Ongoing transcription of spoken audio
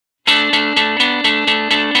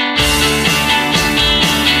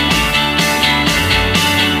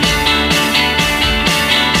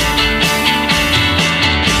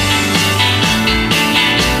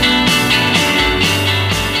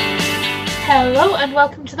Hello and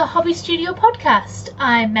welcome to the Hobby Studio podcast.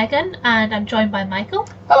 I'm Megan and I'm joined by Michael.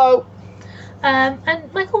 Hello.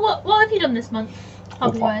 And Michael, what have you done this month,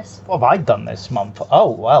 hobby-wise? What have I done this month?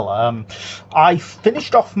 Oh, well, I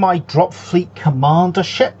finished off my Drop Fleet Commander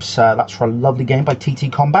ships. That's for a lovely game by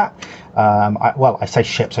TT Combat. I say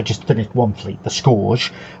ships, I just finished one fleet, the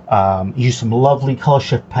Scourge. Used some lovely colour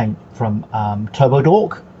shift paint from Turbo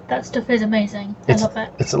Dork. That stuff is amazing. I love it.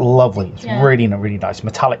 It's lovely. It's really nice.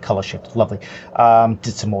 Metallic colour shift. Lovely.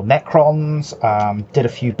 Did some more Necrons. Did a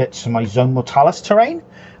few bits of my Zone Mortalis terrain.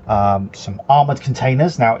 Some armoured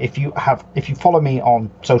containers. Now, if you follow me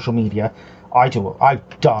on social media,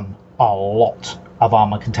 I've done a lot of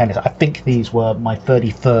armoured containers. I think these were my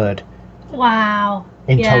 33rd. Wow.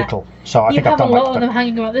 In total. So I think I've done a lot of them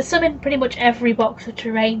hanging around. There's some in pretty much every box of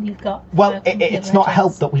terrain you've got. Well, it's not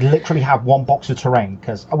helped that we literally have one box of terrain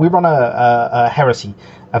because we run a heresy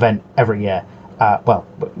event every year.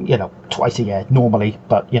 Twice a year normally,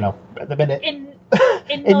 but at the minute in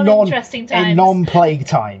non-interesting times, in non-plague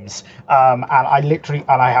times. And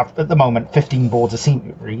I have at the moment 15 boards of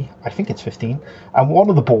scenery. I think it's 15, and one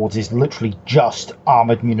of the boards is literally just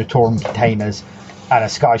armored Munitorum containers and a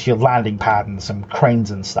Sky Shield landing pad and some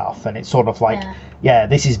cranes and stuff. And it's sort of like,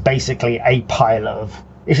 this is basically a pile of...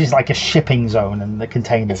 This is like a shipping zone, and the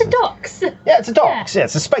containers... It's a docks. Yeah, it's a docks. Yeah,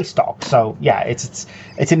 it's a space dock. So, it's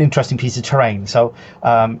an interesting piece of terrain. So,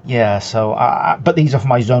 but these are for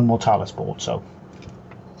my Zone Mortalis board, so...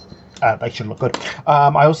 they should look good.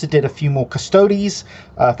 I also did a few more Custodes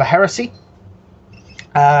for Heresy.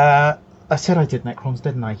 I said I did Necrons,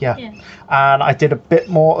 didn't I? Yeah. And I did a bit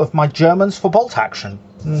more of my Germans for Bolt Action,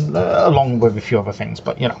 along with a few other things.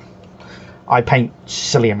 But, I paint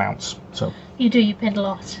silly amounts. So you paint a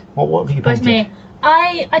lot. What have you painted? With me,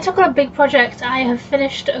 I took on a big project. I have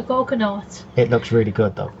finished a Gorgonaut. It looks really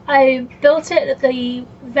good, though. I built it at the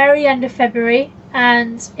very end of February,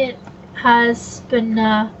 and it has been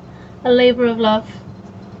a labour of love.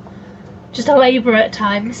 Just a labour at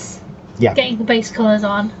times. Yeah. Getting the base colours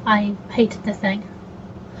on, I hated the thing.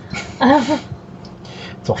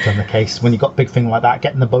 It's often the case when you've got a big thing like that.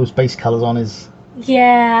 Getting the base colours on is.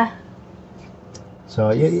 Yeah. So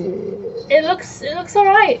it looks all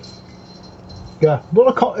right. Yeah,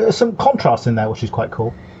 some contrast in there, which is quite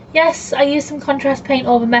cool. Yes, I used some contrast paint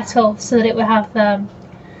over metal so that it would have the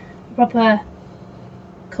proper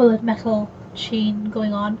coloured metal sheen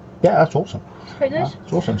going on. Yeah, that's awesome. It's pretty good.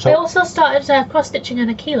 That's awesome. So I also started cross stitching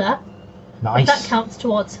an Aquila. Nice. That counts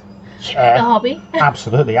towards the hobby.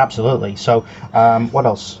 Absolutely. So, what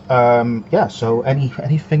else? So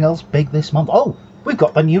anything else big this month? Oh, we've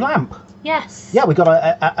got the new lamp. Yes. Yeah, we got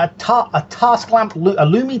a task lamp, a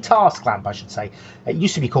Lumi task lamp, I should say. It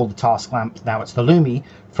used to be called the task lamp. Now it's the Lumi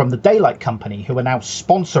from the Daylight Company, who are now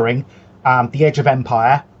sponsoring the Age of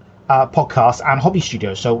Empire podcast and Hobby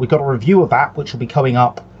Studio. So we got a review of that, which will be coming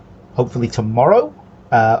up hopefully tomorrow.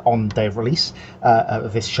 On the day of release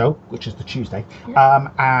of this show, which is the Tuesday.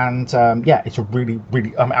 It's a really,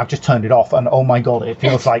 really... I mean, I've just turned it off, and oh my god, it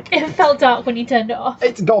feels like... It felt dark when you turned it off.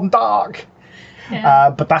 It's gone dark! Yeah.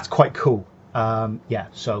 But that's quite cool. Very good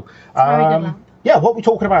lamp. Yeah, what are we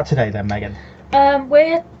talking about today then, Megan?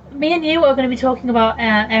 Me and you are going to be talking about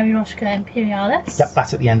Aeronautica Imperialis. Yep,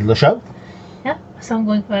 that's at the end of the show. Yeah, so I'm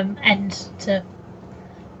going from end to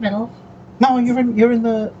middle. No, you're in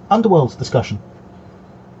the Underworlds discussion.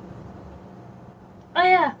 Oh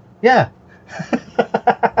yeah. Yeah.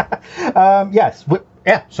 Yes. We're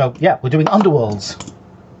doing Underworlds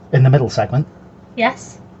in the middle segment.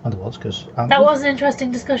 Yes. Underworlds, because that was an interesting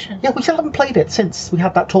discussion. Yeah, we still haven't played it since we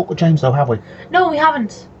had that talk with James, though, have we? No, we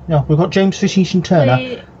haven't. No, we've got James Fishish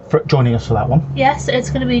Turner joining us for that one. Yes, it's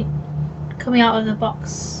going to be coming out of the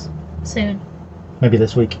box soon. Maybe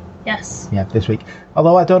this week. Yes. Yeah, this week.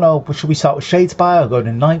 Although I don't know, should we start with Shadespire or go to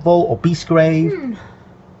Nightvault or Beastgrave?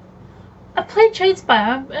 I played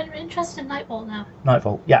Shadespire. I'm interested in Nightvault now.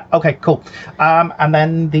 Nightvault, yeah. Okay, cool. And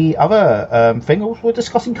then the other thing, we're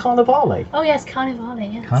discussing Carnevale. Oh yes,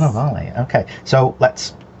 Carnevale, yes. Carnevale, okay. So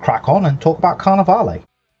let's crack on and talk about Carnevale.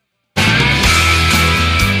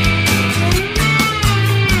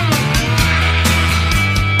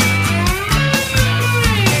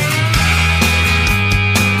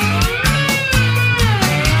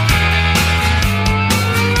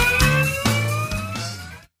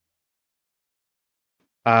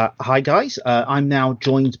 Hi guys, I'm now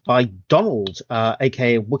joined by Donald,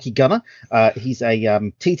 aka Wookie Gunner. He's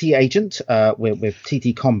a TT agent with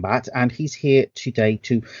TT Combat, and he's here today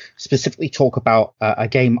to specifically talk about a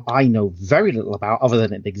game I know very little about other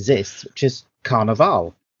than it exists, which is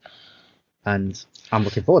Carnevale. And I'm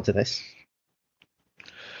looking forward to this.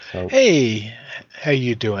 So. Hey, how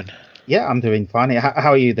you doing? Yeah, I'm doing fine.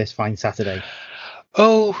 How are you this fine Saturday?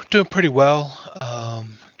 Oh, doing pretty well.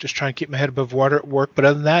 Just trying to keep my head above water at work. But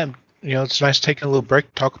other than that, it's nice taking a little break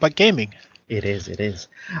to talk about gaming. It is, it is.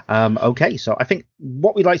 Okay, so I think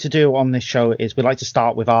what we like to do on this show is we like to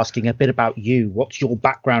start with asking a bit about you. What's your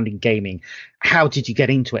background in gaming? How did you get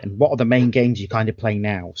into it? And what are the main games you kind of play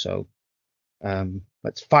now? So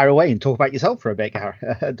let's fire away and talk about yourself for a bit,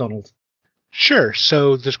 Donald. Sure.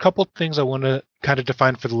 So there's a couple of things I want to kind of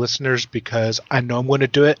define for the listeners because I know I'm going to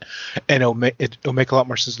do it, and it'll make a lot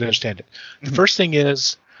more sense to understand it. The first thing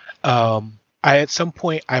is, at some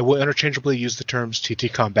point I will interchangeably use the terms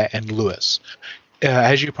TT Combat and Lewis.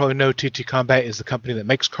 As you probably know, TT Combat is the company that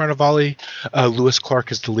makes Carnevale. Lewis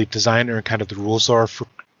Clark is the lead designer, and kind of the rules are for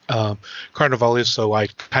Carnevale, so I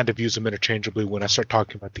kind of use them interchangeably when I start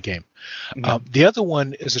talking about the game. The other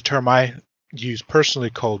one is a term I use personally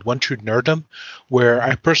called one true nerdum, where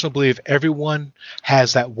I personally believe everyone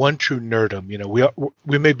has that one true nerdum.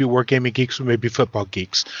 We may be wargaming geeks, we may be football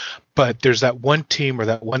geeks, but there's that one team or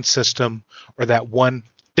that one system or that one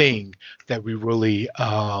thing that we really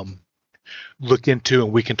look into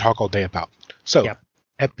and we can talk all day about. So,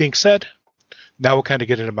 That being said, now we'll kind of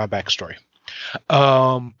get into my backstory.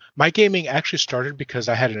 My gaming actually started because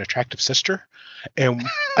I had an attractive sister, and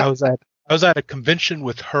I was at a convention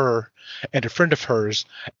with her and a friend of hers,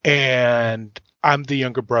 and I'm the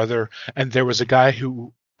younger brother, and there was a guy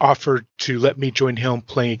who offered to let me join him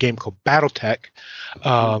playing a game called Battletech.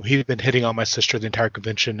 He'd been hitting on my sister the entire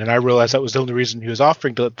convention, and I realized that was the only reason he was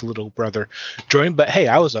offering to let the little brother join, but hey,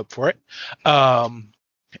 I was up for it.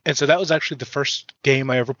 And so that was actually the first game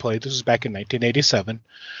I ever played. This was back in 1987,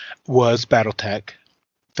 was Battletech.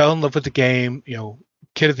 Fell in love with the game,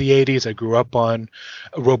 kid of the 80s. I grew up on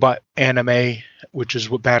a robot anime, which is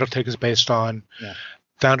what Battletech is based on. Yeah.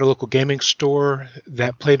 Found a local gaming store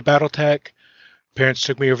that played Battletech. Parents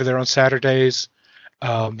took me over there on Saturdays.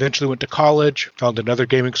 Eventually went to college, found another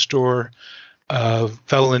gaming store.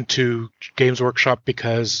 Fell into Games Workshop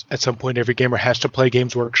because at some point every gamer has to play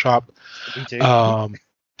Games Workshop. Me too.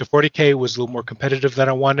 The 40K was a little more competitive than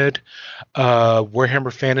I wanted.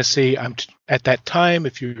 Warhammer Fantasy, at that time,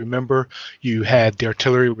 if you remember, you had the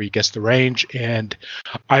artillery where you guessed the range, and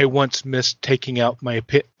I once missed taking out my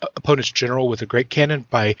opponent's general with a great cannon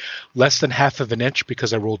by less than half of an inch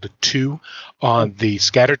because I rolled a 2 on the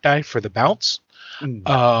scattered die for the bounce.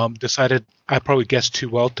 Decided I probably guessed too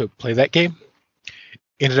well to play that game.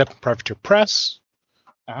 Ended up in Privateer Press.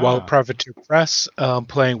 While at Privateer Press,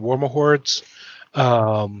 playing Warhammer Hordes.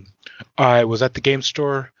 I was at the game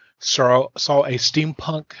store, saw a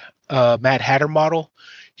steampunk Mad Hatter model.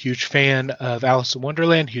 Huge fan of Alice in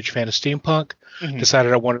Wonderland, huge fan of steampunk.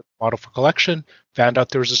 Decided I wanted a model for collection. Found out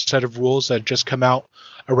there was a set of rules that had just come out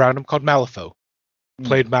around them called Malifaux.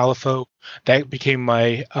 Played Malifaux. That became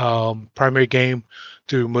my primary game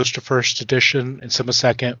through most of first edition and some of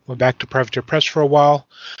second. Went back to Privateer Press for a while.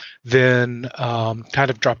 Then kind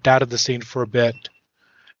of dropped out of the scene for a bit.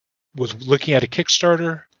 Was looking at a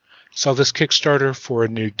Kickstarter, saw this Kickstarter for a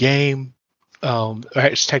new game.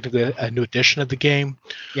 It's technically a new edition of the game.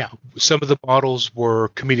 Yeah. Some of the models were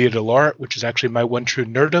Commedia dell'arte, which is actually my one true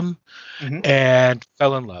nerdum, and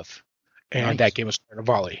fell in love. And that game was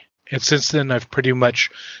Carnevale. And since then, I've pretty much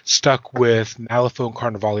stuck with Malifaux and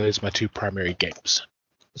Carnevale as my two primary games.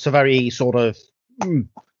 So very sort of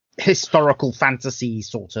historical fantasy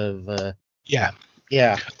sort of. Yeah.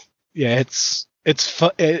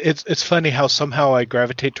 It's funny how somehow I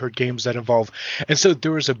gravitate toward games that involve, and so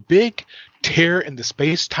there was a big tear in the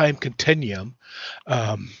space-time continuum,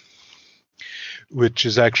 which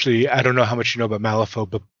is actually, I don't know how much you know about Malifaux,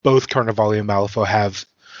 but both Carnevale and Malifaux have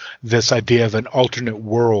this idea of an alternate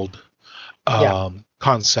world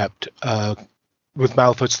concept. With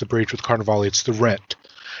Malifaux, it's the Breach. With Carnevale, it's the Rent,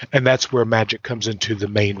 and that's where magic comes into the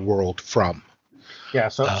main world from. Yeah,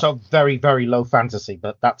 so very, very low fantasy,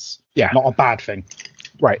 but that's not a bad thing.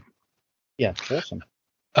 Right. Yeah, awesome.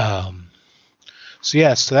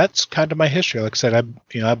 So that's kind of my history. Like I said,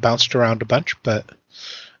 I bounced around a bunch, but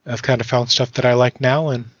I've kind of found stuff that I like now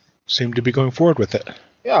and seem to be going forward with it.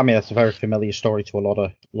 Yeah, I mean, that's a very familiar story to a lot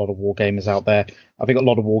of war gamers out there. I think a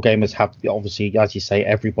lot of war gamers have, obviously, as you say,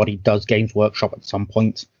 everybody does Games Workshop at some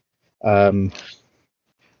point.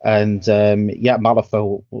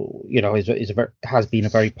 Malifaux, has been a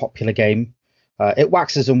very popular game. It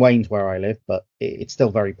waxes and wanes where I live, but it's still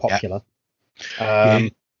very popular.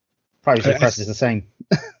 Privateer Press is the same.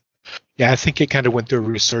 Yeah, I think it kind of went through a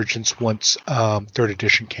resurgence once third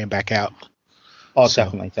edition came back out. Oh, so.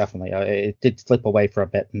 Definitely. It did slip away for a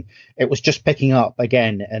bit, and it was just picking up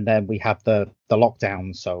again, and then we had the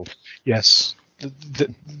lockdown. So yes,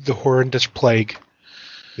 the horrendous plague.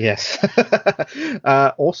 Yes.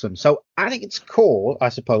 Awesome. So at its core, I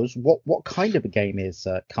suppose, what kind of a game is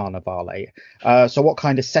Carnevale? So what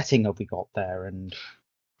kind of setting have we got there? And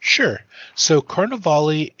Sure. So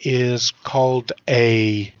Carnevale is called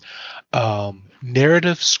a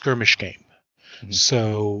narrative skirmish game. Mhm.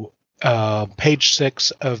 So page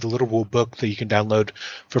 6 of the Little Rule book that you can download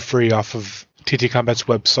for free off of TT Combat's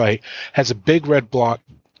website has a big red block,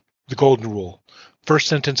 the golden rule. First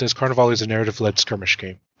sentence is Carnevale is a narrative-led skirmish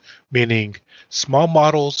game, meaning small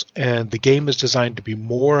models, and the game is designed to be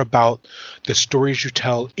more about the stories you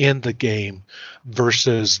tell in the game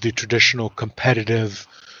versus the traditional competitive,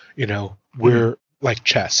 we're like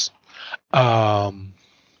chess.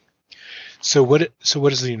 So what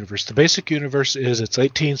is the universe? The basic universe is it's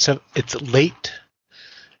late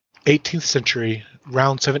 18th century,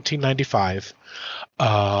 around 1795.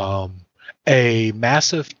 A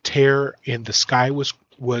massive tear in the sky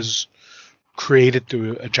was created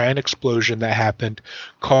through a giant explosion that happened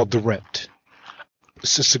called the Rent.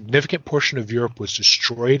 So a significant portion of Europe was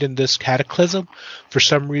destroyed in this cataclysm. For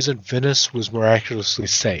some reason, Venice was miraculously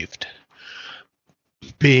saved,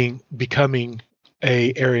 becoming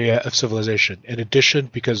a area of civilization. In addition,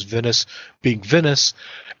 because Venice being Venice,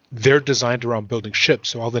 they're designed around building ships,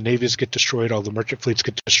 so all the navies get destroyed, all the merchant fleets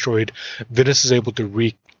get destroyed. Venice is able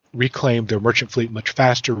to reclaim their merchant fleet much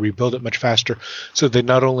faster, rebuild it much faster, so they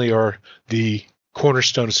not only are the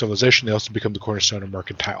cornerstone of civilization, they also become the cornerstone of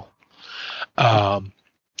mercantile.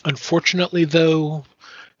 Unfortunately, though,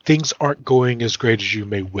 things aren't going as great as you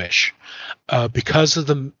may wish. Because of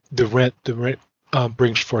the rent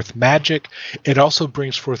brings forth magic. It also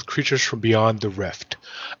brings forth creatures from beyond the rift.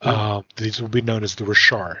 These will be known as the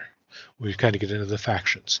Rashar. We kind of get into the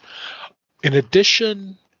factions. In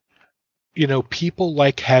addition, people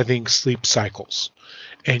like having sleep cycles.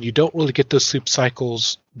 And you don't really get those sleep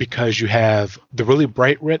cycles because you have the really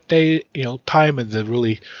bright Rit day, time, and the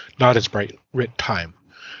really not as bright Rit time.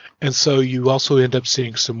 And so you also end up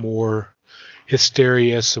seeing some more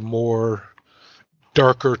hysteria, some more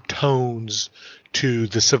darker tones to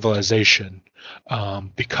the civilization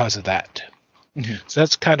because of that. Mm-hmm. So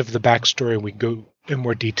that's kind of the backstory. We can go in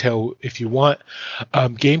more detail if you want.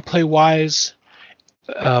 Gameplay-wise,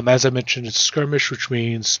 as I mentioned, it's skirmish, which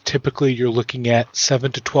means typically you're looking at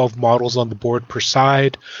 7 to 12 models on the board per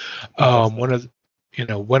side. One of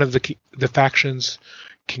the factions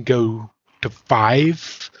can go to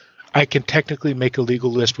 5. I can technically make a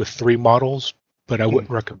legal list with 3 models, but I wouldn't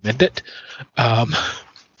recommend it.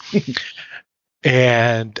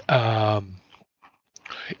 And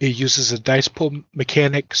it uses a dice pool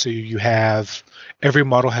mechanic, so you have every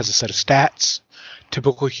model has a set of stats.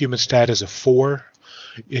 Typical human stat is a 4,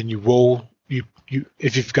 and you roll. You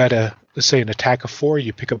if you've got let's say an attack of 4,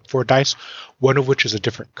 you pick up 4 dice, one of which is a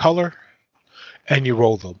different color, and you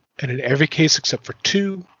roll them. And in every case except for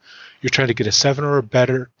 2, you're trying to get a 7 or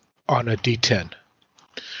better on a D10.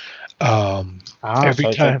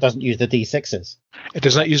 Every time it doesn't use the D6s. It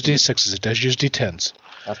does not use D6s. It does use D10s.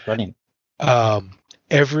 That's brilliant.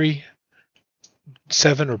 Every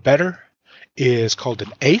 7 or better is called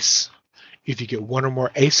an ace. If you get 1 or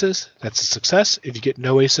more aces, that's a success. If you get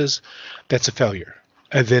no aces, that's a failure.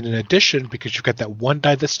 And then in addition, because you've got that 1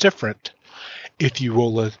 die that's different, if you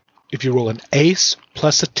roll an ace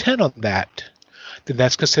plus a 10 on that, then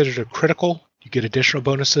that's considered a critical. You get additional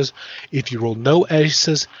bonuses. If you roll no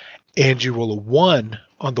aces and you roll a 1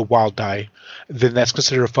 on the wild die, then that's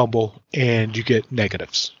considered a fumble and you get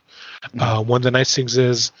negatives. Mm-hmm. One of the nice things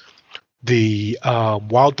is the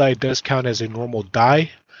wild die does count as a normal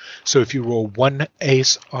die. So if you roll 1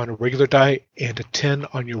 ace on a regular die and a 10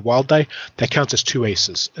 on your wild die, that counts as 2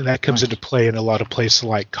 aces. And that comes into play in a lot of places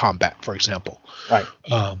like combat, for example. Right.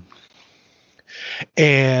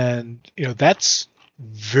 And that's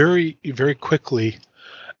very, very quickly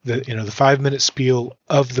the 5-minute spiel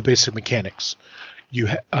of the basic mechanics. You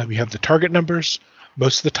have the target numbers.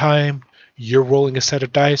 Most of the time, you're rolling a set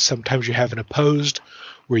of dice. Sometimes you have an opposed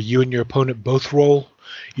where you and your opponent both roll.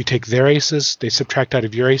 You take their aces, they subtract out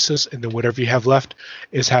of your aces, and then whatever you have left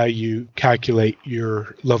is how you calculate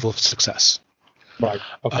your level of success. Right.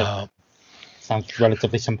 Okay. Sounds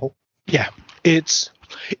relatively simple. Yeah. It's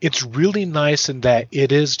really nice in that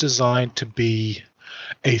it is designed to be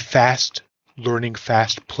a fast learning,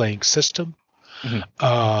 fast playing system.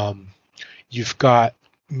 Mm-hmm. You've got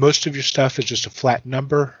most of your stuff is just a flat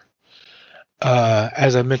number.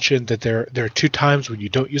 As I mentioned, that there are 2 times when you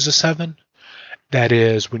don't use a 7. That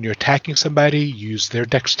is when you're attacking somebody, use their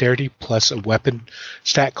dexterity plus a weapon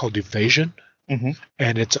stat called evasion. Mm-hmm.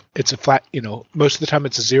 And it's a flat, most of the time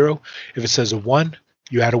it's a 0. If it says a 1,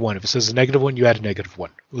 you add a 1. If it says a -1, you add a -1.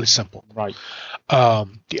 Really simple. Right.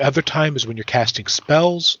 The other time is when you're casting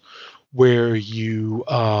spells, where you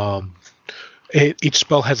each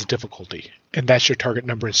spell has a difficulty, and that's your target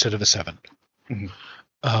number instead of a 7.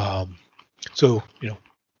 So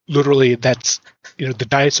literally, that's the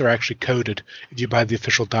dice are actually coded. If you buy the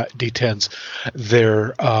official D10s,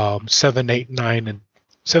 they're 7, 8, 9, and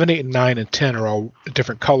 9, and 10 are all a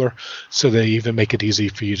different color, so they even make it easy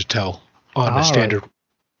for you to tell on a standard.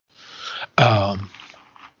 Right.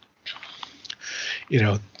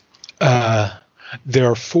 There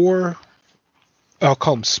are 4, I'll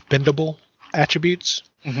call them spendable attributes.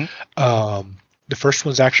 The first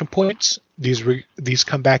one's action points. These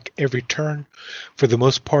come back every turn. For the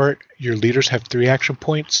most part, your leaders have 3 action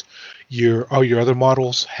points. All your other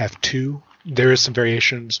models have 2. There is some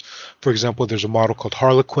variations. For example, there's a model called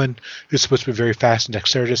Harlequin who's supposed to be very fast and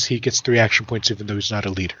dexterous. He gets 3 action points even though he's not a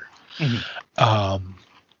leader.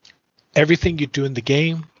 Everything you do in the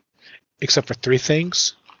game, except for 3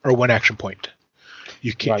 things, are 1 action point.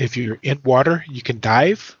 You can, If you're in water, you can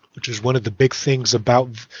dive, which is one of the big things about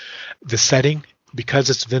the setting. Because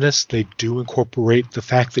it's Venice, they do incorporate the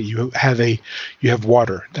fact that you have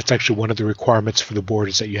water. That's actually one of the requirements for the board,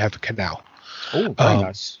 is that you have a canal. Oh, very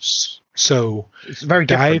nice. So it's very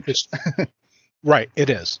dive different. Right, it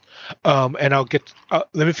is. And I'll get.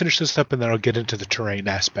 Let me finish this up, and then I'll get into the terrain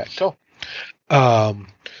aspect. Sure.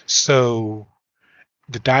 So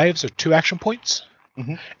the dives are 2 action points,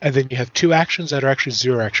 and then you have 2 actions that are actually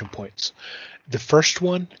 0 action points. The first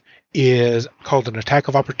one is called an attack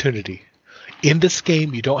of opportunity. In this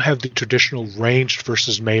game, you don't have the traditional ranged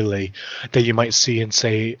versus melee that you might see in,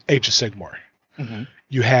 say, Age of Sigmar.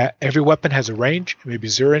 You have every weapon has a range. It may be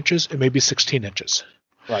 0 inches. It may be 16 inches.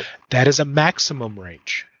 Right. That is a maximum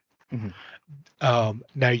range.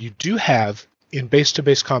 Now you do have in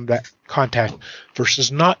base-to-base contact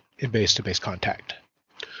versus not in base-to-base contact.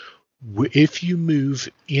 If you move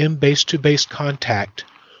in base-to-base contact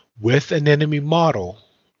with an enemy model,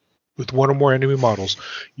 with 1 or more enemy models,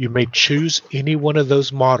 you may choose any one of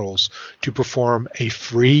those models to perform a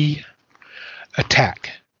free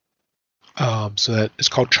attack. So that is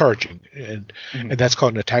called charging, and that's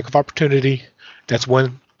called an attack of opportunity. That's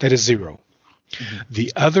one that is 0.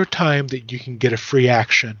 The other time that you can get a free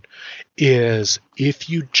action is if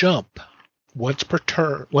you jump once per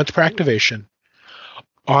activation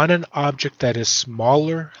on an object that is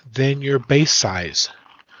smaller than your base size.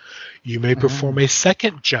 You may perform a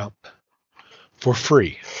second jump for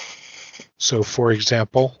free. So, for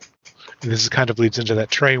example, and this kind of leads into that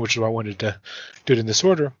terrain, which is why I wanted to do it in this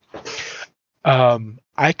order.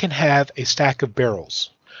 I can have a stack of barrels.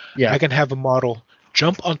 I can have a model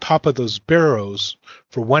jump on top of those barrels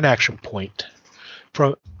for 1 action point.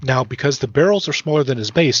 Now, because the barrels are smaller than his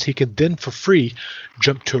base, he can then, for free,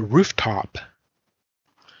 jump to a rooftop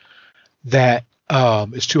that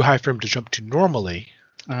is too high for him to jump to normally.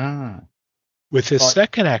 With his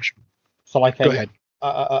second action. So go ahead.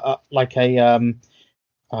 I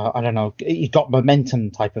don't know, you got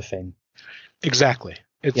momentum type of thing. Exactly.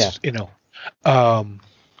 It's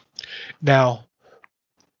now,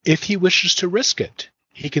 if he wishes to risk it,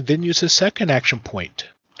 he can then use his second action point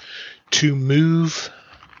to move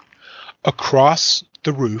across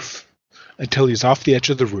the roof until he's off the edge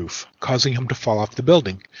of the roof, causing him to fall off the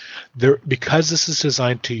building. Because this is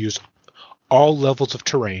designed to use all levels of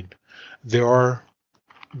terrain, there are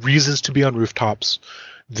reasons to be on rooftops.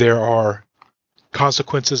 There are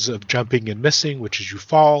consequences of jumping and missing, which is you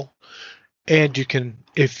fall. And you can,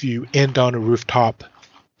 if you end on a rooftop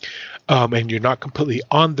and you're not completely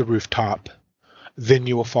on the rooftop, then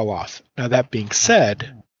you will fall off. Now, that being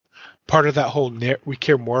said, part of that whole, we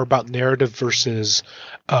care more about narrative versus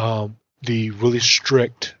the really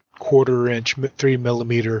strict 1/4 inch, 3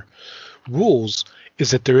 millimeter rules,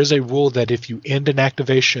 is that there is a rule that if you end an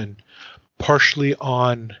activation partially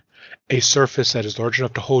on a surface that is large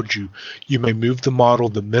enough to hold you, you may move the model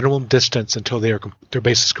the minimum distance until their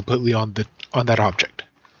base is completely on that object.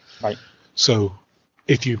 Right. So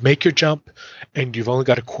if you make your jump and you've only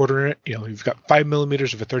got a 1/4, you've got 5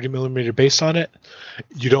 millimeters of a 30 millimeter base on it,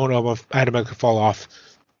 you don't automatically fall off.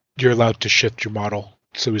 You're allowed to shift your model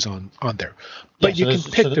so he's on there. But you can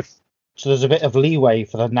pick so there's a bit of leeway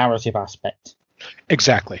for the narrative aspect.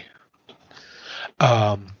 Exactly.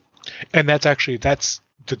 And that's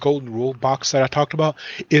the golden rule box that I talked about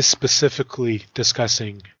is specifically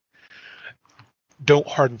discussing don't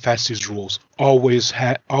hard and fast these rules. Always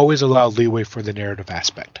allow leeway for the narrative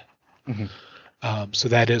aspect. So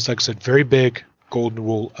that is, like I said, very big golden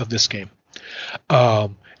rule of this game.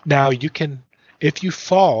 Now you can,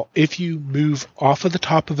 if you move off of the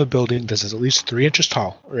top of a building that is at least 3 inches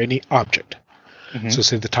tall, or any object, so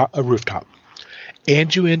say a rooftop,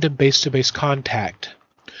 and you end in base-to-base contact,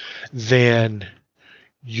 then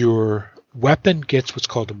your weapon gets what's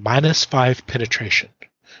called a -5 penetration.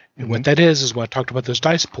 And what that is when I talked about those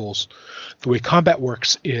dice pools, the way combat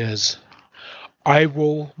works is I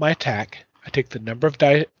roll my attack, I take the number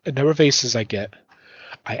of aces I get,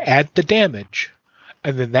 I add the damage,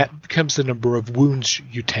 and then that becomes the number of wounds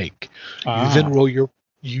you take. You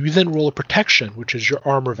then roll a protection, which is your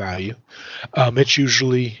armor value. It's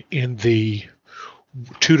usually in the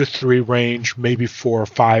 2 to 3 range, maybe 4 or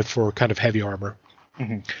 5 for kind of heavy armor.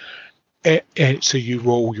 And so you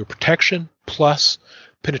roll your protection plus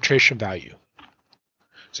penetration value.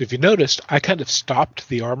 So if you noticed, I kind of stopped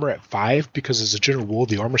the armor at 5 because as a general rule,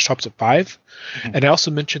 the armor stops at 5. And I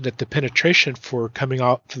also mentioned that the penetration for coming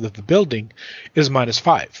out of the building is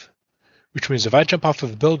 -5, which means if I jump off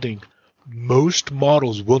of the building, most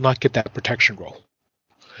models will not get that protection roll.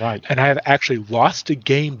 Right. And I have actually lost a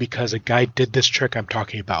game because a guy did this trick I'm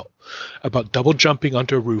talking about double jumping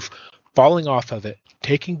onto a roof, falling off of it,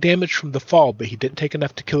 taking damage from the fall, but he didn't take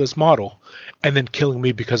enough to kill his model, and then killing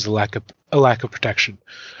me because of a lack of protection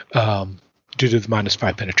due to the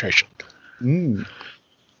 -5 penetration.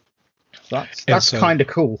 That's kind of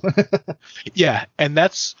cool. Yeah, and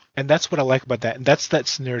that's what I like about that, and that's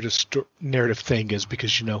that narrative thing is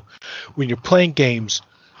because when you're playing games,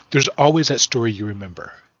 there's always that story you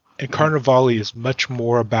remember. And Carnevale is much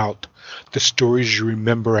more about the stories you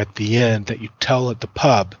remember at the end that you tell at the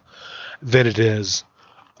pub than it is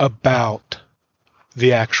about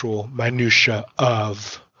the actual minutia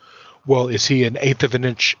of, well, is he an 1/8 of an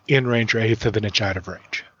inch in range or 1/8 of an inch out of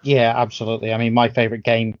range? Yeah, absolutely. I mean, my favorite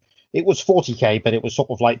game, it was 40k, but it was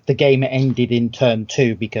sort of like the game ended in turn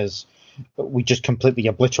 2 because we just completely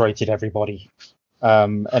obliterated everybody.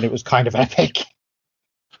 And it was kind of epic.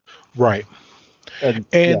 Right. And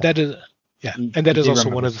that is also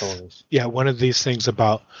one of these things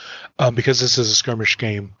about because this is a skirmish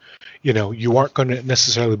game, you aren't going to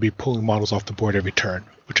necessarily be pulling models off the board every turn,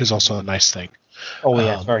 which is also a nice thing. Oh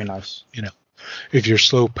yeah, it's very nice. If you're a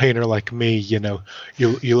slow painter like me, you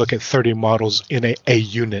look at 30 models in a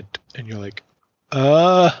unit and you're like,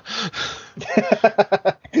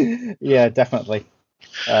 Yeah, definitely.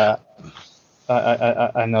 I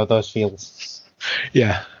know those feels.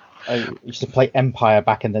 Yeah. I used to play Empire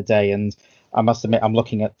back in the day, and I must admit, I'm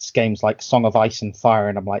looking at games like Song of Ice and Fire,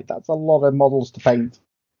 and I'm like, that's a lot of models to paint.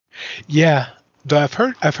 Yeah, though I've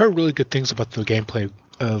heard really good things about the gameplay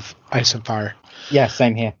of Ice and Fire. Yeah,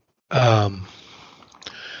 same here. But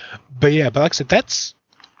like I said, that's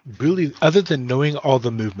really, other than knowing all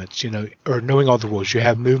the movements, or knowing all the rules. You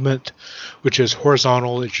have movement, which is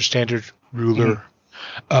horizontal, it's your standard ruler.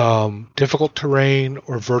 Difficult terrain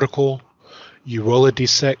or vertical, you roll a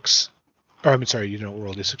d6. Or I'm sorry, you don't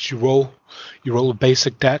roll a d6. You roll a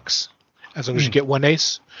basic dex. As long as you get 1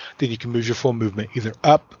 ace, then you can move your full movement either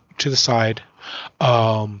up to the side.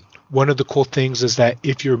 One of the cool things is that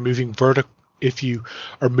if you are moving vertically,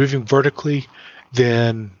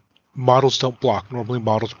 then models don't block. Normally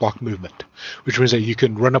models block movement, which means that you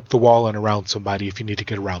can run up the wall and around somebody if you need to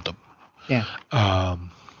get around them. Yeah.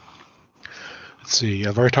 Let's see.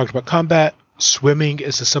 I've already talked about combat. Swimming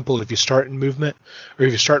is as simple if you start in movement, or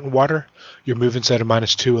if you start in water, your movement's at a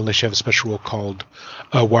 -2 unless you have a special rule called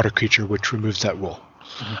Water Creature, which removes that rule.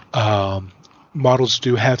 Models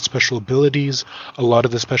do have special abilities. A lot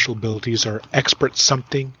of the special abilities are expert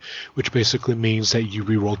something, which basically means that you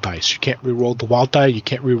reroll dice. You can't reroll the wild die. You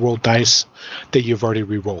can't reroll dice that you've already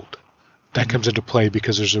rerolled. That comes into play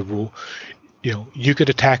because there's a rule. You could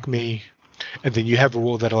attack me, and then you have a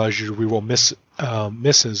rule that allows you to reroll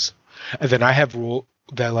misses, and then I have a rule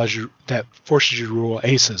that forces you to roll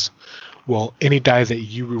aces. Well, any die that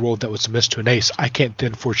you rerolled that was a miss to an ace, I can't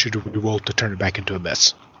then force you to reroll to turn it back into a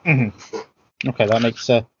miss. Okay, that makes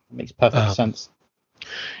perfect sense.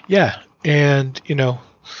 Yeah, and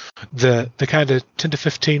the kind of 10 to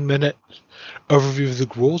 15 minute overview of the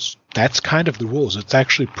rules, that's kind of the rules. It's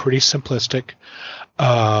actually pretty simplistic.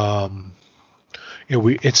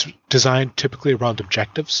 It's designed typically around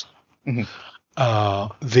objectives.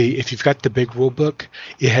 If you've got the big rule book,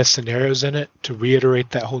 it has scenarios in it. To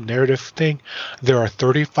reiterate that whole narrative thing, there are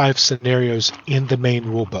 35 scenarios in the main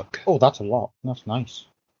rule book. Oh, that's a lot. That's nice.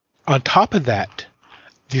 On top of that,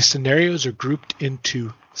 these scenarios are grouped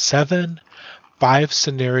into 7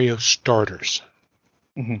 5-scenario starters.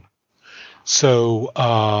 So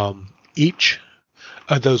each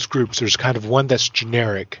of those groups, there's kind of one that's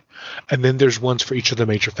generic, and then there's ones for each of the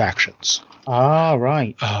major factions. Ah,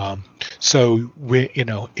 right. So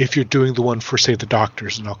if you're doing the one for, say, the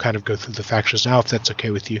Doctors, and I'll kind of go through the factions now, if that's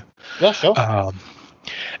okay with you. Yeah, sure.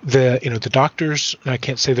 The Doctors, and I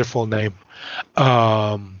can't say their full name.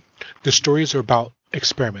 The stories are about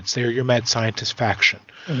experiments. They are your mad scientist faction.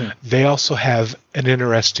 Mm-hmm. They also have an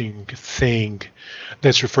interesting thing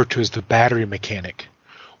that's referred to as the battery mechanic,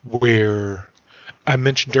 where I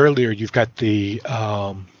mentioned earlier you've got the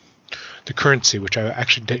currency, which I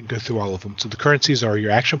actually didn't go through all of them. So the currencies are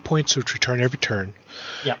your action points, which return every turn.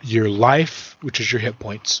 Yeah. Your life, which is your hit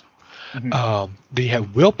points. Mm-hmm. Then you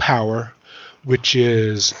have willpower, which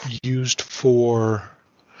is used for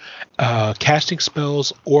casting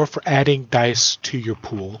spells or for adding dice to your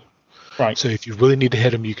pool. Right. So if you really need to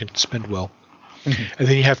hit them, you can spend will. Mm-hmm. And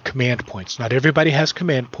then you have command points. Not everybody has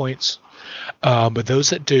command points, but those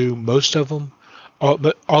that do, most of them,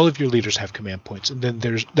 all of your leaders have command points. And then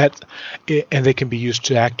there's that, and they can be used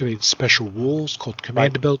to activate special rules called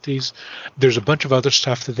command abilities. There's a bunch of other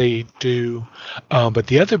stuff that they do, but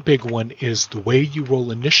the other big one is the way you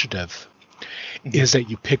roll initiative. Mm-hmm. Is that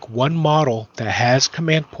you pick one model that has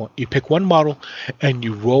command point. You pick one model and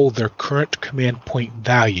you roll their current command point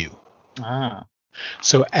value. Ah.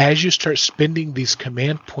 So as you start spending these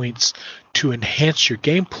command points to enhance your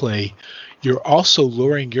gameplay, you're also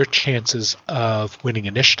lowering your chances of winning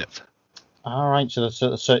initiative. All right.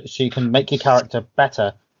 So you can make your character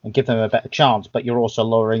better and give them a better chance, but you're also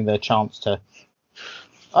lowering their chance to.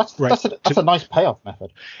 That's a nice payoff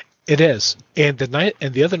method. It is, and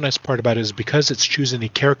the other nice part about it is because it's choose any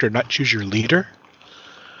character, not choose your leader.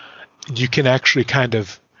 You can actually kind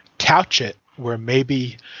of couch it where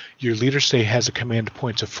maybe your leader, say, has a command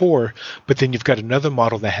points of 4, but then you've got another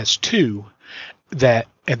model that has 2, and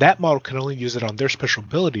that model can only use it on their special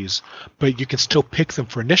abilities, but you can still pick them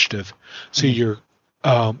for initiative. So your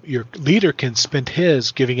leader can spend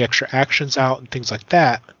his giving extra actions out and things like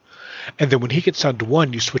that. And then when he gets down to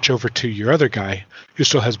 1, you switch over to your other guy who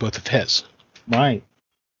still has both of his. Right.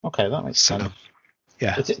 Okay, that makes sense.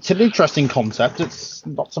 Yeah. It's an interesting concept. It's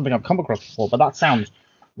not something I've come across before, but that sounds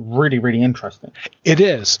really, really interesting. It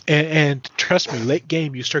is. And trust me, late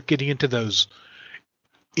game, you start getting into those.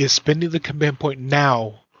 Is spending the command point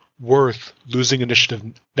now worth losing initiative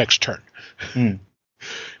next turn?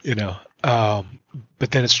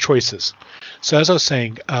 But then it's choices. So as I was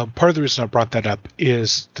saying, part of the reason I brought that up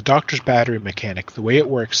is the Doctor's battery mechanic. The way it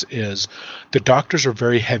works is the Doctors are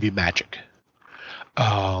very heavy magic.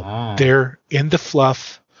 They're in the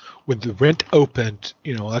fluff. When the rent opened,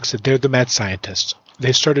 like I said, they're the mad scientists.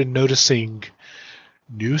 They started noticing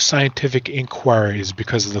new scientific inquiries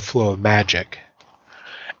because of the flow of magic.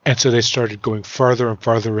 And so they started going farther and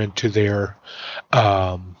farther into their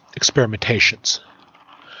experimentations.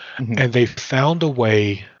 Mm-hmm. And they found a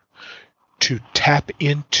way to tap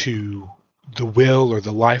into the will or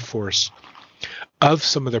the life force of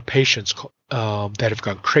some of their patients that have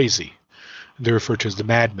gone crazy. They're referred to as the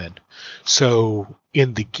madmen. So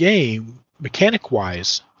in the game,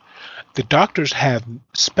 mechanic-wise, the Doctors have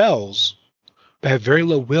spells but have very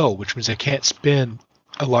low will, which means they can't spend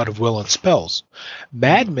a lot of will on spells.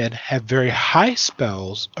 Madmen have very high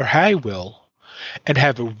spells or high will and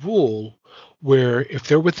have a rule where if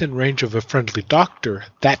they're within range of a friendly doctor,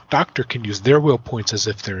 that doctor can use their will points as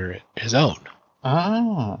if they're his own.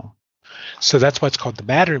 Oh. So that's why it's called the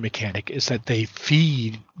battery mechanic, is that they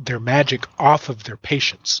feed their magic off of their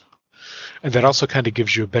patients. And that also kind of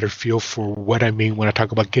gives you a better feel for what I mean when I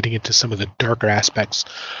talk about getting into some of the darker aspects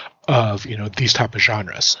of, these type of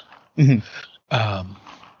genres. Mm-hmm.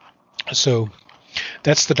 So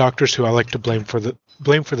that's the Doctors who I like to blame for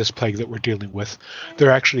this plague that we're dealing with.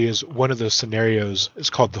 There actually is one of those scenarios. It's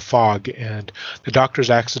called the fog, and the Doctors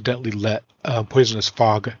accidentally let poisonous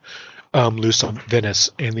fog loose on Venice,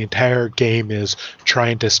 and the entire game is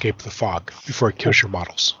trying to escape the fog before it kills your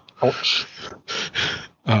models. Ouch.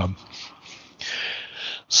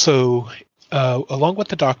 So along with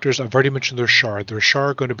the Doctors, I've already mentioned the Rashar. The Rashar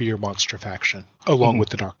are going to be your monster faction, along with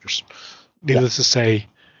the Doctors. Needless to say,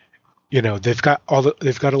 they've got a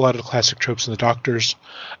lot of the classic tropes in the Doctors.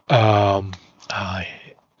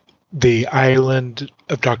 The Island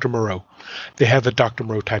of Dr. Moreau. They have a Dr.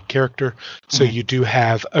 Moreau type character, so you do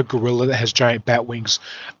have a gorilla that has giant bat wings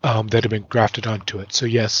that have been grafted onto it. So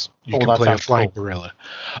yes, you can play a flying gorilla.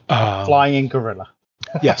 Flying gorilla.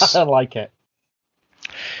 Yes. I like it.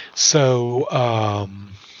 So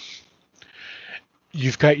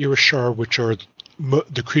you've got your Rashar, which are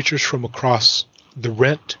the creatures from across the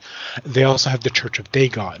rent. They also have the Church of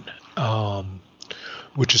Dagon,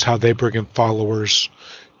 which is how they bring in followers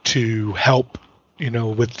to help,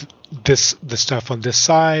 with the stuff on this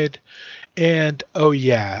side, and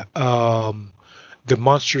the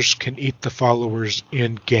monsters can eat the followers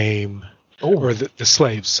in game, or the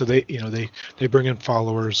slaves. So they bring in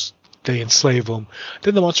followers, they enslave them,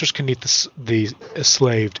 then the monsters can eat the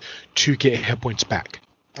enslaved to get hit points back.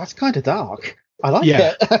 That's kind of dark. I like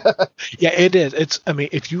it. Yeah, it is.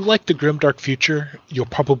 If you like the grimdark future, you'll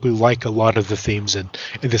probably like a lot of the themes in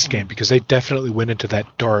this game, because they definitely went into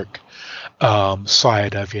that dark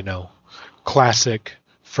side of classic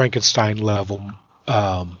Frankenstein level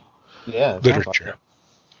literature.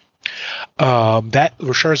 That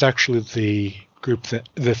Roshar is actually the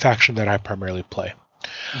faction that I primarily play.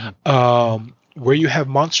 Where you have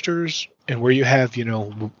monsters and where you have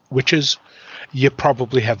witches, you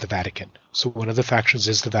probably have the Vatican. So one of the factions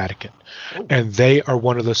is the Vatican. And they are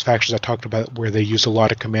one of those factions I talked about where they use a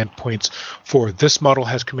lot of command points for. This model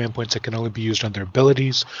has command points that can only be used on their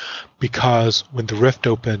abilities, because when the Rift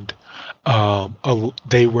opened,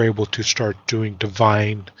 they were able to start doing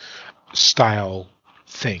divine style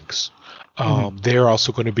things. They're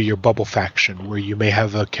also going to be your bubble faction, where you may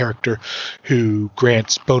have a character who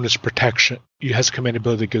grants bonus protection. He has a command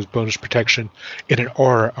ability that gives bonus protection in an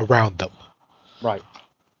aura around them. Right.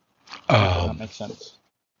 That makes sense.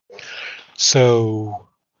 So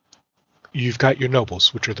you've got your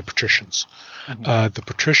nobles, which are the patricians. The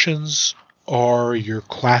patricians are your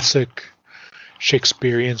classic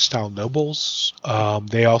Shakespearean style nobles.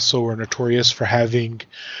 They also are notorious for having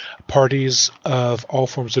parties of all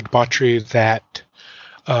forms of debauchery that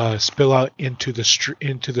spill out into the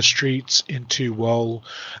streets.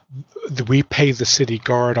 We pay the city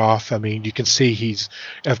guard off. You can see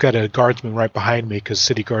I've got a guardsman right behind me, because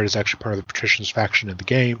city guard is actually part of the patricians faction in the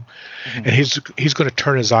game, and he's going to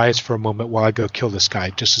turn his eyes for a moment while I go kill this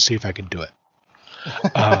guy just to see if I can do it.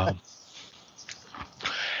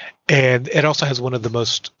 And it also has one of the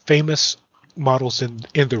most famous models in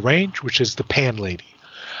the range, which is the Pan Lady.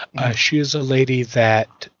 She is a lady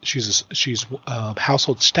that she's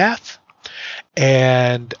household staff,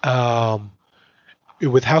 and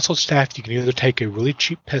with household staff, you can either take a really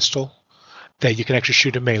cheap pistol that you can actually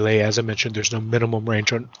shoot in melee. As I mentioned, there's no minimum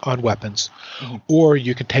range on weapons, or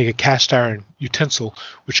you can take a cast iron utensil,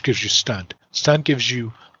 which gives you stunned. Stun gives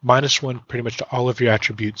you -1 pretty much to all of your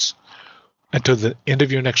attributes until the end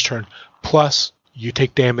of your next turn. Plus, you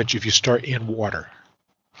take damage if you start in water.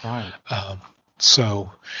 Right.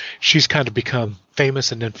 So she's kind of become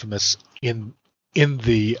famous and infamous in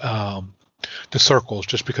the circles,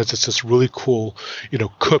 just because it's this really cool,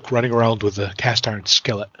 cook running around with a cast iron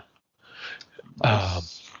skillet.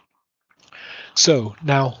 So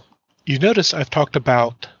now you notice I've talked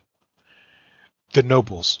about the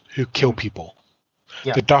nobles who kill people,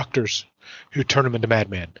 the doctors who turn them into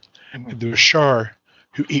madmen, and the Rashar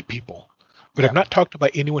who eat people. But I've not talked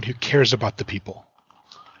about anyone who cares about the people.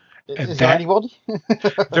 Is there anybody?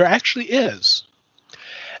 There actually is.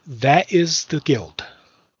 That is the guild.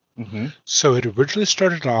 So it originally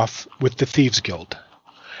started off with the Thieves Guild.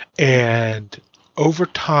 And over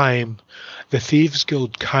time, the Thieves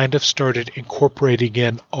Guild kind of started incorporating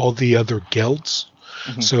in all the other guilds.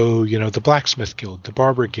 So, the Blacksmith Guild, the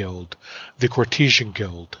Barber Guild, the Courtesan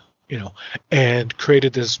Guild, and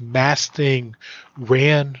created this mass thing,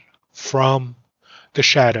 ran from the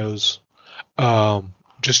shadows,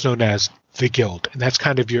 just known as the Guild. And that's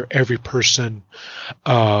kind of your every person,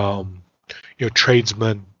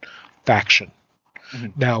 tradesman faction.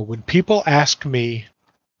 Now, when people ask me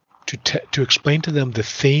to explain to them the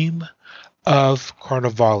theme of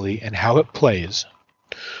Carnevale and how it plays,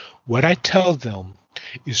 what I tell them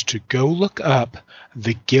is to go look up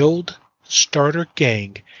the Guild Starter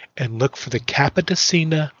Gang and look for the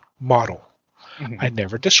Cappadecina model. I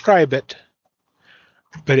never describe it,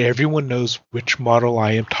 but everyone knows which model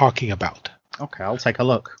I am talking about. Okay, I'll take a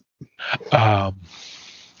look.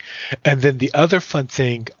 And then the other fun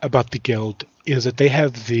thing about the guild is that they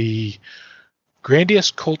have the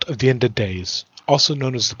grandiose cult of the end of days, also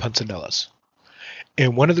known as the Punsanellas.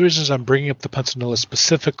 And one of the reasons I'm bringing up the Punsanellas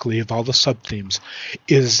specifically of all the sub-themes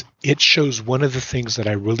is it shows one of the things that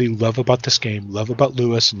I really love about this game, love about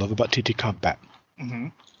Lewis, and love about TT Combat.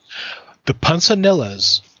 The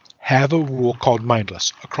Punsanellas have a rule called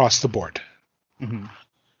Mindless across the board.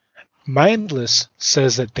 Mindless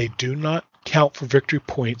says that they do not count for victory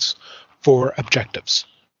points for objectives.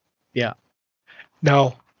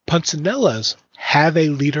 Now, Punsanellas have a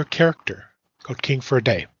leader character called King for a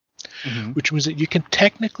Day, which means that you can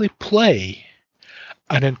technically play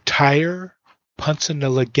an entire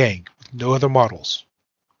Punsanella gang with no other models.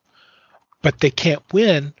 But they can't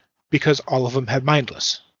win because all of them have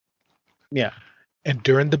Mindless. And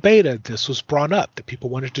during the beta, this was brought up that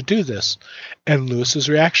people wanted to do this. And Lewis's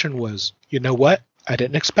reaction was, you know what? I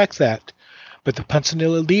didn't expect that. But the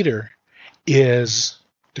Punsanilla leader is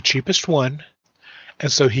the cheapest one.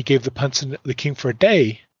 And so he gave the King for a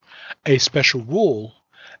Day a special rule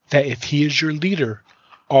that if he is your leader,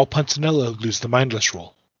 all Punsanilla lose the mindless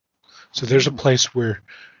rule. So there's a place where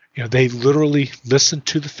they literally listened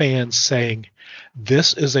to the fans saying,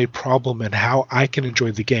 this is a problem in how I can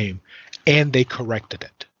enjoy the game. And they corrected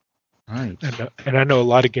it. Right. And I know a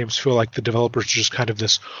lot of games feel like the developers are just kind of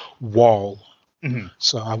this wall. Mm-hmm.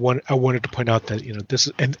 So I wanted to point out that this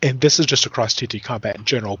is and this is just across TT Combat in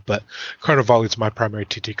general, but Carnevale is my primary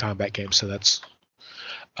TT Combat game, so that's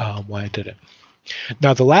why I did it.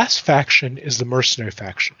 Now the last faction is the Mercenary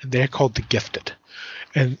faction, and they're called the Gifted.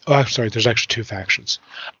 And I'm sorry, there's actually two factions.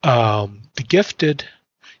 The Gifted,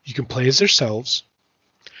 you can play as themselves.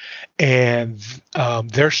 And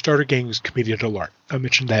their starter game is Commedia dell'arte. I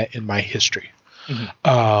mentioned that in my history.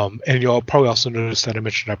 Mm-hmm. And you'll probably also notice that I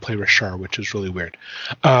mentioned I play Rashar, which is really weird.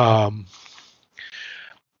 The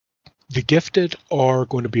Gifted are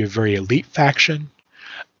going to be a very elite faction.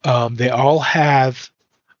 They all have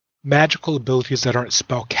magical abilities that aren't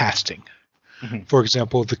spell casting. Mm-hmm. For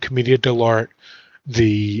example, the Commedia dell'arte,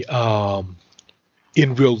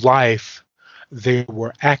 in real life, they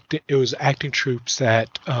were it was acting troops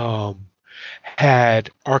that had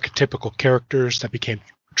archetypical characters that became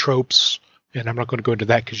tropes, and I'm not going to go into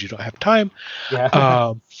that because you don't have time.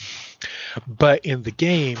 Yeah. But in the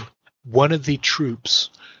game, one of the troops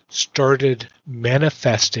started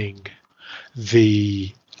manifesting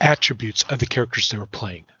the attributes of the characters they were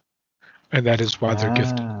playing. And that is why they're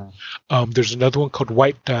gifted. There's another one called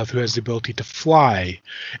White Dove who has the ability to fly,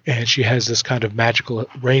 and she has this kind of magical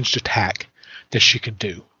ranged attack that she can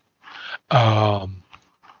do.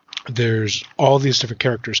 There's all these different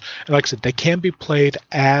characters. And like I said, they can be played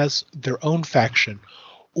as their own faction,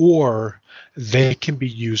 or they can be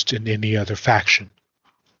used in any other faction.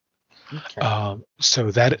 Okay.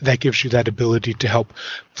 So that gives you that ability to help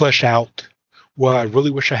flesh out, well, I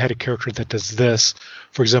really wish I had a character that does this.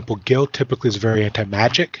 For example, Gil typically is very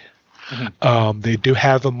anti-magic. Mm-hmm. They do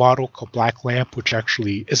have a model called Black Lamp, which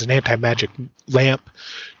actually is an anti-magic lamp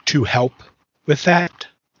to help with that.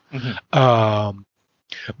 Mm-hmm.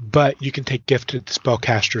 But you can take gifted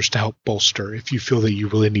spellcasters to help bolster if you feel that you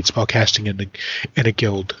really need spellcasting in a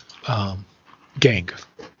guild gang.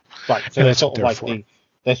 Right. So they're sort of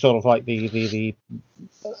like the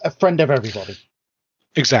a friend of everybody.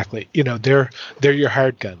 Exactly. They're your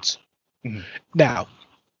hired guns. Mm-hmm. Now,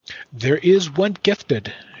 there is one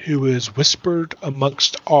gifted who is whispered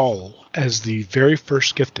amongst all as the very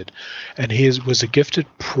first gifted, and he was a gifted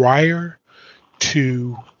prior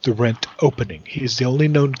to the Rent opening. He is the only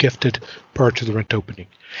known gifted prior to the Rent opening.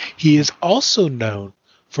 He is also known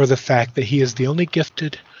for the fact that he is the only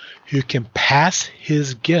gifted who can pass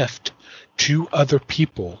his gift to other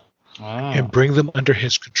people and bring them under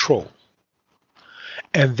his control.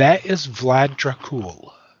 And that is Vlad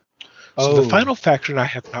Dracul. So the final faction I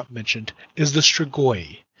have not mentioned is the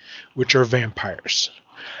Strigoi, which are vampires.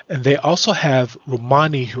 And they also have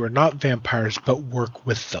Romani, who are not vampires, but work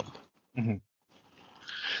with them. Mm-hmm.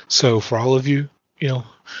 So for all of you,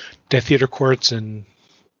 Death Eater courts and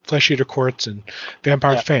Flesh Eater courts and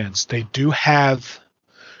vampire fans, they do have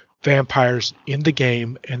vampires in the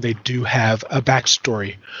game, and they do have a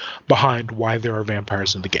backstory behind why there are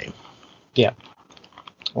vampires in the game. Yeah.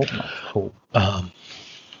 Oh, cool.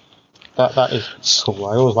 That is cool.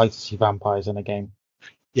 I always like to see vampires in a game.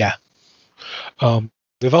 Yeah.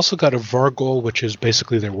 They've also got a Vargol, which is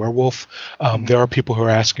basically their werewolf. Mm-hmm. There are people who are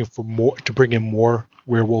asking for more to bring in more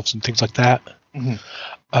werewolves and things like that.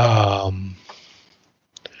 Mm-hmm.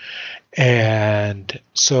 And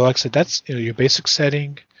so, like I said, that's your basic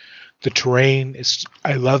setting. The terrain is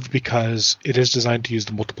I love because it is designed to use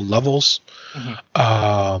the multiple levels.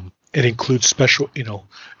 Mm-hmm. It includes special,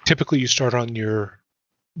 typically you start on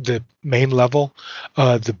the main level.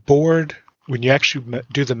 The board, when you actually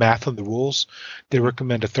do the math on the rules, they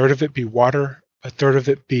recommend a third of it be water, a third of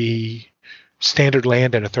it be standard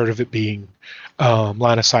land, and a third of it being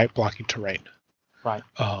line of sight blocking terrain. Right.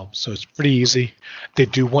 So it's pretty easy. They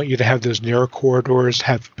do want you to have those narrow corridors,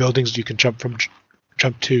 have buildings you can jump to.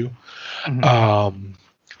 Mm-hmm.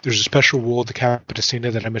 There's a special rule, the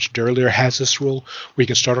Capitacina that I mentioned earlier has this rule where you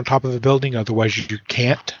can start on top of a building, otherwise you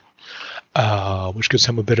can't, which gives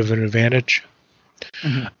him a bit of an advantage.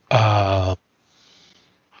 Mm-hmm.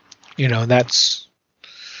 And that's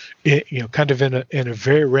it, kind of in a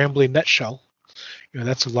very rambling nutshell.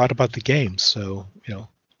 That's a lot about the game. So,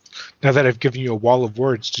 now that I've given you a wall of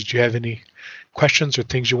words, did you have any questions or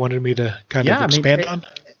things you wanted me to kind of expand on?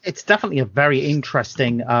 It's definitely a very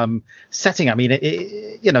interesting setting. I mean,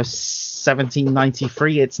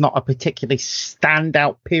 1793. It's not a particularly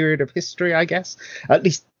standout period of history, I guess. At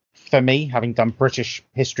least for me, having done British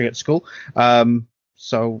history at school.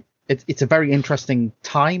 So it's a very interesting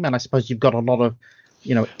time, and I suppose you've got a lot of,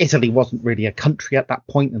 Italy wasn't really a country at that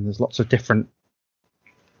point, and there's lots of different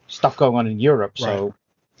stuff going on in Europe. Right. So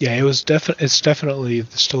yeah, it's definitely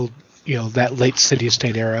still that late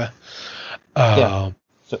city-state era. So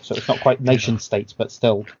it's not quite nation states, but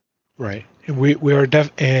still. Right. We are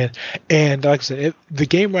and like I said, the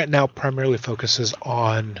game right now primarily focuses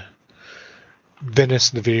on Venice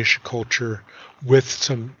and the Venetian culture with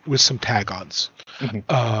some tag-ons.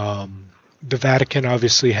 Mm-hmm. The Vatican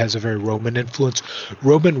obviously has a very Roman influence.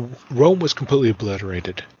 Rome was completely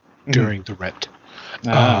obliterated during the Rent.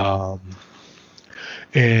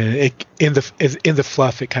 And in the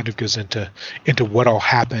fluff, it kind of goes into what all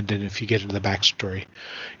happened, and if you get into the backstory,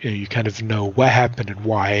 you kind of know what happened and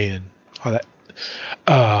why and all that.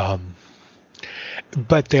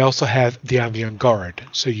 But they also have the avant-garde,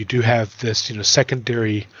 so you do have this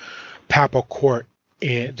secondary papal court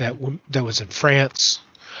that was in France.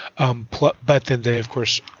 But then they, of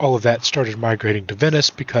course, all of that started migrating to Venice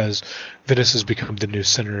because Venice has become the new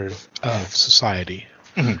center of society.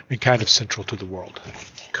 Mm-hmm. And kind of central to the world.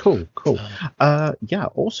 Cool. Yeah,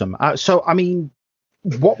 awesome. So, I mean,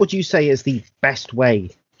 what would you say is the best way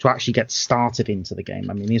to actually get started into the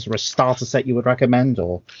game? I mean, is there a starter set you would recommend,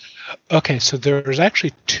 or? Okay, so there's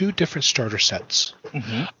actually 2 different starter sets.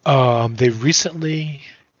 Mm-hmm. They recently,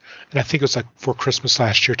 and I think it was like for Christmas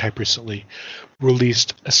last year type recently,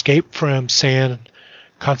 released Escape from San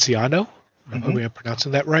Canciano. Maybe I'm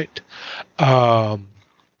pronouncing that right.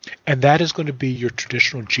 And that is going to be your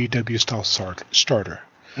traditional GW style starter.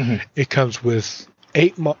 Mm-hmm. It comes with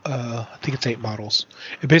 8 models.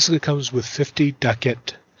 It basically comes with 50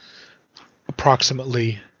 ducat,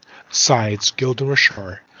 approximately, sides, Guild and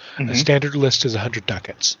Rashar. The standard list is 100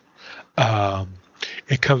 ducats.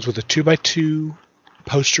 It comes with a 2x2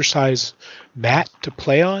 poster size mat to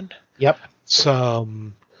play on. Yep.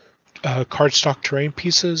 Some cardstock terrain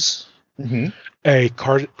pieces. Mm-hmm.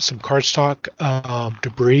 Some cardstock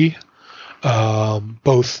debris,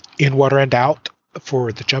 both in water and out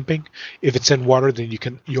for the jumping. If it's in water, then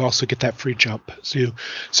you also get that free jump, so you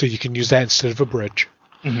can use that instead of a bridge.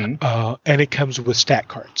 Mm-hmm. And it comes with stat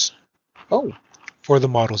cards. Oh, for the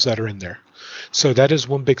models that are in there. So that is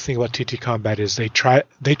one big thing about TT Combat is they try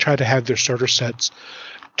to have their starter sets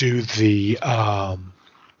do the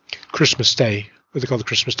Christmas Day. What they call the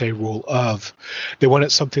Christmas Day rule of they want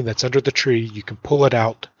it something that's under the tree. You can pull it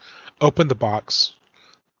out, open the box,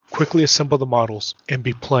 quickly assemble the models, and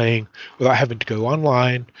be playing without having to go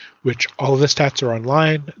online, which all of the stats are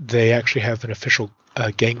online. They actually have an official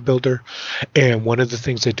gang builder, and one of the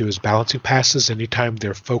things they do is balancing passes. Anytime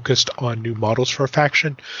they're focused on new models for a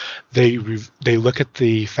faction, they look at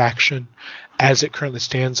the faction as it currently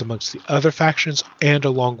stands amongst the other factions, and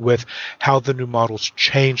along with how the new models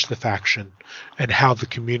change the faction and how the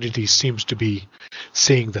community seems to be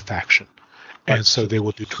seeing the faction. And so they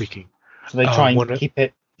will do tweaking. So they try and keep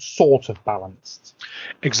it sort of balanced.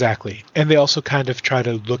 Exactly. And they also kind of try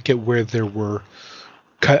to look at where there were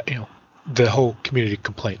the whole community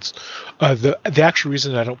complaints. The actual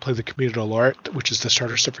reason I don't play the community alert, which is the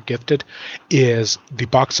starter set for gifted, is the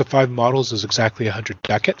box of 5 models is exactly 100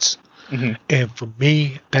 ducats. Mm-hmm. And for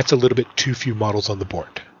me, that's a little bit too few models on the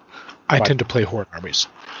board. I tend to play horde armies.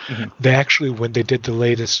 Mm-hmm. They actually, when they did the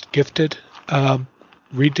latest gifted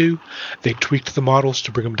redo, they tweaked the models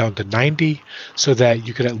to bring them down to 90 so that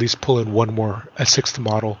you could at least pull in a 6th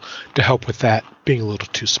model to help with that being a little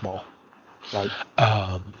too small. Right.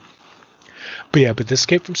 But the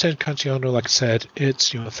Escape from San Canciano, like I said,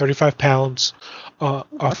 it's £35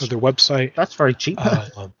 off of their website. That's very cheap.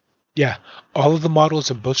 Yeah, all of the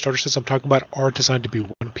models and both starter sets I'm talking about are designed to be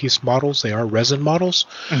one-piece models. They are resin models,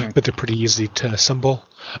 but they're pretty easy to assemble.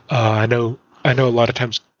 I know a lot of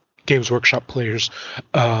times Games Workshop players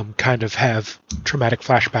kind of have traumatic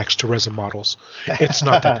flashbacks to resin models. It's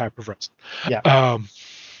not that type of resin. Yeah.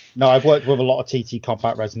 No, I've worked with a lot of TT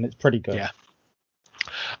Combat resin. It's pretty good. Yeah.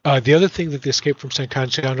 The other thing that the Escape from San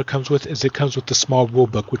Canciano comes with is it comes with the small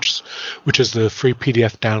rulebook, which is the free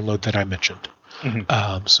PDF download that I mentioned.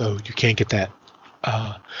 Mm-hmm. So you can get that.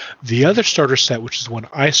 The other starter set, which is the one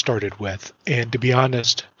I started with, and to be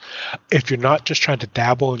honest, if you're not just trying to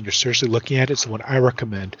dabble and you're seriously looking at it, it's the one I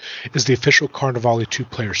recommend, is the official Carnevale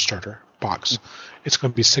 2-player starter box. Mm-hmm. It's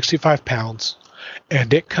going to be £65,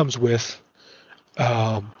 and it comes with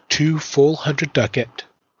 2 full 100 ducat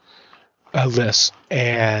lists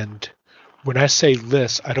and when I say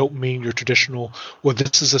list, I don't mean your traditional, well,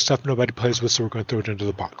 this is the stuff nobody plays with, so we're going to throw it into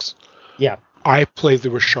the box. Yeah. I play the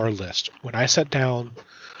Rashar list. When I sat down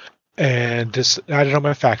and decided on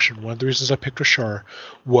my faction, one of the reasons I picked Rashar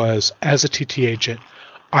was, as a TT agent,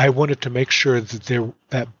 I wanted to make sure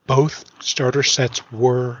that both starter sets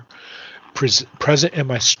were present in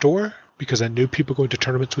my store, because I knew people going to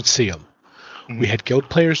tournaments would see them. Mm-hmm. We had guild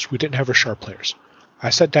players. We didn't have Rashar players.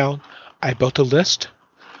 I sat down. I built a list.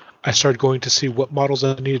 I started going to see what models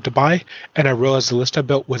I needed to buy, and I realized the list I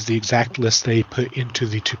built was the exact list they put into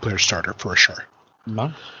the 2-player starter for Rashar.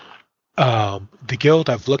 No. The guild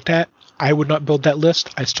I've looked at, I would not build that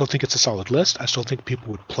list. I still think it's a solid list. I still think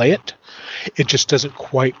people would play it. It just doesn't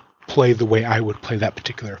quite play the way I would play that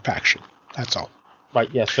particular faction. That's all.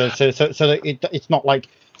 Right. Yeah. So it's not like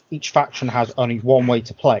each faction has only one way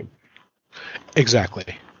to play. Exactly.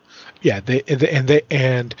 Yeah.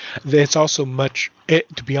 It's also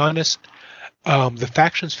to be honest, the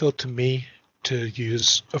factions feel to me, to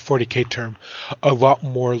use a 40K term, a lot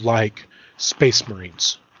more like Space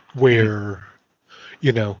Marines, where,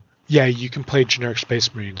 yeah, you can play generic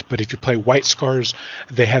Space Marines, but if you play White Scars,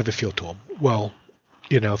 they have the feel to them. Well,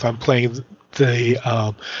 if I'm playing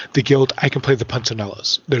the guild, I can play the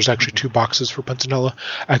Punsanellas. There's actually 2 boxes for Punsanella.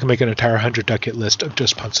 I can make an entire 100 ducat list of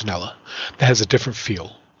just Punsanella that has a different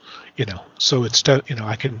feel. So it's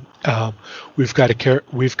I can. We've got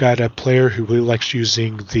a player who really likes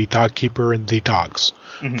using the dog keeper and the dogs,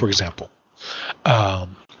 for example. So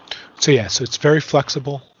it's very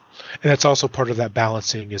flexible, and that's also part of that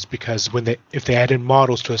balancing, is because if they add in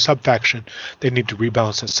models to a sub-faction, they need to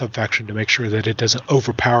rebalance that sub-faction to make sure that it doesn't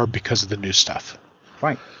overpower because of the new stuff.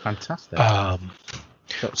 Right, fantastic.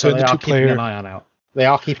 So they the are 2-player, keeping an eye on out. They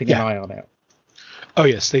are keeping an eye on out. Oh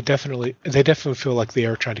yes, they definitely feel like they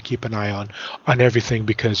are trying to keep an eye on everything,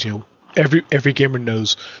 because every gamer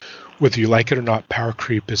knows, whether you like it or not, power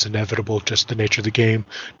creep is inevitable, just the nature of the game.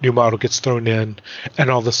 New model gets thrown in, and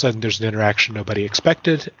all of a sudden there's an interaction nobody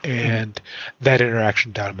expected, and that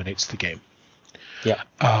interaction dominates the game. Yeah.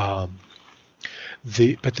 But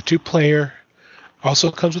the 2-player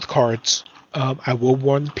also comes with cards. I will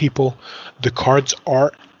warn people, the cards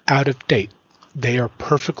are out of date. They are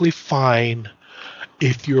perfectly fine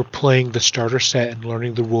if you're playing the starter set and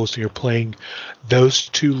learning the rules, and you're playing those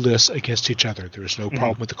 2 lists against each other. There's no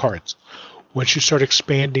problem with the cards. Once you start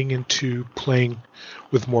expanding into playing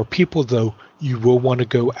with more people, though, you will want to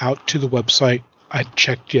go out to the website. I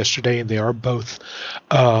checked yesterday, and they are both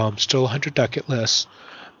still 100 ducat lists,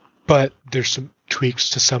 but there's some tweaks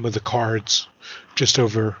to some of the cards just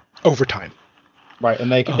over time. Right,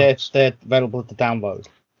 and they're available to download.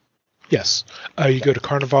 Yes. You go to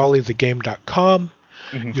carnevale.thegame.com.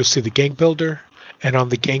 You'll see the gang builder, and on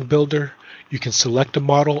the gang builder, you can select a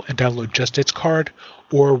model and download just its card,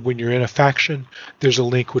 or when you're in a faction, there's a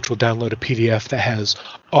link which will download a PDF that has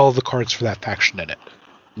all the cards for that faction in it.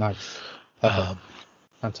 Nice.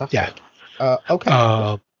 Fantastic. Yeah.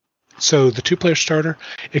 Okay. So the 2-player starter,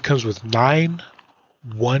 it comes with 9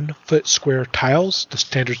 1-foot square tiles. The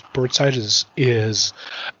standard board size is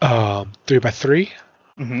 3x3.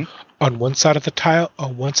 On one side of the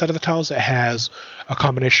tiles, it has a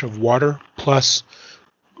combination of water plus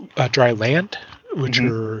dry land, which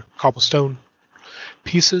are cobblestone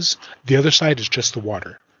pieces. The other side is just the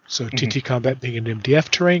water. So TT Combat, being an MDF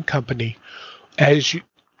terrain company, as you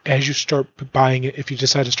start buying it, if you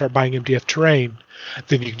decide to start buying MDF terrain,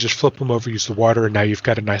 then you can just flip them over, use the water, and now you've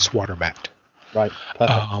got a nice water mat. Right.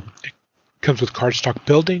 Perfect. Comes with cardstock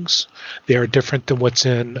buildings. They are different than what's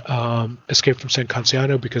in Escape from San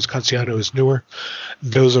Canciano, because Canciano is newer.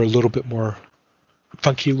 Those are a little bit more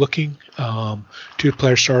funky looking.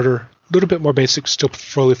 2-player starter, a little bit more basic, still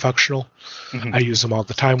fully functional. I use them all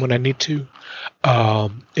the time when I need to.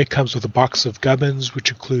 It comes with a box of gubbins, which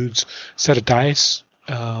includes a set of dice.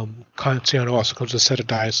 Canciano also comes with a set of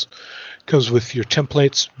dice. Comes with your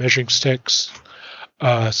templates, measuring sticks,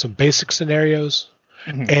 some basic scenarios.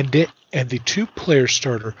 And the 2-player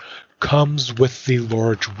starter comes with the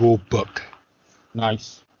large rule book.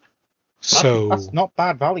 Nice. So that's not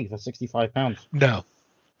bad value for £65. No,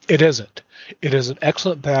 it isn't. It is an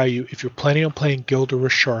excellent value if you're planning on playing Guild or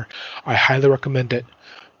Rashar. I highly recommend it,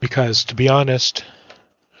 because, to be honest,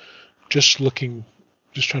 just trying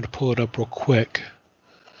to pull it up real quick.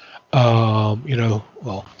 It'll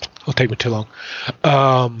take me too long.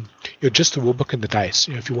 Just the rulebook and the dice.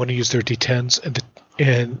 If you want to use their D10s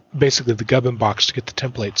and basically the gubbin box to get the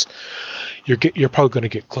templates, you're probably going to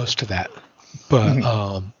get close to that.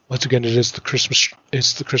 But once again, it's the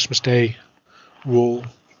Christmas Day rule.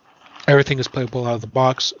 Everything is playable out of the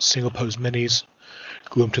box. Single pose minis.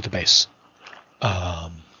 Glue them to the base.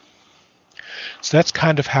 So that's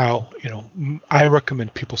kind of how, I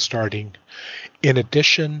recommend people starting. In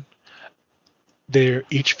addition,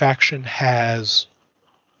 each faction has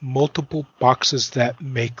multiple boxes that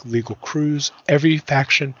make legal crews. Every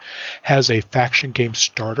faction has a faction game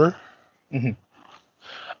starter. Mm-hmm.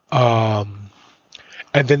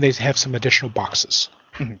 And then they have some additional boxes.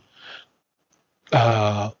 Mm-hmm.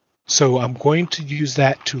 So I'm going to use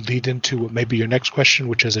that to lead into maybe your next question,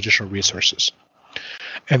 which is additional resources.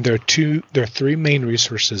 And there are three main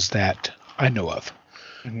resources that I know of.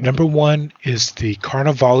 Mm-hmm. Number one is the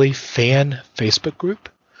Carnevale fan Facebook group.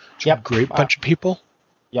 It's a great bunch of people.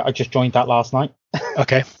 Yeah, I just joined that last night.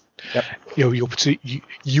 Okay. Yep.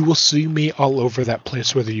 You will see me all over that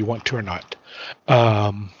place, whether you want to or not.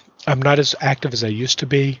 I'm not as active as I used to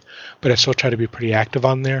be, but I still try to be pretty active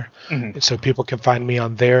on there. Mm-hmm. So people can find me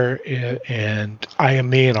on there, and I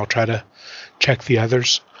am me, and I'll try to check the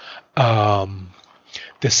others.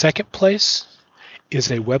 The second place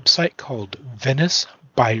is a website called Venice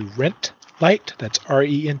by Rent Light. That's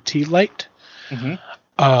RENT Light.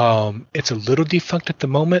 Mm-hmm. It's a little defunct at the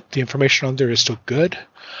moment. The information on there is still good.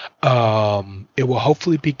 It will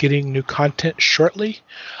hopefully be getting new content shortly.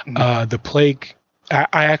 Mm-hmm. The Plague,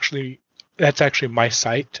 that's actually my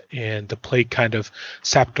site, and the Plague kind of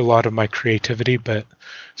sapped a lot of my creativity, but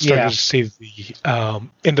starting to see the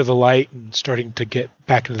end of the light and starting to get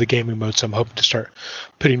back into the gaming mode, so I'm hoping to start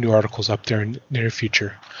putting new articles up there in the near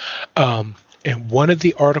future. And one of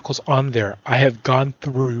the articles on there, I have gone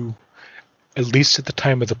through, at least at the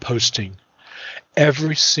time of the posting,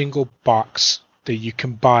 every single box that you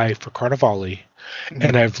can buy for Carnevale, mm-hmm.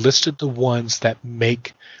 and I've listed the ones that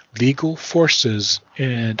make legal forces,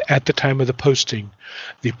 and at the time of the posting,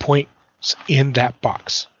 the points in that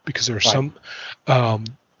box, because there are some,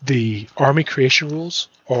 the army creation rules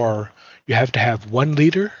are you have to have one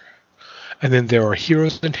leader, and then there are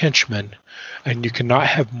heroes and henchmen, and you cannot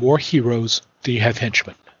have more heroes than you have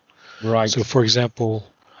henchmen. Right. So, for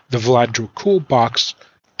example, the Vlad Dracul box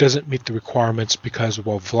doesn't meet the requirements because,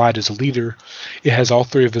 while Vlad is a leader, it has all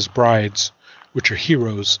three of his brides, which are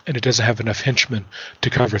heroes, and it doesn't have enough henchmen to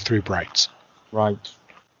cover three brides. Right.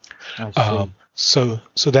 I see.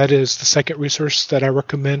 So that is the second resource that I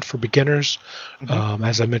recommend for beginners. Mm-hmm.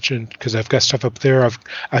 As I mentioned, because I've got stuff up there,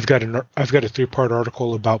 I've got a 3-part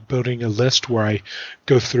article about building a list where I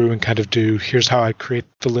go through and kind of do, here's how I create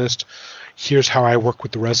the list, here's how I work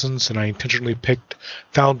with the resins, and I intentionally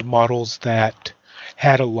found models that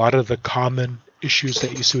had a lot of the common issues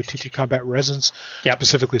that you see with TT Combat resins,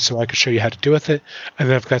 specifically so I could show you how to do with it. And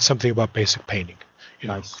then I've got something about basic painting.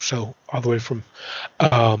 Nice. So all the way from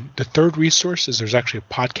the third resource is there's actually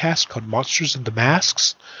a podcast called Monsters and the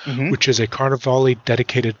Masks, mm-hmm. which is a Carnevale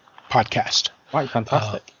dedicated podcast. Right,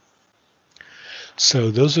 fantastic. So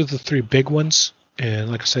those are the three big ones. And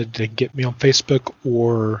like I said, they can get me on Facebook,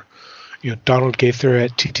 or Donald Gaither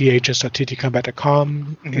at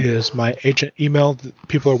ttagents.ttcombat.com mm-hmm. is my agent email.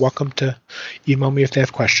 People are welcome to email me if they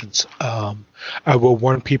have questions. I will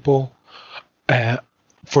warn people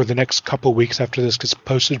for the next couple of weeks after this gets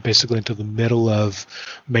posted, basically until the middle of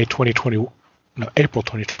April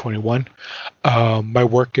 2021. My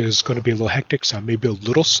work is going to be a little hectic, so I may be a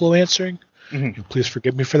little slow answering. Mm-hmm. Please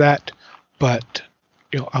forgive me for that. But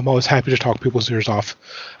I'm always happy to talk people's ears off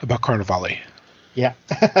about Carnevale. Yeah,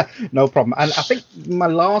 no problem. And I think my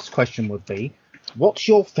last question would be, what's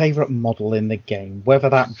your favourite model in the game, whether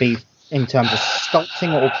that be in terms of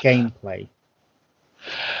sculpting or gameplay?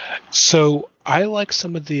 So I like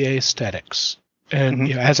some of the aesthetics. And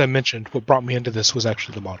mm-hmm. As I mentioned, what brought me into this was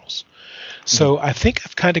actually the models. So mm-hmm. I think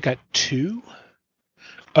I've kind of got two.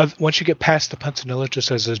 Once you get past the Puntanilla,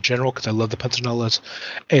 just as a general, because I love the Puntanilla's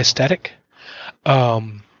aesthetic,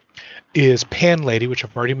 is Pan Lady, which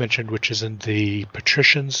I've already mentioned, which is in the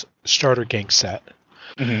Patrician's Starter Gang set.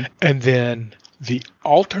 Mm-hmm. And then the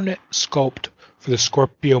alternate sculpt for the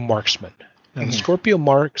Scorpio Marksman. Now, mm-hmm. the Scorpio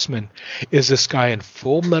Marksman is this guy in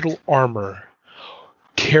full metal armor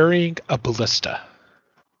carrying a ballista.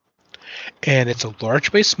 And it's a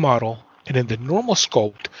large base model, and in the normal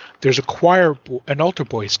sculpt, there's an altar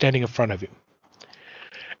boy standing in front of him.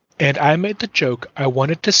 And I made the joke, I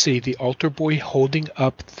wanted to see the altar boy holding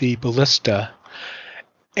up the ballista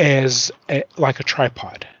as like a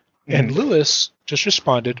tripod. Mm-hmm. And Lewis just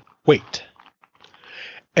responded, wait.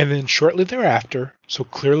 And then shortly thereafter, so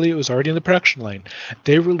clearly it was already in the production line,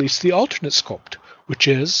 they released the alternate sculpt, which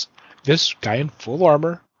is this guy in full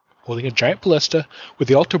armor holding a giant ballista with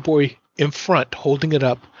the altar boy in front holding it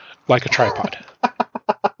up like a tripod.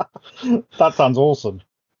 That sounds awesome.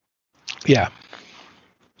 Yeah.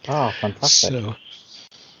 Oh, fantastic. So,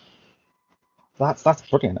 that's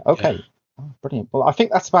brilliant. Okay. Yeah. Oh, brilliant. Well, I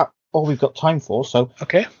think that's about all we've got time for. So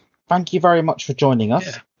Okay. thank you very much for joining us.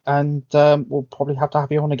 Yeah. And we'll probably have to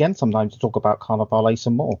have you on again sometime to talk about Carnevale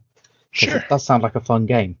some more. 'Cause Sure. it does sound like a fun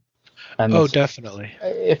game. And Oh, definitely.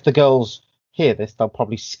 if the girls hear this, they'll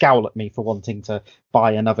probably scowl at me for wanting to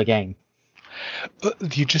buy another game.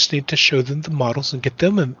 You just need to show them the models and get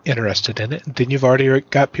them interested in it, and then you've already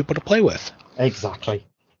got people to play with. Exactly.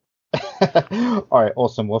 All right,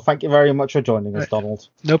 awesome. Well, thank you very much for joining us, Donald.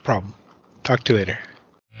 No problem. Talk to you later.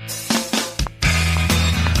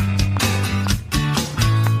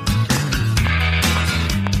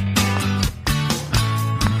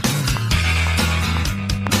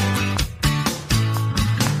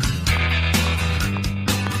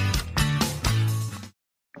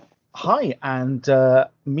 Hi, and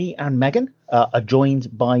me and Megan are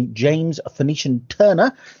joined by James Phoenician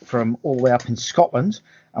Turner from all the way up in Scotland,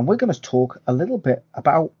 and we're going to talk a little bit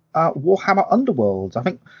about Warhammer Underworlds. I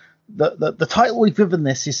think the title we've given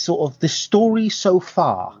this is sort of the story so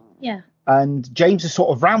far. Yeah. And James has sort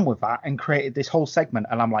of ran with that and created this whole segment,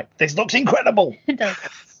 and I'm like, this looks incredible. It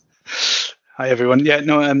does. Hi everyone. Yeah,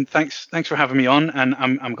 no, thanks for having me on, and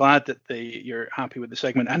I'm glad that you're happy with the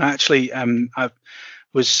segment. And actually, I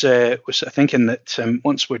was thinking that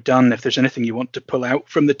once we're done, if there's anything you want to pull out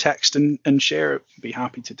from the text and share, I'd be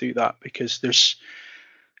happy to do that, because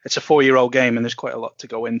it's a 4-year-old game and there's quite a lot to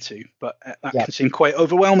go into, but that can seem quite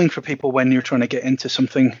overwhelming for people when you're trying to get into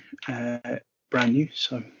something brand new.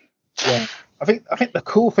 So yeah, I think the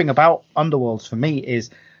cool thing about Underworlds for me is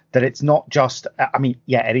that it's not just, I mean,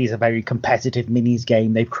 yeah, it is a very competitive minis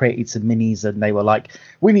game. They've created some minis and they were like,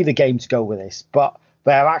 we need a game to go with this, but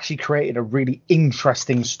they have actually created a really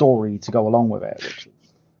interesting story to go along with it.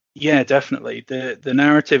 Yeah, definitely. The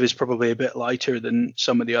narrative is probably a bit lighter than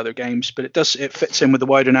some of the other games, but it fits in with the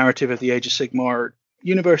wider narrative of the Age of Sigmar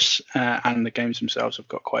universe, and the games themselves have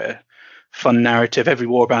got quite a fun narrative. Every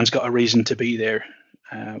warband's got a reason to be there,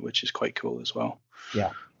 which is quite cool as well. Yeah.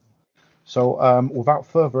 So without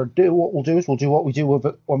further ado, what we'll do is we'll do what we do with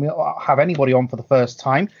it when we have anybody on for the first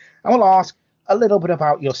time, and we'll ask a little bit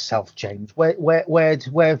about yourself, James. Where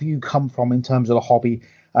have you come from in terms of the hobby?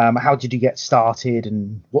 How did you get started,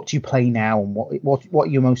 and what do you play now, and what are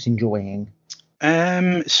you most enjoying?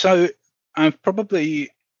 So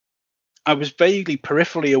I was vaguely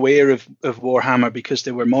peripherally aware of Warhammer because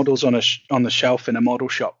there were models on the shelf in a model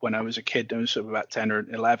shop when I was a kid. I was sort of about 10 or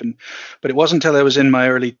 11, but it wasn't until I was in my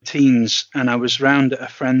early teens and I was round at a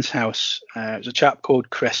friend's house. It was a chap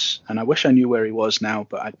called Chris, and I wish I knew where he was now,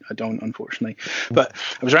 but I don't, unfortunately. But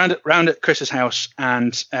I was round at Chris's house,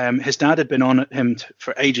 and his dad had been on at him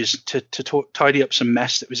for ages to tidy up some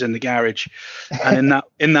mess that was in the garage, and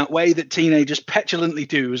in that way that teenagers petulantly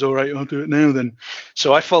do, was all right, I'll do it now then.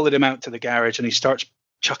 So I followed him out to the garage, and he starts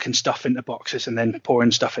chucking stuff into boxes and then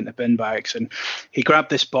pouring stuff into bin bags, and he grabbed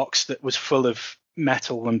this box that was full of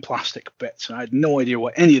metal and plastic bits, and I had no idea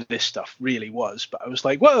what any of this stuff really was, but I was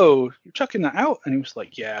like, whoa, you're chucking that out? And he was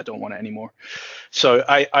like, yeah, I don't want it anymore. So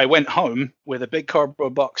I went home with a big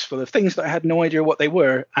cardboard box full of things that I had no idea what they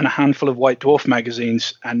were, and a handful of White Dwarf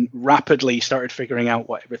magazines, and rapidly started figuring out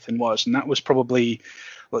what everything was. And that was probably,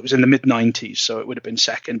 well, it was in the mid-90s, so it would have been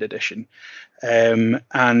second edition.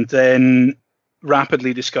 And then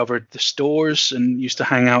rapidly discovered the stores and used to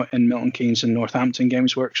hang out in Milton Keynes and Northampton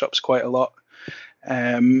Games Workshops quite a lot.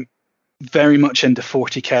 Very much into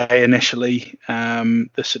 40k initially.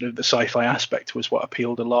 The sort of the sci-fi aspect was what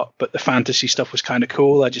appealed a lot, but the fantasy stuff was kind of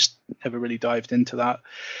cool. I just never really dived into that.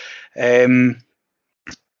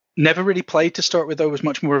 Never really played to start with, though. Was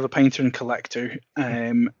much more of a painter and collector.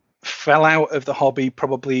 Fell out of the hobby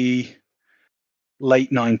probably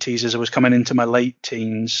late 90s as I was coming into my late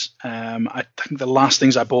teens. I think the last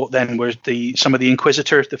things I bought then were some of the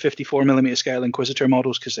Inquisitor, the 54mm scale Inquisitor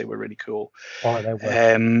models, because they were really cool. Oh, they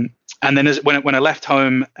were. And then when I left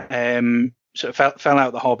home, sort of fell out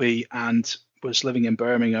of the hobby and was living in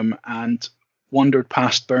Birmingham, and wandered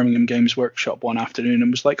past Birmingham Games Workshop one afternoon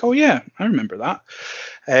and was like, oh yeah, I remember that.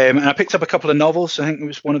 And I picked up a couple of novels. I think it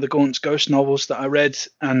was one of the Gaunt's Ghost novels that I read,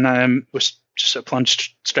 and was just sort of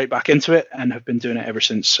plunged straight back into it, and have been doing it ever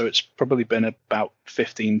since. So it's probably been about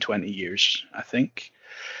 15, 20 years, I think.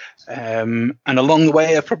 And along the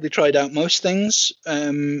way, I've probably tried out most things,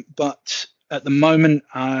 but at the moment,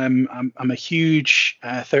 I'm a huge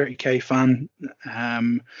 30k fan,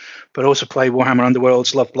 but also play Warhammer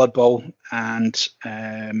Underworlds, love Blood Bowl, and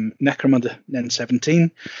Necromunda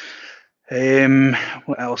N17.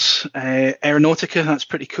 What else? Aeronautica, that's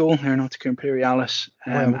pretty cool. Aeronautica Imperialis.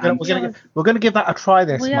 We're gonna give that a try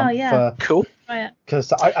this month. Yeah. Cool.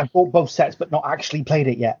 Because I bought both sets, but not actually played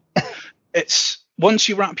it yet. It's once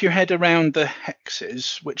you wrap your head around the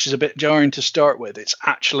hexes, which is a bit jarring to start with, it's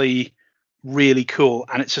actually really cool,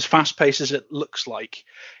 and it's as fast paced as it looks like.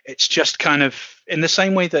 It's just kind of in the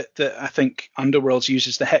same way that I think Underworlds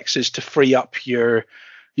uses the hexes to free up your,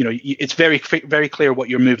 it's very clear what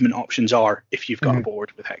your movement options are if you've got a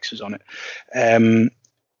board with hexes on it.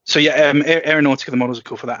 So yeah, Aeronautica, the models are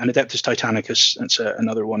cool for that, and Adeptus Titanicus, that's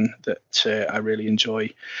another one that I really enjoy.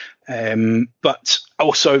 But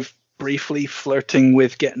also briefly flirting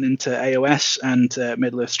with getting into AOS and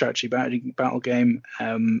Middle-earth strategy battle game.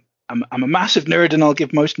 I'm a massive nerd, and I'll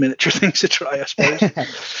give most miniature things a try, I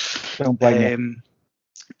suppose. Don't blame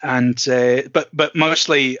you. But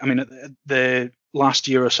mostly, I mean, the last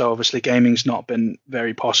year or so, obviously, gaming's not been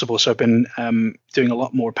very possible. So I've been doing a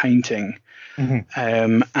lot more painting,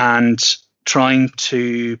 and trying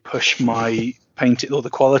to push my painting, or the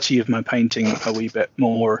quality of my painting, a wee bit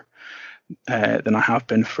more than I have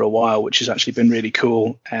been for a while, which has actually been really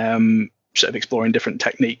cool. Sort of exploring different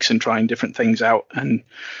techniques and trying different things out. And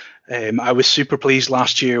I was super pleased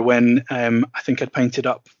last year when I think I'd painted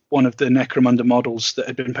up one of the Necromunda models that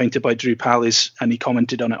had been painted by Drew Pallis, and he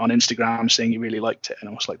commented on it on Instagram saying he really liked it. And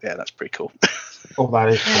I was like, yeah, that's pretty cool. Oh, that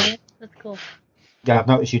is cool. Yeah, that's cool. Yeah, I've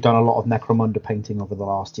noticed you've done a lot of Necromunda painting over the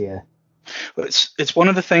last year. Well, it's one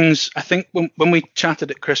of the things, I think when we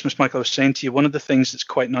chatted at Christmas, Michael, I was saying to you, one of the things that's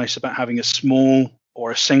quite nice about having a small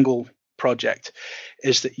or a single project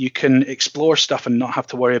is that you can explore stuff and not have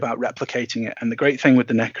to worry about replicating it. And the great thing with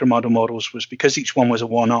the Necromunda models was because each one was a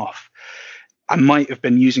one-off, I might have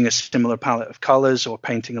been using a similar palette of colors or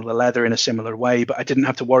painting the leather in a similar way, but I didn't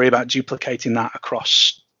have to worry about duplicating that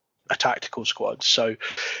across a tactical squad. So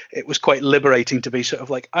it was quite liberating to be sort of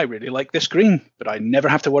like, I really like this green, but I never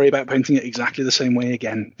have to worry about painting it exactly the same way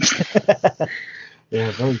again.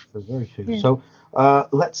 Yeah, very true, very true. Yeah. So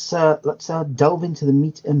let's delve into the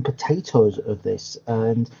meat and potatoes of this,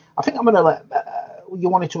 and I think I'm going to let you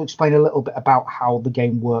wanted to explain a little bit about how the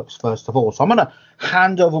game works first of all. So I'm going to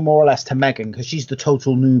hand over more or less to Megan because she's the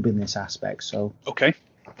total noob in this aspect. So okay,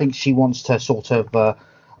 I think she wants to sort of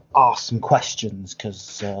ask some questions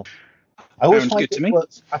because I always find it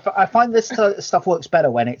works. I find this stuff works better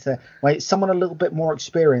when it's someone a little bit more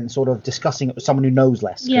experienced, sort of discussing it with someone who knows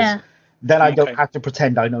less. Yeah. Then I don't have to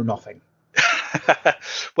pretend I know nothing.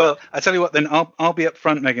 Well, I tell you what, then I'll be up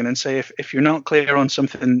front, Megan, and say if you're not clear on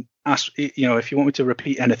something, ask, if you want me to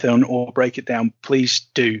repeat anything or break it down, please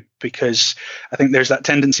do, because I think there's that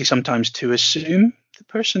tendency sometimes to assume the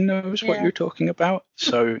person knows what you're talking about.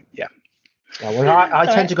 So yeah. Yeah, well, I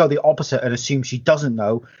tend to go the opposite and assume she doesn't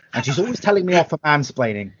know, and she's always telling me off for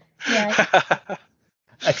mansplaining. Yeah.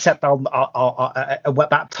 Except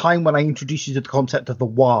that time when I introduced you to the concept of the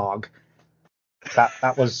warg,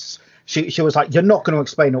 that was she was like, you're not going to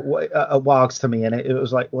explain wargs to me, and it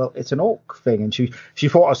was like, well, it's an orc thing, and she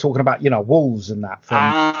thought I was talking about wolves and that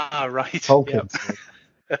from right, Tolkien.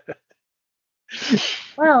 Yep.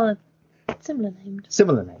 Well, similar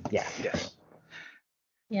name, yeah.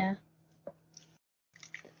 Yeah.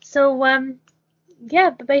 So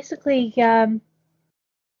but basically,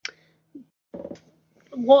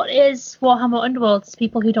 what is Warhammer Underworlds?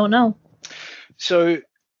 People who don't know. So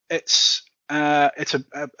it's a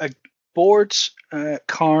boards,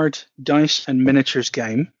 card, dice, and miniatures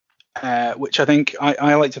game, which I think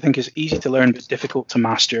I like to think is easy to learn but difficult to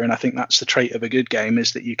master. And I think that's the trait of a good game,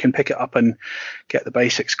 is that you can pick it up and get the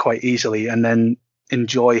basics quite easily, and then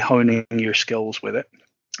enjoy honing your skills with it.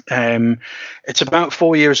 It's about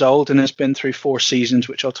 4 years old and has been through 4 seasons,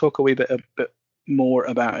 which I'll talk a bit more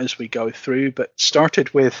about as we go through. But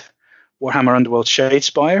started with Warhammer Underworlds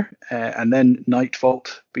Shadespire, and then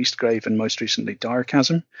Nightvault, Beastgrave, and most recently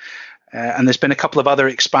Darkchasm. And there's been a couple of other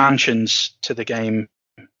expansions to the game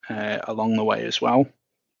along the way as well.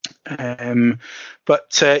 You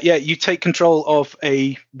take control of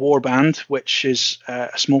a warband, which is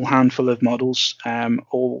a small handful of models,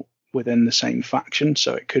 all within the same faction.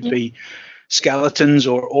 So it could be skeletons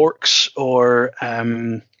or orcs or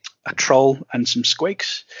a troll and some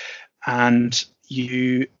squigs. And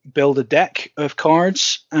you build a deck of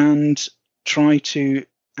cards and try to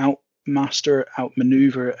outmaster,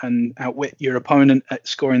 outmaneuver, and outwit your opponent at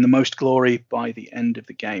scoring the most glory by the end of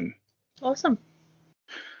the game. Awesome.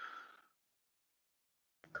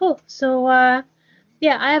 Cool. So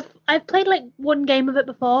I've played like one game of it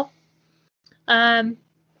before.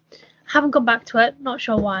 Haven't gone back to it. Not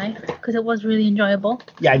sure why, because it was really enjoyable.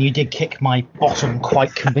 Yeah, and you did kick my bottom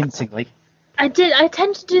quite convincingly. I did. I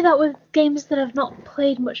tend to do that with games that I've not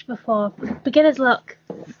played much before. Beginner's luck.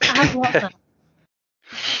 I have a lot of that.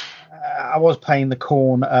 I was playing the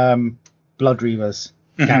Khorne Blood Reavers,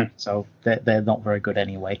 so they're not very good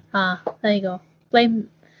anyway. Ah, there you go. Blame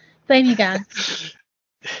you, Gan.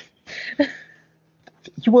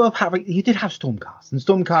 You did have Stormcast, and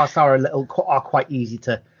Stormcast are quite easy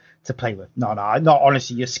to play with. No,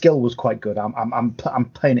 honestly, your skill was quite good. I'm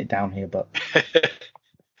playing it down here, but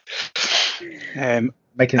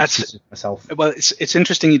making excuses myself. Well, it's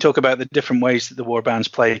interesting you talk about the different ways that the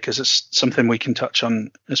warbands play, because it's something we can touch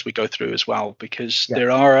on as we go through as well, because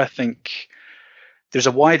there are, I think, there's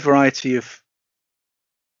a wide variety of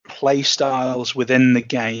play styles within the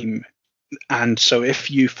game. And so if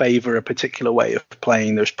you favor a particular way of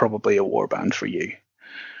playing, there's probably a warband for you.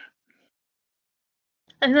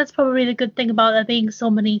 I think that's probably the good thing about there being so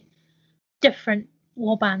many different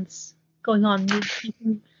warbands going on. You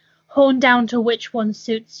can hone down to which one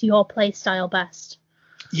suits your play style best.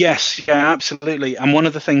 Yes, yeah, absolutely. And one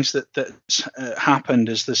of the things that's happened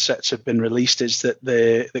as the sets have been released is that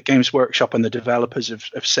the Games Workshop and the developers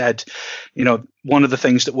have said, one of the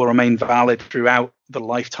things that will remain valid throughout the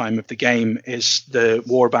lifetime of the game is the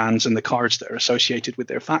warbands and the cards that are associated with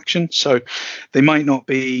their faction. So they might not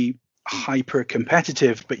be hyper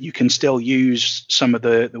competitive, but you can still use some of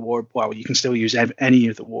you can still use any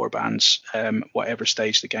of the warbands, whatever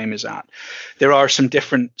stage the game is at. There are some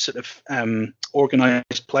different sort of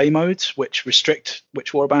organized play modes which restrict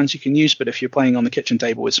which warbands you can use, but if you're playing on the kitchen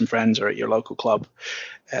table with some friends or at your local club,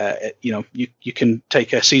 you can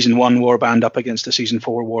take a season 1 warband up against a season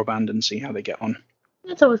 4 warband and see how they get on.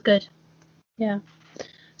 That's always good. Yeah.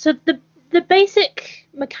 So the basic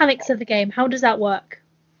mechanics of the game, how does that work?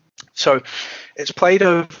 So it's played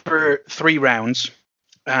over 3 rounds,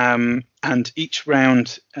 and each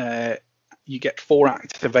round you get 4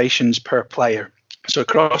 activations per player. So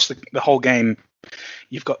across the whole game,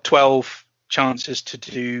 you've got 12 chances to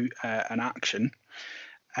do an action,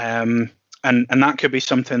 and that could be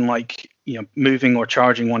something like moving or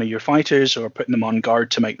charging one of your fighters, or putting them on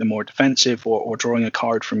guard to make them more defensive, or drawing a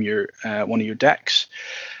card from your one of your decks,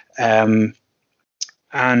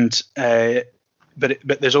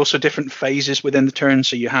 But there's also different phases within the turn.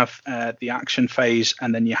 So you have the action phase,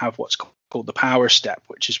 and then you have what's called the power step,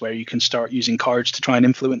 which is where you can start using cards to try and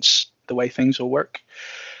influence the way things will work.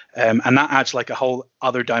 And that adds like a whole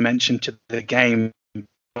other dimension to the game.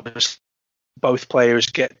 Both players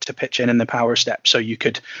get to pitch in the power step. So you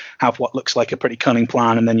could have what looks like a pretty cunning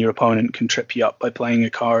plan, and then your opponent can trip you up by playing a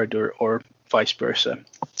card, or vice versa.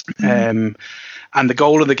 Mm-hmm. And the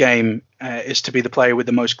goal of the game is to be the player with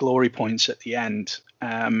the most glory points at the end,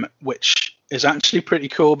 which is actually pretty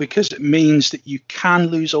cool, because it means that you can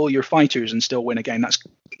lose all your fighters and still win a game. That's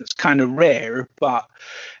kind of rare, but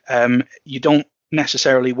you don't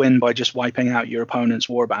necessarily win by just wiping out your opponent's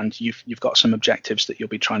warband. You've got some objectives that you'll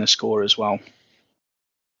be trying to score as well.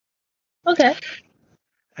 Okay.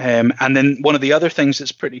 And then one of the other things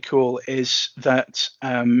that's pretty cool is that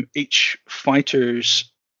each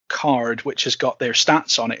fighter's card, which has got their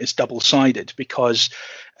stats on it, is double-sided, because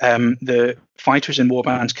the fighters in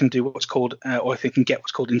warbands can do what's called, or they can get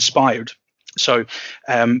what's called inspired. So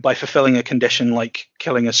by fulfilling a condition like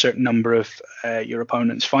killing a certain number of your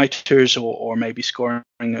opponent's fighters, or maybe scoring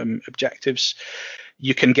objectives,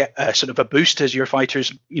 you can get a sort of a boost as your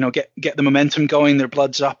fighters, get the momentum going, their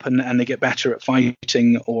blood's up, and they get better at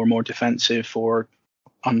fighting, or more defensive, or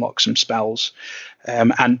unlock some spells.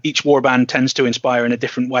 And each warband tends to inspire in a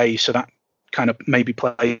different way, so that kind of maybe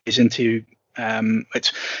plays into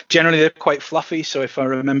it's generally they're quite fluffy. So if I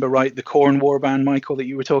remember right, the Khorne warband, Michael, that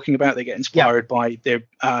you were talking about, they get inspired by their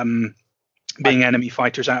being enemy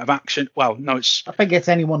fighters out of action. Well, no, I think it's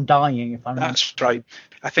anyone dying. If I'm that's right.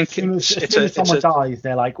 I think as soon as someone dies,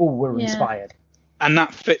 they're like, oh, we're inspired. And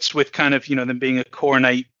that fits with kind of them being a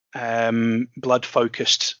Khornate blood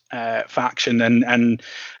focused faction, and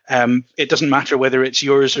it doesn't matter whether it's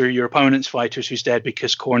yours or your opponent's fighters who's dead,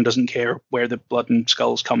 because Khorne doesn't care where the blood and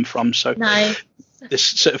skulls come from. So nice. This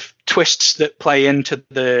sort of twists that play into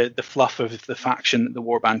the fluff of the faction that the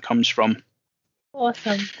warband comes from.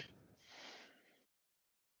 Awesome.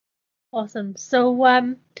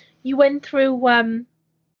 So you went through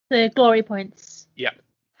the glory points. Yeah.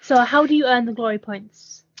 So how do you earn the glory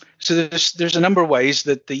points? So there's a number of ways.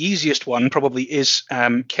 That the easiest one probably is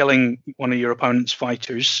killing one of your opponent's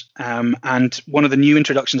fighters. And one of the new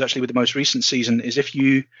introductions, actually, with the most recent season, is if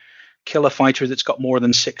you kill a fighter that's got more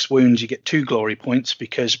than 6 wounds, you get 2 glory points,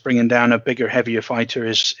 because bringing down a bigger, heavier fighter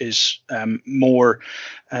is more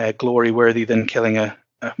glory worthy than killing a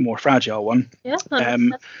more fragile one. Yeah.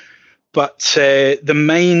 But the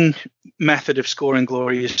main method of scoring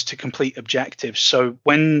glory is to complete objectives. So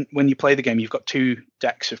when you play the game, you've got 2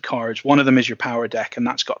 decks of cards. One of them is your power deck, and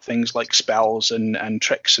that's got things like spells and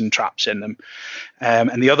tricks and traps in them.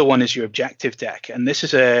 And the other one is your objective deck. And this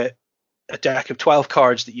is a deck of 12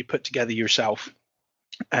 cards that you put together yourself.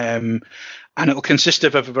 And it will consist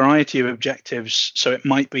of a variety of objectives. So it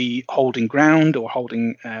might be holding ground or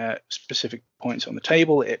holding specific points on the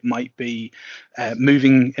table. It might be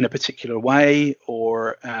moving in a particular way,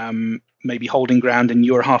 or maybe holding ground in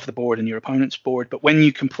your half of the board and your opponent's board. But when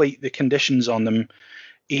you complete the conditions on them,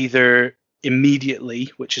 either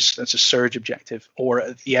immediately, that's a surge objective, or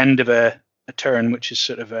at the end of a turn, which is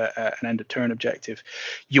sort of an end of turn objective,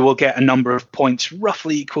 you will get a number of points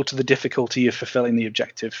roughly equal to the difficulty of fulfilling the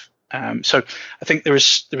objective. So I think there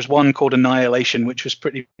was one called Annihilation, which was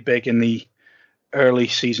pretty big in the early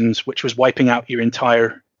seasons, which was wiping out your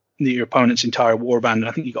opponent's entire warband. And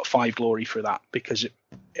I think you got 5 glory for that, because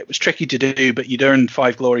it was tricky to do, but you'd earn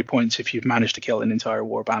 5 glory points if you've managed to kill an entire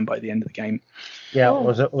warband by the end of the game. Yeah, it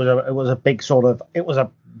was a big it was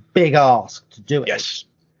a big ask to do it. Yes.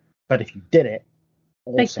 But if you did it,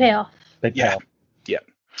 awesome. Big payoff. Big payoff. Yeah.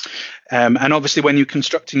 And obviously, when you're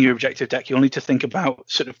constructing your objective deck, you'll need to think about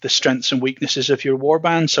sort of the strengths and weaknesses of your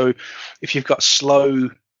warband. So if you've got slow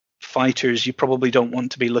fighters, you probably don't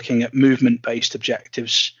want to be looking at movement-based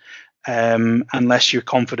objectives unless you're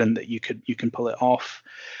confident that you can pull it off.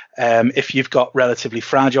 If you've got relatively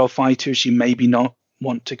fragile fighters, you maybe not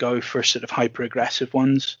want to go for sort of hyper-aggressive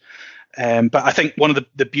ones. But I think one of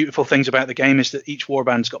the beautiful things about the game is that each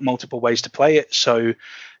warband's got multiple ways to play it. So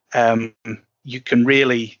you can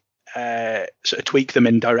really sort of tweak them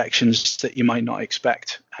in directions that you might not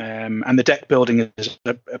expect. And the deck building is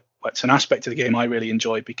it's an aspect of the game I really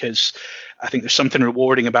enjoy, because I think there's something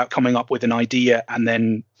rewarding about coming up with an idea and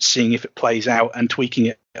then seeing if it plays out and tweaking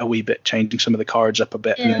it a wee bit, changing some of the cards up a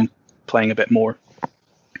bit, and then playing a bit more.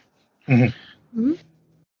 Mm-hmm. Mm-hmm.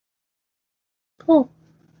 Cool.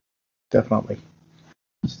 Definitely.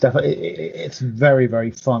 It's very,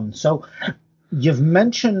 very fun. So you've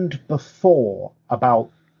mentioned before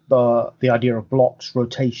about the idea of blocks,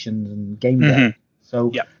 rotations, and game day.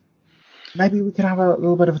 So maybe we can have a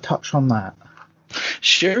little bit of a touch on that.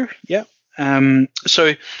 Sure. Yeah.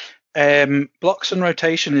 So blocks and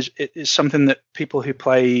rotation is something that people who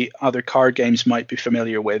play other card games might be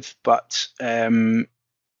familiar with, but and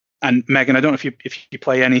Megan, I don't know if you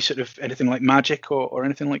play anything like Magic or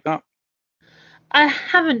anything like that. I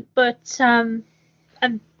haven't, but I'm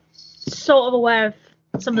sort of aware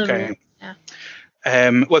of some of the rules. Yeah.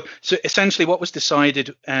 Well, so essentially what was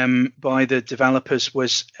decided by the developers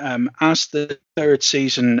was, as the third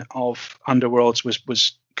season of Underworlds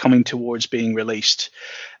was coming towards being released,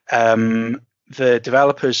 the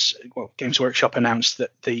developers, Games Workshop, announced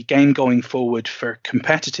that the game going forward for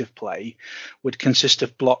competitive play would consist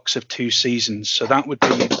of blocks of 2 seasons. So that would be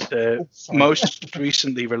the most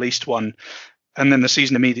recently released one, and then the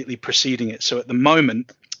season immediately preceding it. So at the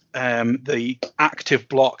moment, the active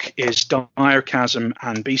block is Dire Chasm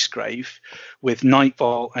and Beastgrave, with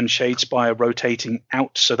Nightfall and Shadespire rotating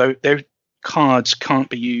out. So their cards can't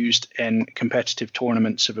be used in competitive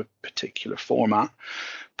tournaments of a particular format.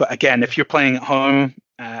 But again, if you're playing at home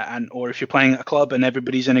or if you're playing at a club and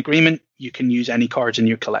everybody's in agreement, you can use any cards in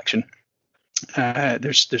your collection.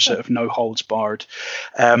 There's sort of no holds barred.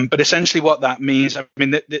 But essentially what that means, I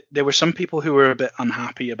mean, there were some people who were a bit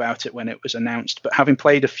unhappy about it when it was announced, but having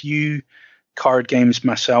played a few card games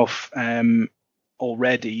myself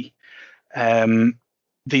already,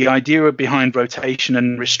 the idea behind rotation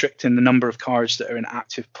and restricting the number of cards that are in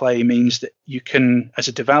active play means that you can, as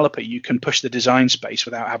a developer, you can push the design space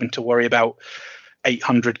without having to worry about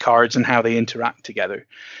 800 cards and how they interact together.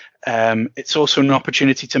 It's also an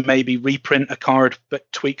opportunity to maybe reprint a card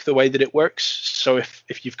but tweak the way that it works. So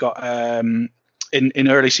if you've got in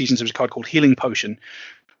early seasons, there was a card called Healing Potion,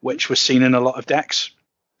 which was seen in a lot of decks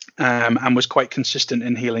and was quite consistent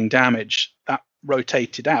in healing damage. That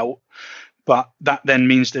rotated out, but that then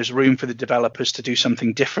means there's room for the developers to do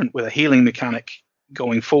something different with a healing mechanic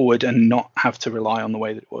going forward and not have to rely on the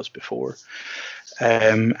way that it was before.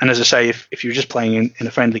 And as I say, if you're just playing in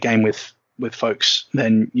a friendly game with folks,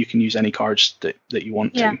 then you can use any cards that you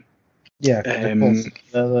want to. Yeah, of course.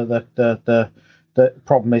 The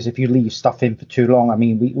problem is if you leave stuff in for too long. I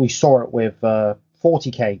mean, we saw it with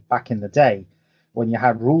 40k back in the day, when you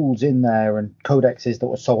had rules in there and codexes that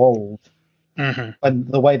were so old, and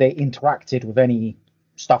the way they interacted with any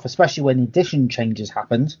stuff, especially when edition changes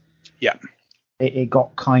happened, it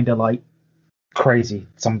got kind of like crazy,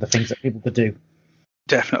 some of the things that people could do.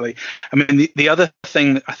 Definitely. I mean, the other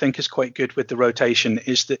thing that I think is quite good with the rotation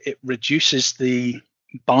is that it reduces the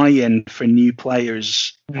buy-in for new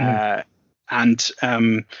players. So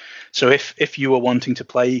if you were wanting to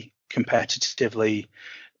play competitively,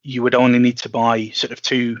 you would only need to buy sort of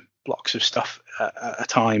 2 blocks of stuff a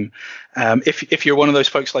time. If you're one of those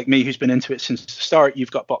folks like me who's been into it since the start,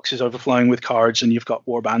 you've got boxes overflowing with cards, and you've got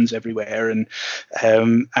warbands everywhere, and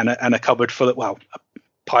a cupboard full of, well, a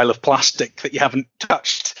pile of plastic that you haven't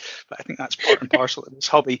touched. But I think that's part and parcel of this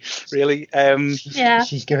hobby, really. Yeah.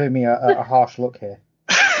 She's giving me a harsh look here.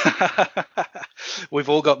 We've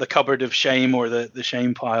all got the cupboard of shame, or the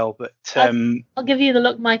shame pile, but I'll give you the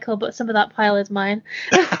look, Michael, but some of that pile is mine.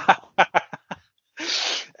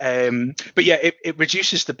 But yeah, it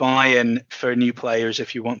reduces the buy-in for new players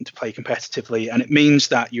if you want to play competitively, and it means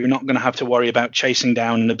that you're not going to have to worry about chasing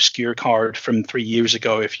down an obscure card from 3 years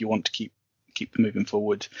ago if you want to keep moving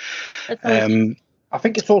forward. I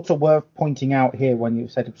think it's also worth pointing out here, when you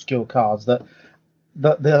said obscure cards,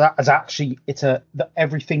 that is actually that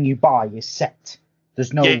everything you buy is set.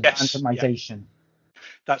 There's no randomization. Yeah.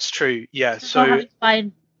 That's true. Yeah. So having to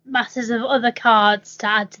buy masses of other cards to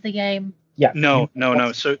add to the game. Yeah. No.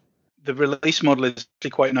 So the release model is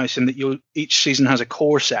actually quite nice in that each season has a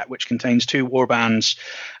core set which contains 2 warbands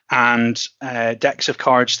and decks of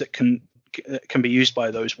cards that can be used by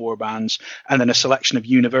those warbands, and then a selection of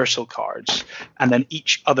universal cards. And then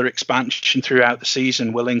each other expansion throughout the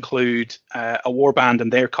season will include a warband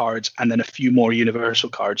and their cards, and then a few more universal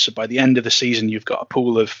cards. So by the end of the season, you've got a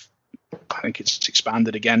pool of, I think it's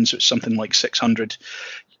expanded again, so it's something like 600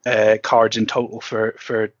 cards in total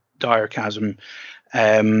for Dire Chasm.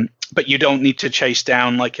 But you don't need to chase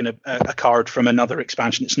down like a card from another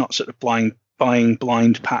expansion. It's not sort of buying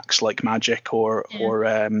blind packs like Magic or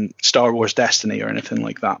Star Wars Destiny or anything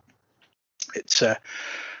like that. It's a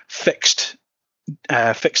fixed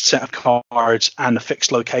set of cards and a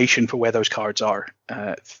fixed location for where those cards are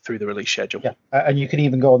through the release schedule. Yeah, and you can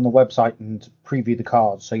even go on the website and preview the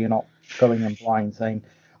cards, so you're not going in blind saying,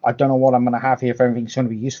 I don't know what I'm going to have here, if everything's going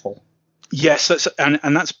to be useful. Yes,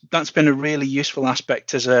 that's been a really useful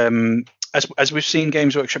aspect as we've seen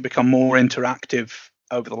Games Workshop become more interactive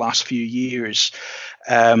over the last few years.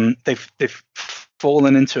 They've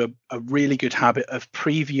fallen into a really good habit of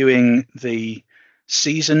previewing the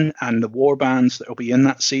season and the warbands that will be in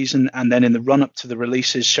that season, and then in the run up to the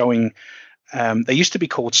releases showing, they used to be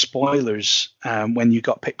called spoilers when you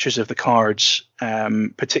got pictures of the cards,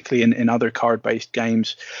 particularly in other card-based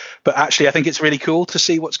games. But actually, I think it's really cool to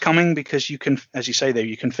see what's coming, because you can, as you say there,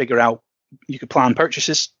 you can figure out, you can plan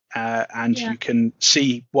purchases, and you can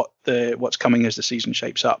see what's coming as the season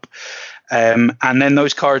shapes up. And then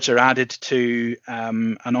those cards are added to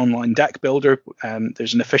an online deck builder.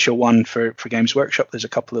 There's an official one for Games Workshop. There's a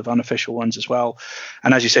couple of unofficial ones as well.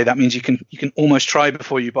 And as you say, that means you can almost try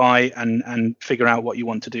before you buy and figure out what you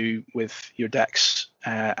want to do with your decks,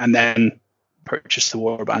 and then purchase the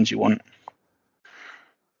warbands you want.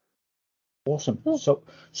 Awesome.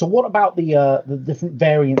 So what about the different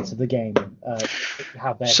variants of the game that you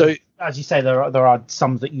have there? So, as you say, there are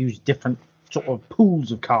some that use different sort of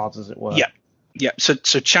pools of cards, as it were. Yeah. So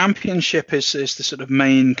Championship is the sort of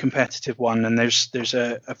main competitive one, and there's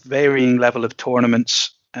a varying level of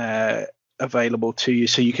tournaments available to you.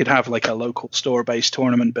 So you could have like a local store-based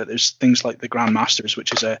tournament, but there's things like the Grandmasters,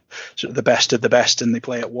 which is a sort of the best of the best, and they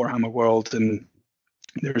play at Warhammer World, and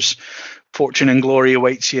there's Fortune and Glory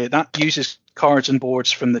awaits you. That uses cards and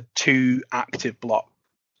boards from the 2 active block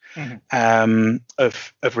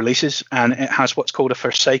of releases, and it has what's called a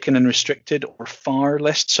Forsaken and Restricted or FAR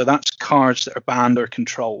list. So that's cards that are banned or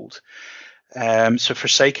controlled. So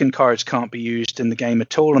Forsaken cards can't be used in the game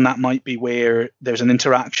at all, and that might be where there's an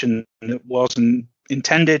interaction that wasn't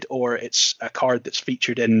intended, or it's a card that's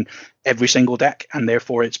featured in every single deck, and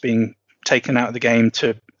therefore it's being taken out of the game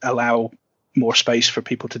to allow more space for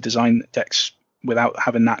people to design decks without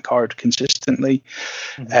having that card consistently.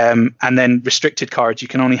 And then restricted cards, you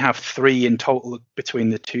can only have 3 in total between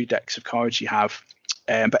the 2 decks of cards you have.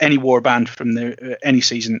 But any warband from any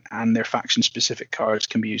season and their faction specific cards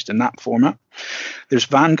can be used in that format. There's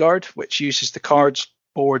Vanguard, which uses the cards,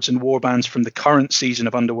 boards and warbands from the current season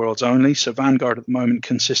of Underworlds only. So Vanguard at the moment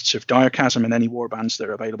consists of Dire Chasm and any warbands that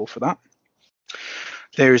are available for that.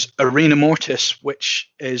 There's Arena Mortis,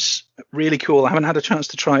 which is really cool. I haven't had a chance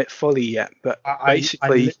to try it fully yet, but I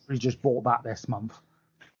basically, literally just bought that this month.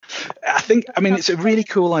 I mean, it's a really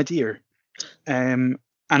cool idea. And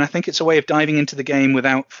I think it's a way of diving into the game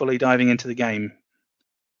without fully diving into the game.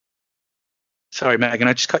 Sorry, Megan,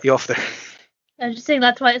 I just cut you off there. I was just saying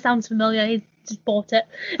that's why it sounds familiar. He just bought it.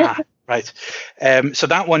 Right. So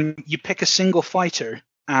that one, you pick a single fighter,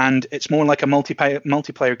 and it's more like a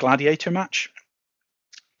multiplayer gladiator match.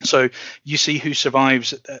 So you see who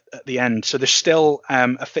survives at the end. So there's still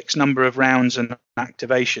a fixed number of rounds and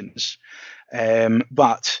activations,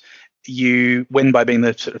 but you win by being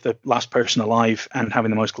the last person alive and having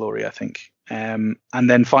the most glory, I think. And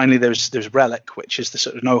then finally, there's Relic, which is the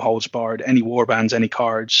sort of no holds barred, any warbands, any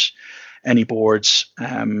cards, any boards,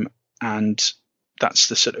 and that's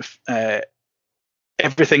the sort of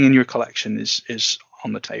everything in your collection is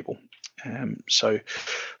on the table. So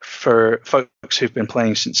for folks who've been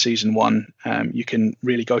playing since season 1, you can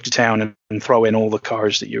really go to town and throw in all the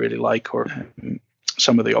cards that you really like, or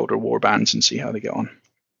some of the older warbands, and see how they get on.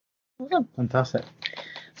 Awesome. Fantastic.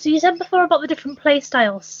 So you said before about the different play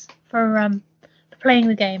styles for playing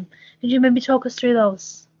the game. Could you maybe talk us through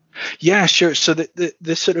those? Yeah, sure. So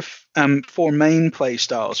the sort of 4 main play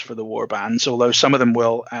styles for the warbands, although some of them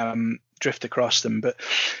will drift across them, but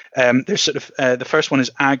there's sort of the first one is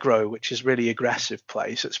aggro, which is really aggressive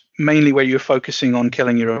play. So it's mainly where you're focusing on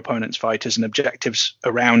killing your opponent's fighters and objectives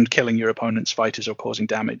around killing your opponent's fighters or causing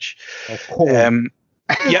damage.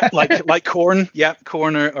 Yeah, like Khorne. Yeah,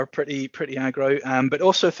 Khorne are pretty aggro. But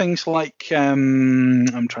also things like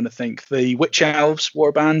I'm trying to think. The Witch Elves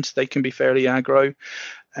warband, they can be fairly aggro,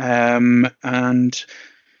 and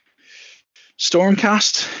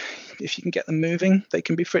Stormcast, if you can get them moving, they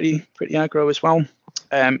can be pretty aggro as well.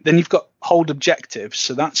 Then you've got hold objectives.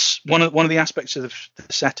 So that's one of the aspects of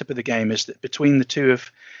the setup of the game, is that between the two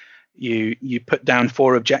of you put down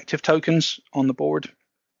 4 objective tokens on the board.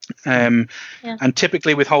 And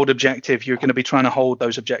typically with hold objective, you're going to be trying to hold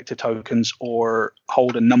those objective tokens, or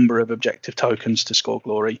hold a number of objective tokens to score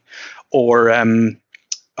glory, or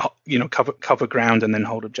cover ground and then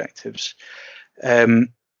hold objectives.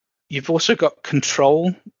 You've also got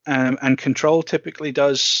control, and control typically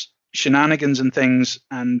does shenanigans and things,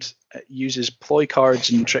 and uses ploy cards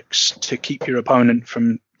and tricks to keep your opponent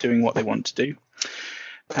from doing what they want to do.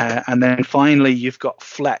 And then finally, you've got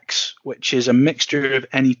flex, which is a mixture of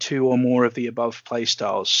any 2 or more of the above play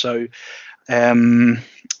styles. So let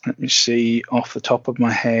me see off the top of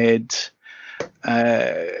my head,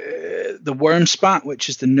 the Wormspat, which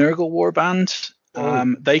is the Nurgle warband.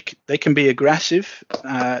 They can be aggressive,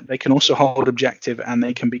 they can also hold objective, and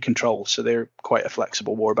they can be control. So they're quite a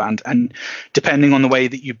flexible warband. And depending on the way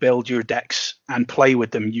that you build your decks and play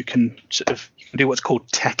with them, you can do what's called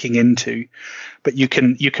teching into, but you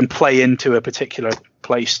can play into a particular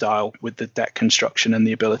play style with the deck construction and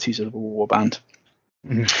the abilities of a warband.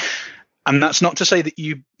 Mm-hmm. And that's not to say that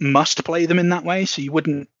you must play them in that way. So you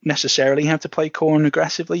wouldn't necessarily have to play Khorne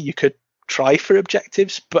aggressively. You could try for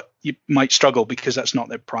objectives, but you might struggle because that's not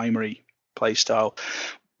their primary play style.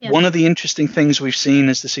 Yeah. One of the interesting things we've seen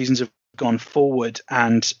as the seasons have gone forward,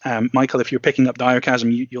 and Michael, if you're picking up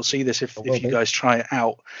Diachasm, you'll see this if you guys try it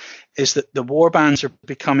out, is that the warbands are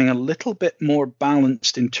becoming a little bit more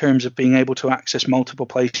balanced in terms of being able to access multiple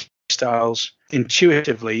play styles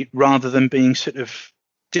intuitively, rather than being sort of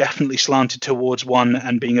definitely slanted towards one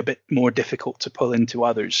and being a bit more difficult to pull into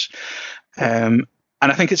others.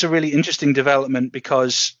 And I think it's a really interesting development,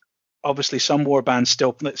 because obviously some warbands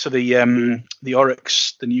still, so the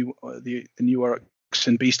Oryx, the new Oryx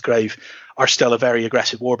and Beastgrave are still a very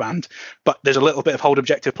aggressive warband, but there's a little bit of hold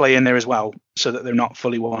objective play in there as well, so that they're not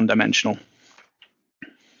fully one-dimensional.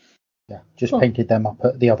 Yeah, just painted them up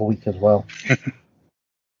the other week as well.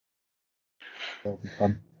 That'll be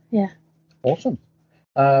fun. Yeah. Awesome.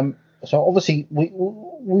 So obviously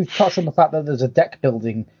we've touched on the fact that there's a deck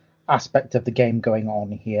building aspect of the game going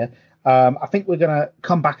on here. I think we're going to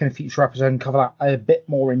come back in a future episode and cover that a bit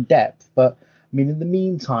more in depth. But I mean, in the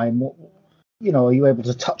meantime, are you able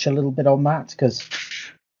to touch a little bit on that? Because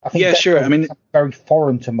I think sure. I mean, it's very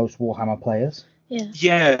foreign to most Warhammer players.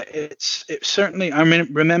 Yeah, it's certainly. I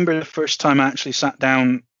mean, remember the first time I actually sat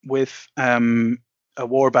down with a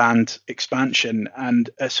warband expansion and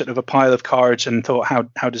a sort of a pile of cards and thought,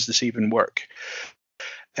 how does this even work?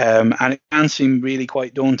 And it can seem really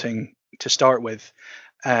quite daunting to start with,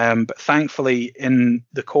 but thankfully in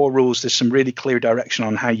the core rules there's some really clear direction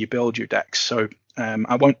on how you build your decks. So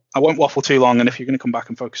I won't waffle too long, and if you're going to come back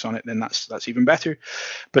and focus on it, then that's even better.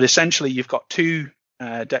 But essentially you've got 2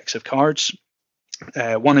 decks of cards.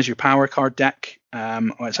 One is your power card deck.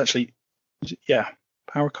 It's actually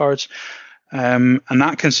power cards. And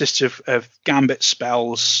that consists of gambits,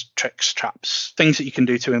 spells, tricks, traps, things that you can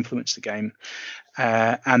do to influence the game.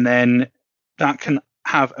 And then that can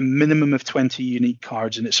have a minimum of 20 unique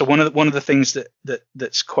cards in it. So one of the things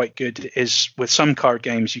that's quite good is with some card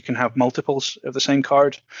games you can have multiples of the same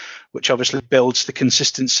card, which obviously builds the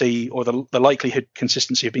consistency or the likelihood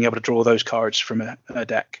consistency of being able to draw those cards from a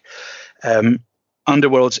deck.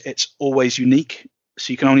 Underworlds, it's always unique,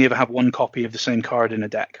 so you can only ever have one copy of the same card in a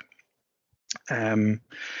deck.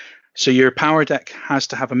 So your power deck has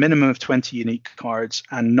to have a minimum of 20 unique cards,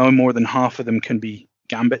 and no more than half of them can be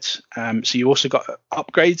gambits. So you also got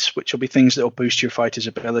upgrades, which will be things that will boost your fighters'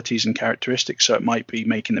 abilities and characteristics. So it might be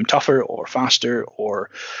making them tougher or faster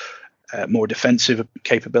or more defensive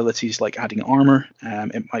capabilities, like adding armor.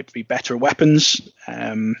 It might be better weapons.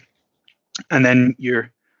 And then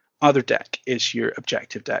your other deck is your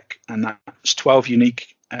objective deck, and that's 12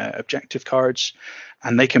 unique objective cards,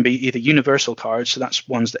 and they can be either universal cards, so that's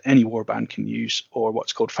ones that any warband can use, or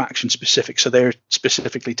what's called faction specific, so they're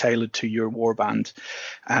specifically tailored to your warband.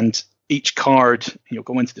 And each card, you'll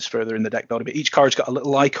go into this further in the deck builder, but each card's got a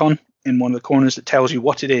little icon in one of the corners that tells you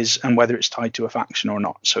what it is and whether it's tied to a faction or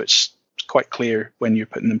not. So it's quite clear when you're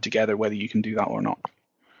putting them together whether you can do that or not.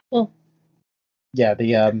 Well, yeah,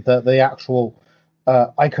 the actual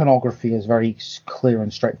iconography is very clear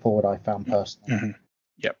and straightforward, I found personally. Mm-hmm.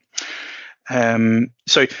 Yep.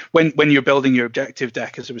 So when you're building your objective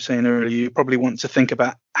deck, as I was saying earlier, you probably want to think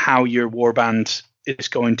about how your warband is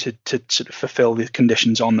going to sort of fulfill the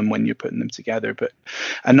conditions on them when you're putting them together. But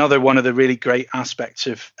another one of the really great aspects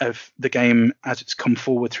of the game as it's come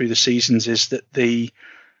forward through the seasons is that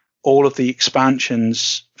all of the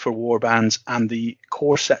expansions for warbands and the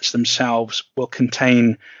core sets themselves will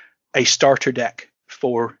contain a starter deck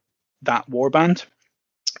for that warband.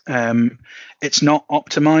 It's not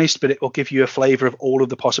optimized, but it will give you a flavor of all of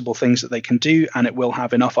the possible things that they can do, and it will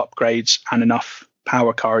have enough upgrades and enough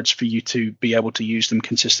power cards for you to be able to use them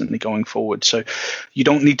consistently going forward. So you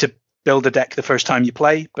don't need to build a deck the first time you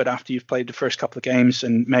play, but after you've played the first couple of games,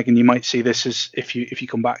 and Megan, you might see this as if you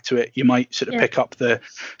come back to it, you might sort of pick up the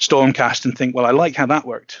Stormcast and think, well, I like how that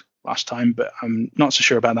worked last time, but I'm not so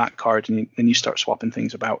sure about that card, and then you start swapping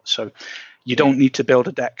things about. So you don't need to build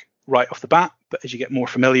a deck right off the bat, but as you get more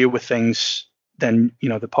familiar with things, then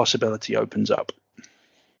the possibility opens up.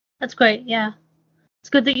 that's great. Yeah, it's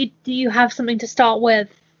good that you have something to start with.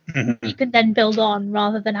 Mm-hmm. You can then build on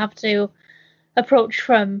rather than have to approach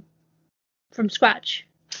from scratch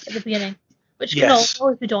at the beginning, which can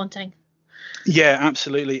always be daunting. Yeah,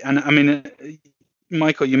 absolutely. And I mean,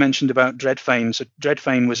 Michael, you mentioned about Dreadfane. So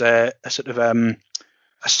Dreadfane was a sort of a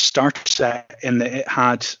starter set in that it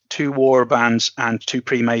had 2 war bands and 2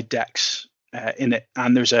 pre-made decks in it,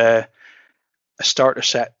 and there's a starter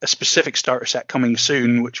set, a specific starter set coming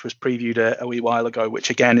soon, which was previewed a wee while ago, which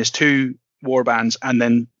again is 2 war bands and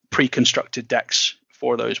then pre-constructed decks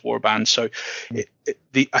for those war bands. So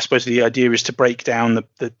I suppose the idea is to break down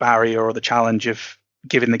the barrier or the challenge of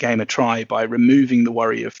giving the game a try by removing the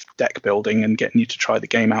worry of deck building and getting you to try the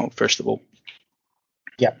game out first of all.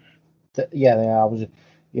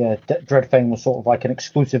 Dreadfane was sort of like an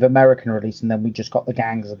exclusive American release, and then we just got the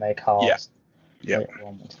gangs and their cards.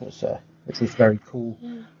 Which was very cool.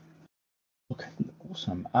 Yeah. Okay,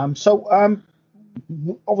 awesome.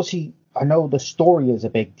 Obviously, I know the story is a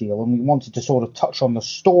big deal, and we wanted to sort of touch on the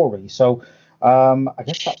story. So, I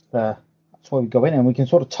guess that's where we go in, and we can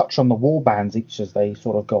sort of touch on the war bands each as they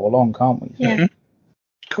sort of go along, can't we? Yeah. Mm-hmm.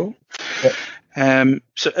 Cool. Yeah.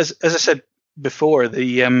 So as I said before,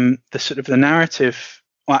 the sort of the narrative.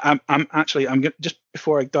 Well, I'm going just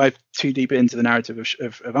before I dive too deep into the narrative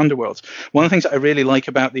of Underworlds, one of the things that I really like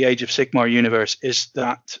about the Age of Sigmar universe is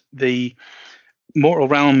that the mortal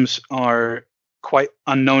realms are quite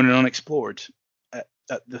unknown and unexplored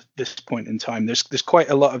at this point in time. There's quite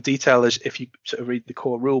a lot of detail as if you sort of read the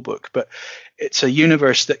core rule book, but it's a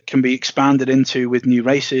universe that can be expanded into with new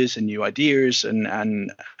races and new ideas,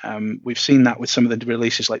 and we've seen that with some of the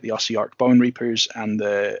releases like the Ossiarch Bone Reapers and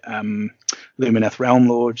the Lumineth Realm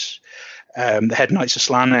Lords, the Head Knights of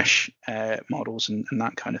Slaanesh models and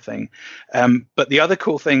that kind of thing. But the other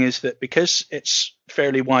cool thing is that because it's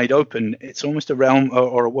fairly wide open, it's almost a realm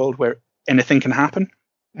or a world where anything can happen.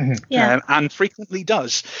 Mm-hmm. Yeah. And frequently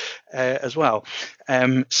does as well.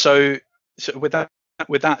 So with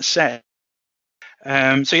that said,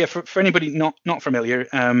 for anybody not familiar,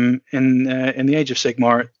 in the Age of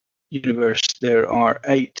Sigmar universe, there are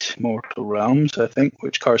 8 mortal realms, I think,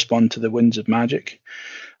 which correspond to the winds of magic,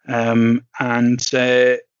 and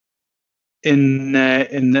in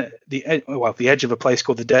the edge of a place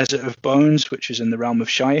called the Desert of Bones, which is in the realm of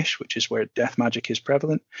Shyish, which is where death magic is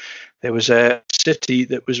prevalent. There was a city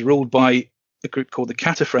that was ruled by a group called the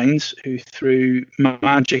Cataphragnes, who through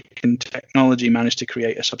magic and technology managed to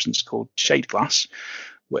create a substance called shade glass,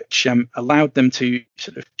 which allowed them to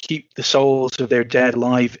sort of keep the souls of their dead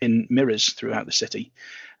alive in mirrors throughout the city.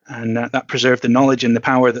 And that preserved the knowledge and the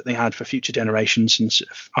power that they had for future generations, and sort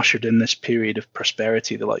of ushered in this period of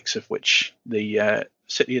prosperity, the likes of which the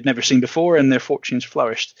city had never seen before, and their fortunes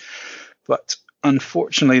flourished. But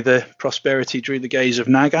unfortunately, the prosperity drew the gaze of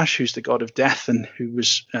Nagash, who's the god of death and who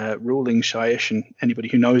was ruling Shyish. And anybody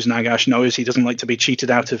who knows Nagash knows he doesn't like to be cheated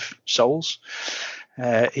out of souls.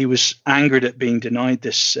 He was angered at being denied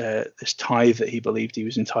this tithe that he believed he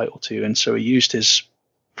was entitled to, and so he used his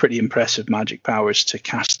pretty impressive magic powers to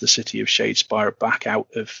cast the city of Shadespire back out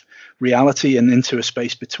of reality and into a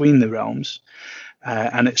space between the realms.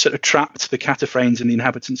 And it sort of trapped the cataphragms and the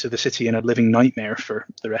inhabitants of the city in a living nightmare for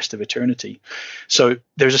the rest of eternity. So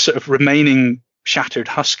there's a sort of remaining shattered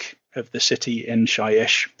husk of the city in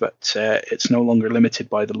Shyish, but it's no longer limited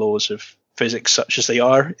by the laws of physics such as they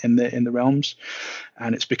are in the realms,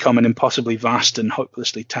 and it's become an impossibly vast and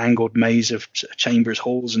hopelessly tangled maze of chambers,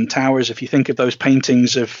 halls, and towers. If you think of those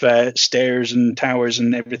paintings of stairs and towers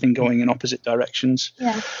and everything going in opposite directions,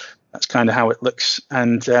 that's kind of how it looks.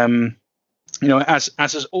 And as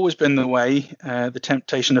has always been the way, the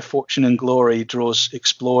temptation of fortune and glory draws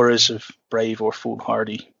explorers of brave or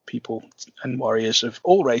foolhardy people and warriors of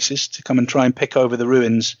all races to come and try and pick over the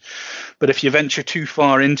ruins. But if you venture too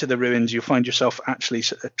far into the ruins, you'll find yourself actually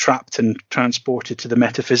sort of trapped and transported to the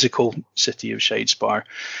metaphysical city of Shadespire.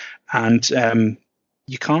 And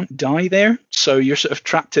you can't die there. So you're sort of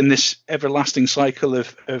trapped in this everlasting cycle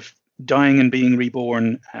of dying and being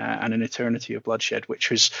reborn, and an eternity of bloodshed, which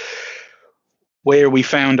was where we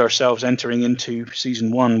found ourselves entering into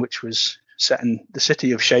season 1, which was set in the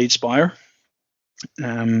city of Shadespire.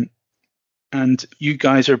 And you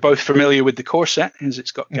guys are both familiar with the core set, as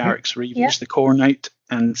it's got Garrick's Reavers, the Core Knight,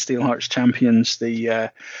 and Steelheart's Champions,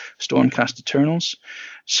 the Stormcast Eternals.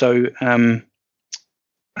 So I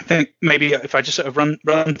think maybe if I just sort of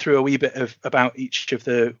run through a wee bit about each of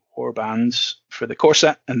the war bands for the core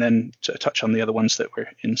set, and then sort of touch on the other ones that were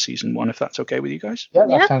in season 1, if that's okay with you guys. Yeah,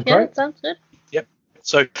 that sounds great. That sounds good. Yep.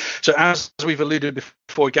 So as we've alluded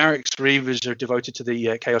before, Garrick's Reavers are devoted to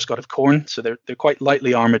the Chaos God of Khorne. So they're quite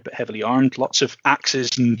lightly armored but heavily armed. Lots of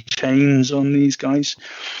axes and chains on these guys.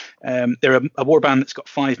 They're a warband that's got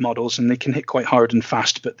 5 models, and they can hit quite hard and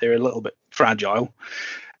fast, but they're a little bit fragile.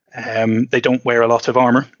 They don't wear a lot of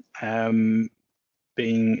armor,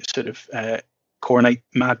 being sort of Core Knight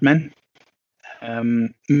madmen.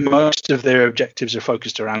 Most of their objectives are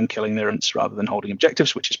focused around killing their opponents rather than holding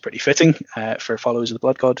objectives, which is pretty fitting for followers of the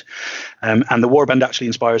Blood God. And the warband actually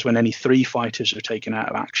inspires when any 3 fighters are taken out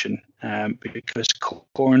of action, because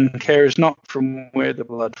Khorne cares not from where the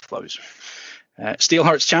blood flows.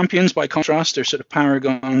 Steelheart's Champions, by contrast, are sort of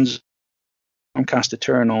paragons, Stormcast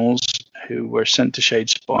Eternals, who were sent to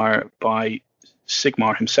Shadespire by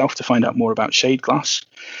Sigmar himself to find out more about Shadeglass.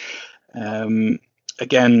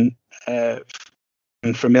 Again,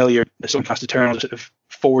 familiar, the Stormcast Eternals are sort of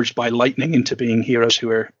forged by lightning into being heroes who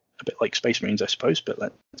are a bit like Space Marines, I suppose, but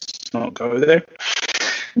let's not go there.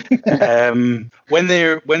 When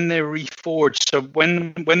they're reforged, so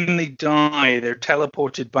when they die, they're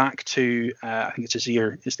teleported back to I think it's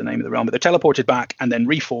Azir is the name of the realm, but they're teleported back and then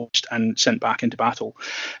reforged and sent back into battle.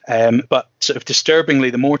 But sort of disturbingly,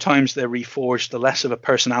 the more times they're reforged, the less of a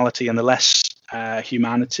personality and the less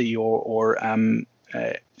humanity or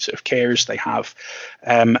sort of cares they have.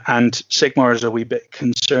 And Sigmar is a wee bit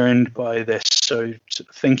concerned by this, so sort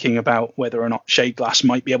of thinking about whether or not Shadeglass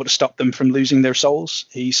might be able to stop them from losing their souls.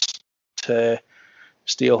 He's to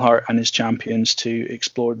Steelheart and his champions to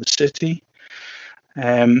explore the city.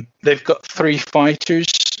 They've got 3 fighters,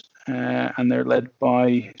 and they're led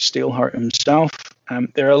by Steelheart himself.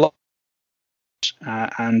 They're a lot,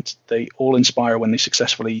 and they all inspire when they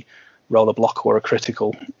successfully roll a block or a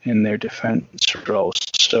critical in their defense rolls.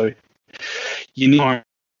 So you need.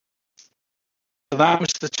 That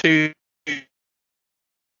was the 2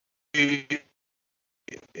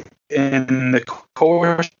 in the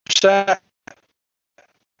core set,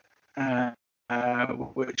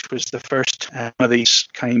 which was the first. One of these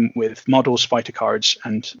came with models, fighter cards,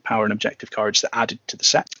 and power and objective cards that added to the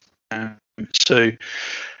set. So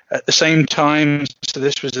at the same time, so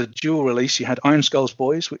this was a dual release. You had Iron Skull's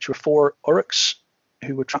Boys, which were 4 Oryx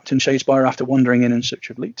who were trapped in Shadespire after wandering in search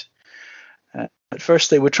of loot. At first,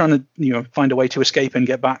 they were trying to, find a way to escape and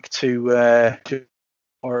get back to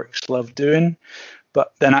Oryx love doing,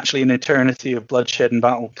 but then actually an eternity of bloodshed and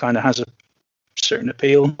battle kind of has a certain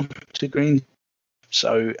appeal to Green,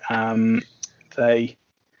 so they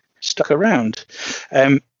stuck around.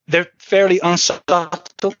 They're fairly unsubtle.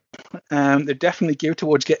 They're definitely geared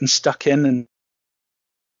towards getting stuck in,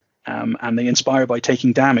 and they inspire by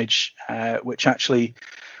taking damage, which actually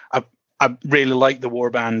I really like the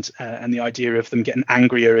warband and the idea of them getting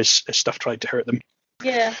angrier as stuff tried to hurt them.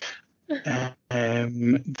 Yeah.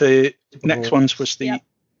 The next ones was the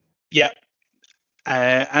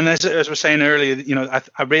and as I was saying earlier,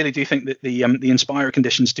 I really do think that the inspire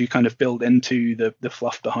conditions do kind of build into the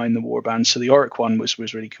fluff behind the warband. So the Auric one was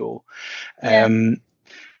really cool. Yeah.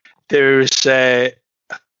 There's a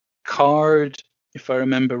card if I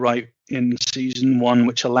remember right, in season 1,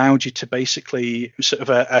 which allowed you to basically sort of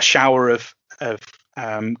a shower of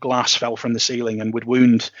glass fell from the ceiling and would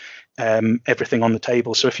wound everything on the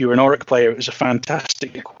table. So if you were an Auric player, it was a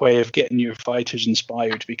fantastic way of getting your fighters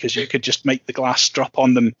inspired, because you could just make the glass drop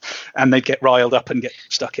on them and they'd get riled up and get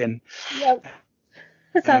stuck in. Yep.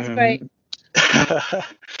 That sounds great.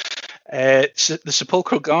 The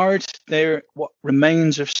Sepulchral Guard, they're what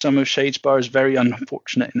remains of some of Shadesbar's very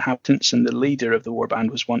unfortunate inhabitants, and the leader of the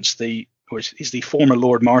warband is the former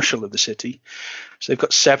Lord Marshal of the city. So they've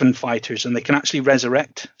got 7 fighters, and they can actually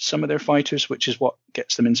resurrect some of their fighters, which is what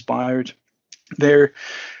gets them inspired. They're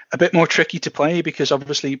a bit more tricky to play, because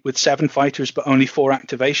obviously with 7 fighters but only 4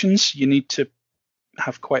 activations, you need to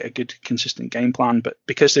have quite a good consistent game plan. But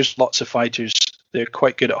because there's lots of fighters, they're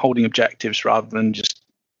quite good at holding objectives rather than just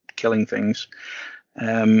killing things.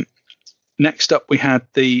 Next up, we had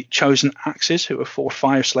the Chosen Axes, who are 4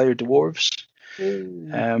 Fire Slayer dwarves.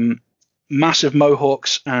 Massive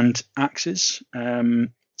mohawks and axes.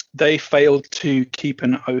 They failed to keep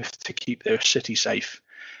an oath to keep their city safe.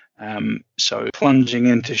 So plunging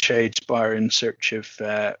into Shadespire in search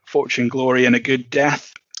of fortune, glory, and a good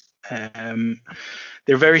death. They're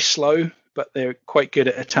very slow, but they're quite good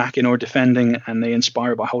at attacking or defending, and they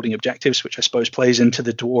inspire by holding objectives, which I suppose plays into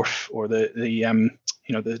the dwarf, or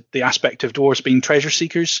the aspect of dwarves being treasure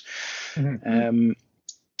seekers. Mm-hmm.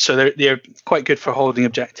 So they're quite good for holding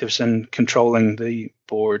objectives and controlling the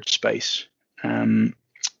board space.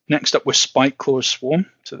 Next up was Spikeclaw's Swarm.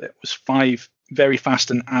 So that was 5 very fast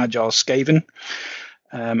and agile Skaven.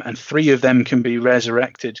 And 3 of them can be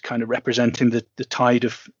resurrected, kind of representing the tide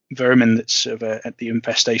of vermin that's sort of at the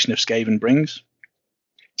infestation of Skaven brings.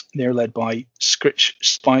 They're led by Scritch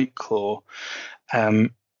Spikeclaw.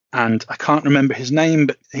 And I can't remember his name,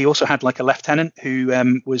 but he also had like a lieutenant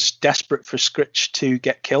who was desperate for Scritch to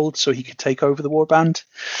get killed so he could take over the warband.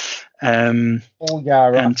 Right. And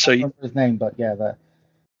so I can't remember his name, but yeah, but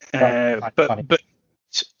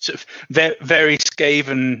sort of very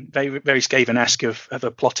Skaven, very Skaven-esque of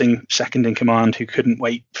a plotting second in command who couldn't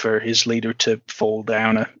wait for his leader to fall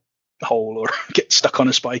down a hole or get stuck on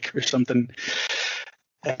a spike or something.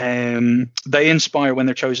 They inspire when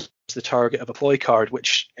they're chosen as the target of a ploy card,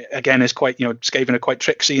 which again is quite, Skaven are quite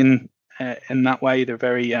tricksy in that way. They're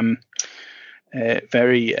very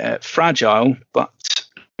fragile, but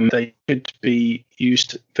they could be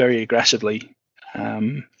used very aggressively.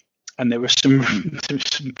 And there were some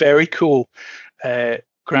very cool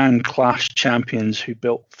Grand Clash champions who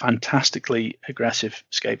built fantastically aggressive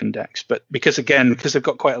Skaven decks. But because they've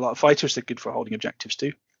got quite a lot of fighters, they're good for holding objectives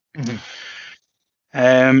too. Mm-hmm.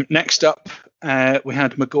 Next up, we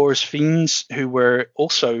had Magore's Fiends, who were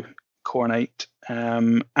also Cornate.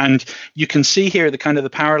 And you can see here the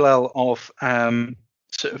parallel of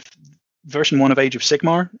sort of version 1 of Age of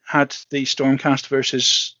Sigmar had the Stormcast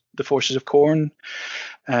versus the Forces of Khorne.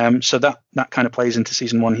 So that kind of plays into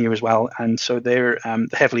season 1 here as well. And so they're the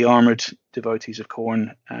heavily armored devotees of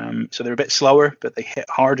Khorne. So they're a bit slower, but they hit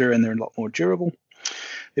harder and they're a lot more durable.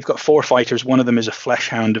 They've got 4 fighters. One of them is a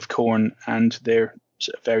Fleshhound of Khorne, and they're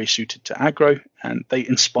sort of very suited to aggro, and they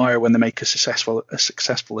inspire when they make a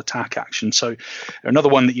successful attack action. So they're another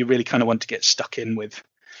one that you really kind of want to get stuck in with.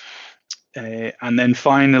 And then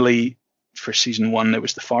finally, for season 1, there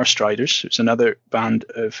was the Farstriders. It's another band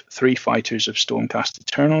of 3 fighters of Stormcast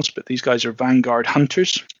Eternals, but these guys are Vanguard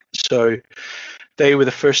Hunters. So they were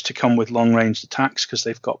the first to come with long-ranged attacks because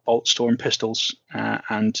they've got bolt storm pistols,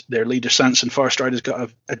 and their leader Sanson Farstrider's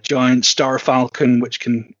got a giant Star Falcon which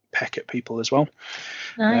can peck at people as well.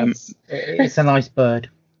 Nice. It's a nice bird.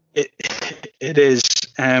 It is,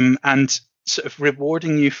 and sort of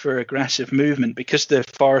rewarding you for aggressive movement, because the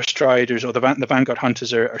Farstriders or the Vanguard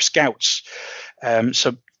Hunters are scouts.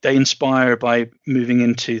 So they inspire by moving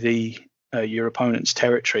into your opponent's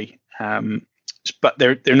territory, but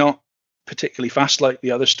they're not particularly fast like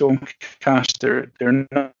the other Stormcast. They're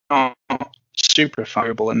not super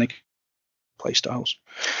fireable, and they play styles.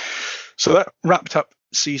 So that wrapped up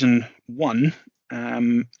season 1.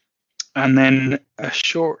 And then a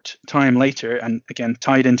short time later, and again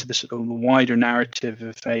tied into the sort of wider narrative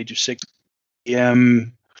of Age of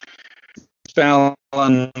Sigmar, spell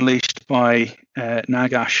unleashed by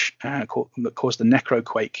Nagash that caused the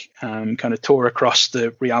Necroquake, kind of tore across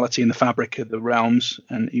the reality and the fabric of the realms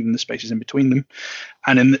and even the spaces in between them.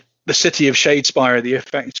 And in the city of Shadespire, the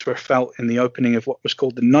effects were felt in the opening of what was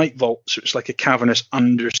called the Night Vault. So it's like a cavernous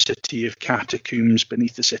undercity of catacombs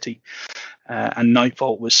beneath the city. And Night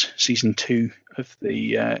Vault was season 2 of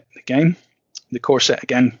the game. The core set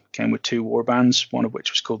again came with 2 warbands, one of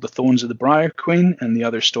which was called the Thorns of the Briar Queen, and the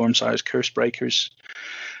other Stormsire's Cursebreakers.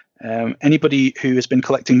 Anybody who has been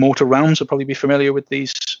collecting Mortal Realms will probably be familiar with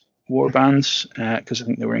these warbands because I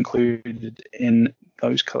think they were included in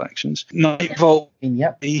those collections. Night Vault,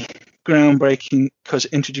 Yep. groundbreaking because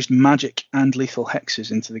it introduced magic and lethal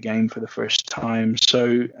hexes into the game for the first time.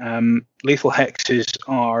 So lethal hexes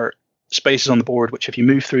are spaces on the board which, if you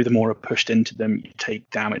move through them or are pushed into them, you take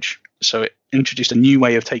damage. So it introduced a new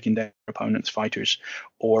way of taking down opponents' fighters,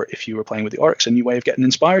 or if you were playing with the orcs, a new way of getting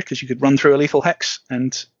inspired because you could run through a lethal hex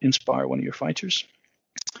and inspire one of your fighters.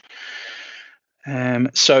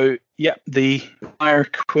 The Briar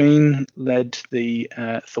Queen led the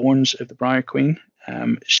Thorns of the Briar Queen.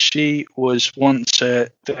 She was once a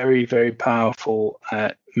very, very powerful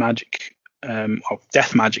death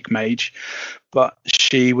magic mage, but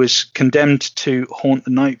she was condemned to haunt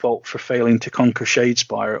the Night Vault for failing to conquer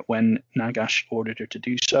Shadespire when Nagash ordered her to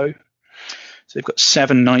do so. So they've got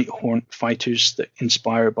 7 Nighthaunt fighters that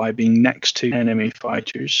inspire by being next to enemy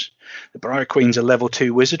fighters. The Briar Queen's a level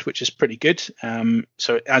 2 wizard, which is pretty good.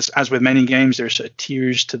 So as with many games, there's sort of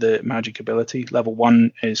tiers to the magic ability. Level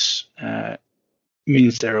 1 is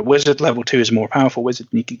means they're a wizard. Level 2 is a more powerful wizard,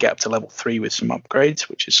 and you can get up to level 3 with some upgrades,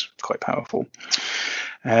 which is quite powerful.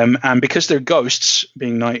 And because they're ghosts,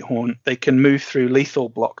 being Nighthaunt, they can move through lethal,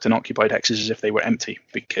 blocked, and occupied hexes as if they were empty,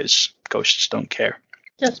 because ghosts don't care.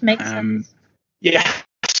 Just makes sense. Yeah.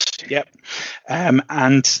 Yep.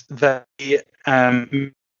 And they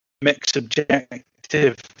mix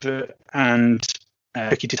objective and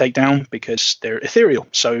tricky to take down because they're ethereal.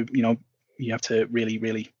 So, you have to really,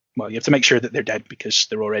 really, you have to make sure that they're dead because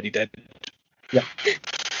they're already dead. Yeah.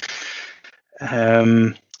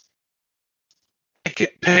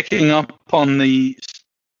 Picking up on the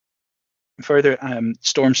further,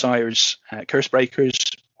 Stormsire's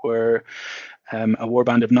Cursebreakers were a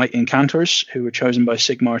warband of Knight Incantors who were chosen by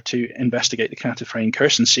Sigmar to investigate the Cataphrane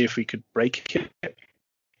curse and see if we could break it,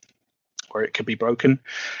 or it could be broken.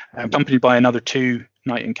 Accompanied by another 2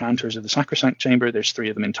 Knight Incantors of the Sacrosanct Chamber. There's 3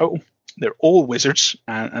 of them in total. They're all wizards,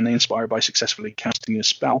 and they inspire by successfully casting a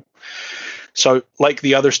spell. So, like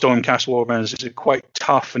the other Stormcast warbands, it's quite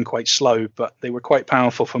tough and quite slow, but they were quite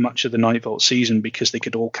powerful for much of the Night Vault season because they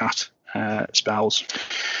could all cast spells.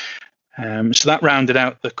 So that rounded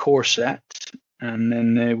out the core set, and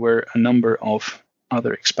then there were a number of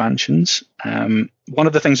other expansions. One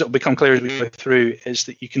of the things that will become clear as we go through is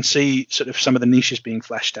that you can see sort of some of the niches being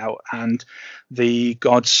fleshed out, and the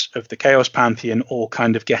gods of the Chaos Pantheon all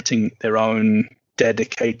kind of getting their own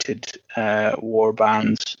dedicated war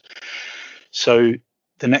bands. So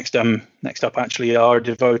the next up actually are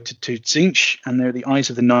devoted to Tzeentch, and they're the Eyes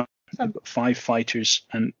of the Night. They've got 5 fighters,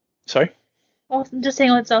 and sorry. Awesome. Just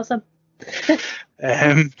saying, it's awesome.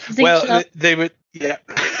 They were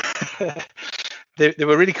they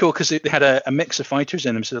were really cool because they had a mix of fighters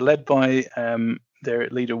in them. So they're led by their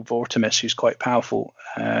leader Vortimus, who's quite powerful,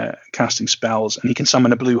 casting spells, and he can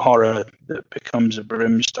summon a blue horror that becomes a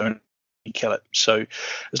brimstone. You kill it. So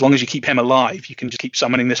as long as you keep him alive, you can just keep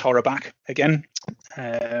summoning this horror back again.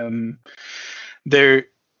 They're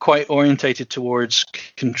quite orientated towards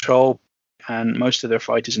control, and most of their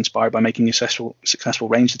fight is inspired by making a successful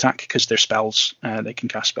ranged attack because their spells, they can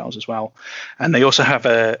cast spells as well. And they also have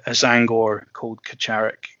a Zangor called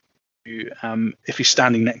Kacharik, who, if he's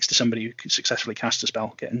standing next to somebody who can successfully cast a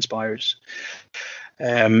spell, get inspires.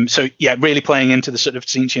 Really playing into the sort of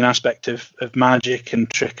Tzeentchian aspect of magic and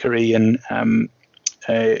trickery and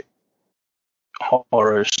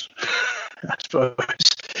horrors, I suppose.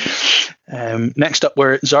 Next up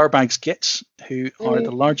were Zarbag's Gits, who are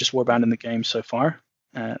the largest warband in the game so far.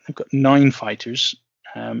 They've got 9 fighters,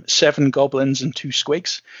 7 goblins and 2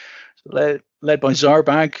 squigs, led by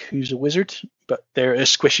Zarbag, who's a wizard, but they're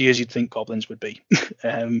as squishy as you'd think goblins would be.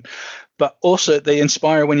 But also they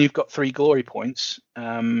inspire when you've got 3 glory points,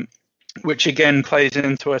 which again plays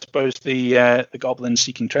into, I suppose, the goblin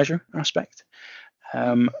seeking treasure aspect.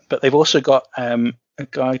 But they've also got a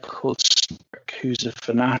guy called Snark, who's a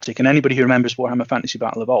fanatic, and anybody who remembers Warhammer Fantasy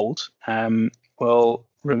Battle of old will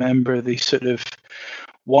remember the sort of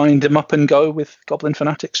wind them up and go with goblin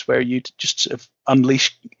fanatics, where you'd just sort of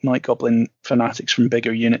unleash night goblin fanatics from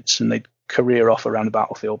bigger units and they'd career off around the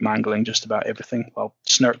battlefield mangling just about everything. Well,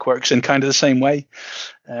 Snark works in kind of the same way,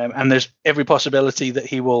 and there's every possibility that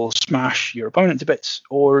he will smash your opponent to bits,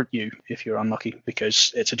 or you if you're unlucky,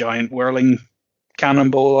 because it's a giant whirling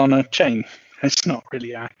cannonball on a chain. It's not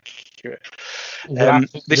really accurate.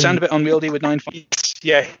 They sound a bit unwieldy with 9 feet.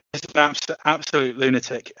 Yeah, he's an absolute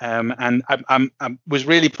lunatic. And I was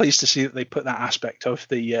really pleased to see that they put that aspect of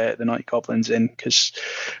the night goblins in, because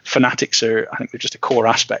fanatics are, I think, they're just a core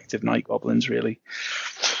aspect of night goblins, really.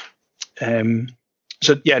 9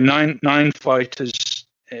 fighters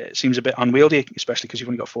It seems a bit unwieldy, especially because you've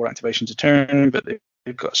only got 4 activations a turn, but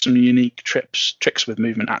they've got some unique tricks with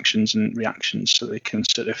movement actions and reactions, so they can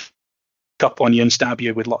sort of up on you and stab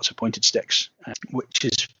you with lots of pointed sticks, which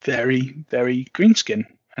is very, very Greenskin,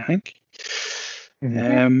 I think.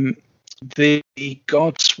 Mhm. The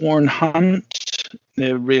Godsworn Hunt,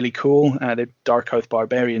 they're really cool. They're Dark Oath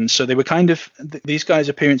Barbarians. So they were kind of, these guys'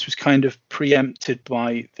 appearance was kind of preempted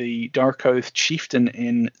by the Dark Oath Chieftain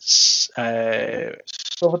in Silver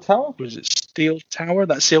Tower? was it Steel Tower?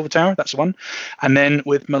 That's Silver Tower, that's the one. And then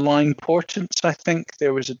with Malign Portents, I think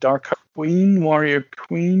there was a Dark Oath Queen, Warrior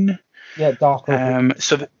Queen. Yeah, Dark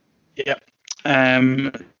Oath.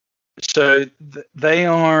 They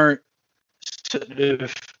are sort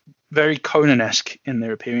of very Conan-esque in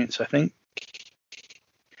their appearance, I think.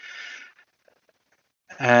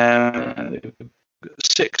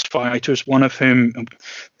 6 fighters, one of whom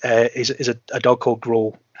is a dog called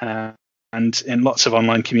Growl, and in lots of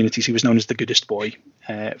online communities he was known as the goodest boy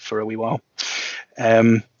for a wee while.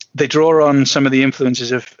 They draw on some of the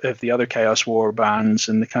influences of the other Chaos War bands,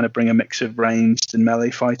 and they kind of bring a mix of ranged and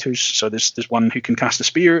melee fighters. So there's one who can cast a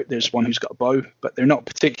spear, there's one who's got a bow, but they're not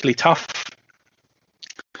particularly tough.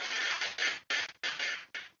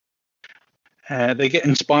 They get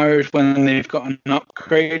inspired when they've got an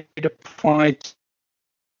upgrade applied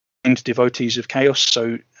to devotees of chaos.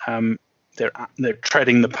 So they're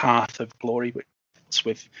treading the path of glory, which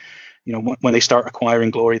with, you know, when they start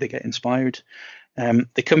acquiring glory, they get inspired.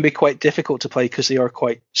 They can be quite difficult to play because they are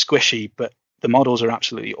quite squishy, but the models are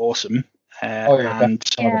absolutely awesome. Some of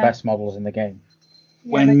the best models in the game.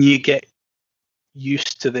 When you get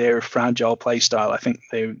used to their fragile play style, I think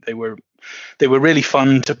they were really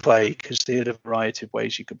fun to play because they had a variety of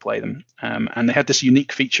ways you could play them. And they had this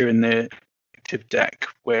unique feature in the active deck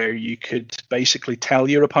where you could basically tell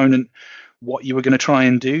your opponent what you were going to try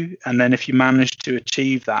and do, and then if you managed to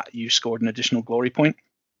achieve that, you scored an additional glory point.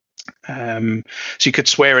 So you could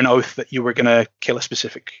swear an oath that you were going to kill a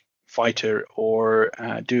specific fighter or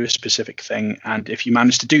do a specific thing, and if you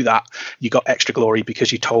managed to do that, you got extra glory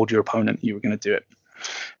because you told your opponent you were going to do it,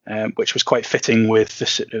 which was quite fitting with the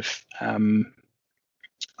sort of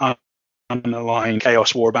underlying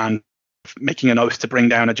Chaos Warband making an oath to bring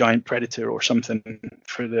down a giant predator or something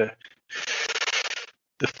for the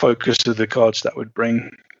focus of the gods that would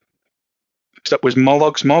bring. Next up was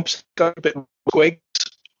Molog's Mobs, got a bit squigs,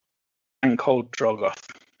 and Cold Drogoth.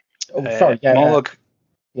 Molog.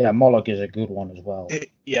 Yeah, Molog is a good one as well. So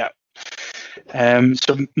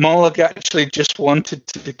Molog actually just wanted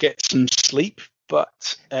to get some sleep,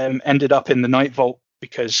 but ended up in the Night Vault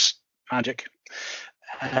because magic.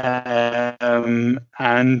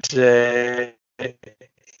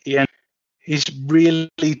 He's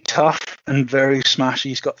really tough and very smashy.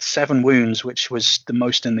 He's got 7 wounds, which was the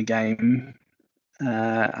most in the game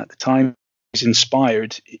at the time. He's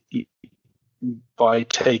inspired by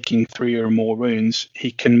taking 3 or more wounds.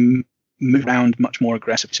 He can move around much more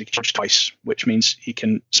aggressively. So he can charge twice, which means he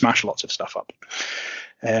can smash lots of stuff up.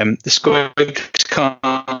 The squigs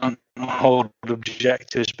can't hold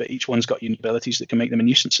objectives, but each one's got unique abilities that can make them a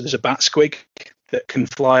nuisance. So there's a bat squig that can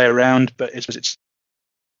fly around, but it's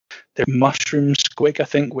there's mushroom squig, I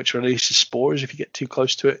think, which releases spores if you get too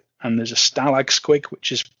close to it. And there's a stalag squig,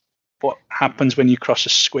 which is what happens when you cross a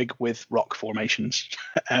squig with rock formations.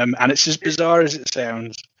 And it's as bizarre as it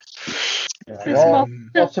sounds.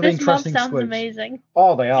 Lots of interesting sounds squigs. Amazing.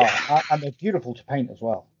 Oh, they are, and they're beautiful to paint as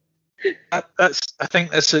well. I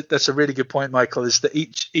think that's a really good point, Michael. Is that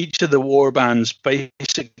each of the war bands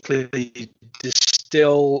basically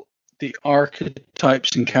distill the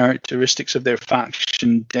archetypes and characteristics of their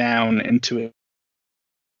faction down into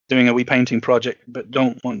doing a wee painting project, but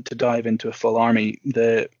don't want to dive into a full army.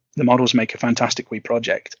 The models make a fantastic wee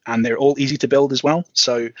project, and they're all easy to build as well.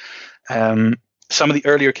 So some of the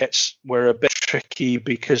earlier kits were a bit tricky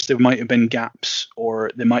because there might have been gaps, or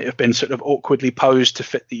they might have been sort of awkwardly posed to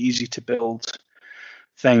fit the easy to build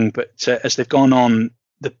thing. But as they've gone on,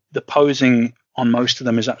 the posing on most of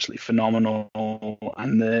them is absolutely phenomenal,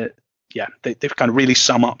 and they've kind of really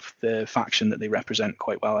sum up the faction that they represent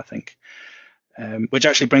quite well, I think. Which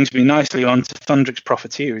actually brings me nicely on to Thundrix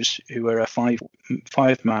Profiteers, who are a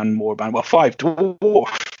five-man warband, well,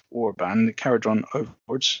 5-dwarf warband, the Caradron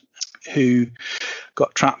Overlords, who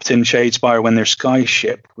got trapped in Shadespire when their sky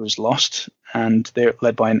ship was lost, and they're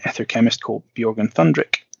led by an ether chemist called Bjorgen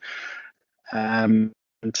Thundrick.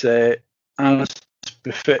 As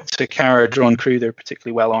befits a Caradron crew, they're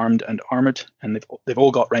particularly well armed and armored, and they've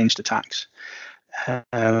all got ranged attacks.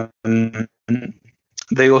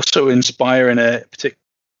 They also inspire in a particular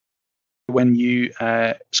when you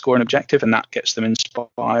score an objective, and that gets them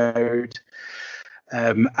inspired.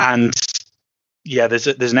 And yeah, there's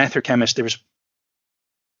an ether chemist. There was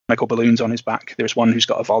chemical balloons on his back. There's one who's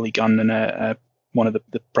got a volley gun, and one of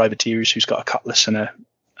the privateers who's got a cutlass and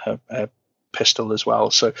a pistol as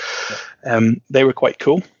well. So they were quite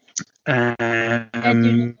cool. They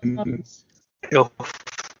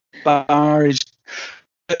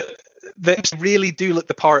really do look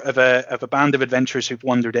the part of a band of adventurers who've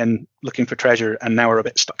wandered in looking for treasure and now are a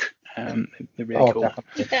bit stuck. They're really cool.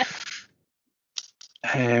 Yeah.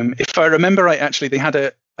 If I remember right, actually, they had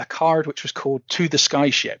a card which was called To the Sky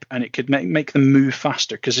Ship, and it could make them move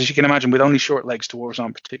faster, because as you can imagine, with only short legs, dwarves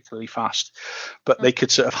aren't particularly fast, but they could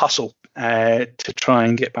sort of hustle to try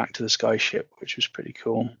and get back to the Sky Ship, which was pretty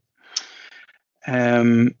cool.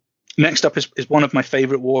 Next up is one of my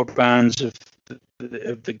favourite war bands of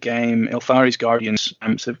the game, Ilthari's Guardians.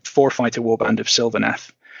 It's a 4-fighter warband of Sylvaneth.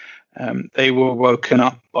 They were woken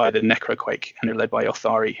up by the Necroquake, and they're led by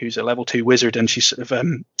Ilthari, who's a level 2 wizard, and she's sort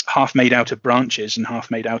of half made out of branches and half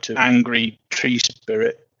made out of angry tree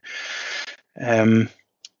spirit. So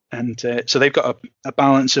they've got a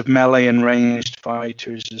balance of melee and ranged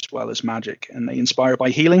fighters as well as magic, and they inspire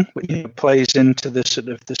by healing, which plays into the sort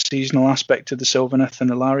of the seasonal aspect of the Sylvaneth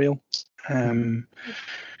and Ilariel.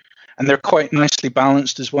 And they're quite nicely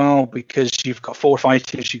balanced as well, because you've got 4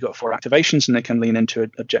 fighters, you've got 4 activations, and they can lean into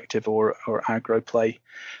objective or aggro play.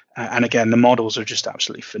 And again, the models are just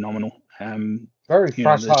absolutely phenomenal. Very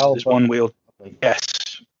fragile. There's one wheel.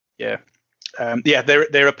 Yes, yeah.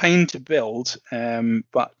 They're a pain to build,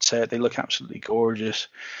 but they look absolutely gorgeous.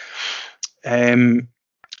 And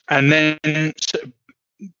then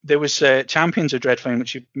there was Champions of Dreadfane,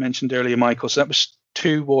 which you mentioned earlier, Michael. So that was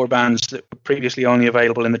 2 war bands that were previously only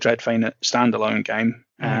available in the Dreadfane standalone game.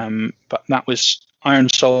 But that was Iron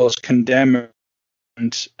Soul's Condemner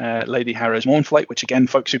and Lady Harrow's Mournflight, which again,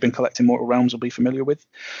 folks who've been collecting Mortal Realms will be familiar with.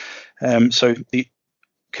 So the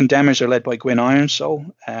Condemners are led by Gwyn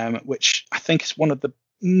Ironsoul, which I think is one of the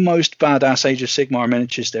most badass Age of Sigmar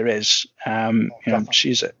miniatures there is.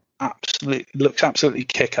 She's looks absolutely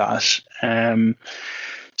kick-ass.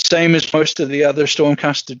 Same as most of the other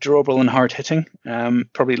Stormcaster, durable and hard-hitting.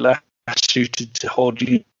 Probably less suited to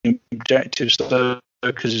holding objectives because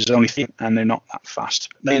there's only 3 and they're not that fast.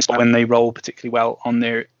 They inspire when they roll particularly well on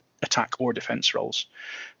their attack or defense rolls.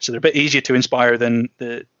 So they're a bit easier to inspire than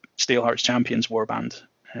the Steelheart's Champions warband.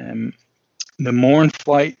 The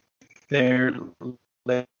Mournflight, they're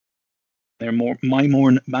more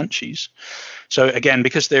Mymorn Banshees. So again,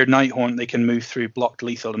 because they're Nighthaunt, they can move through blocked,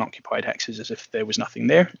 lethal, and occupied hexes as if there was nothing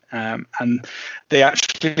there. And they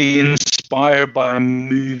actually inspire by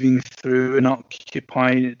moving through an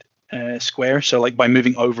occupied square. So like by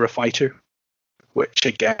moving over a fighter, which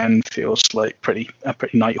again feels like a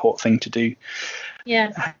pretty Nighthaunt thing to do.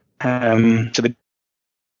 Yeah. So they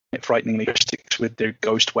frighteningly sticks with their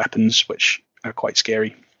ghost weapons, which are quite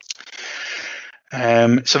scary.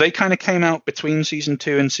 So they kind of came out between season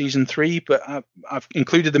 2 and season 3, but I've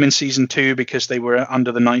included them in season 2 because they were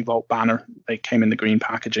under the Night Vault banner. They came in the green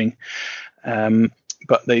packaging,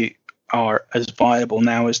 but they are as viable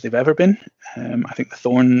now as they've ever been. I think the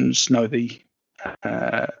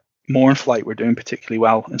Mournflight were doing particularly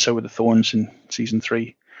well, and so were the Thorns in season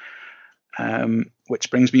 3.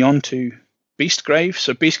 Which brings me on to Beastgrave.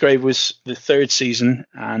 So Beastgrave was the 3rd season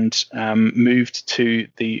and moved to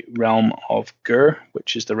the realm of Gur,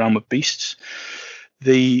 which is the realm of beasts.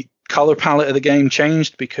 The color palette of the game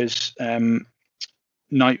changed because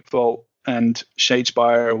Nightvault and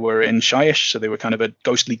Shadespire were in Shyish, so they were kind of a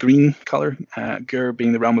ghostly green color. Gur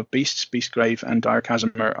being the realm of beasts, Beastgrave and Dire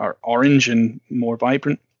Chasm are orange and more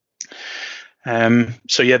vibrant.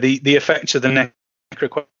 So yeah, the effects of the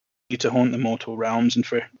Necroquake to haunt the mortal realms, and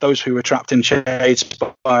for those who were trapped in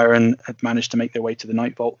Shadespire and had managed to make their way to the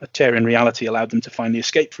Night Vault, a tear in reality allowed them to finally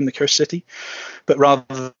escape from the cursed city. But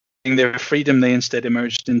rather than their freedom, they instead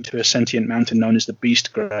emerged into a sentient mountain known as the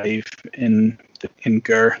Beastgrave in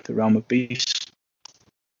Gur, the realm of beasts.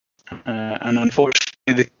 And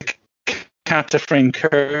unfortunately, the Cataphrane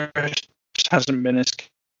curse hasn't been escaped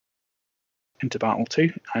into battle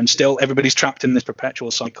too, and still everybody's trapped in this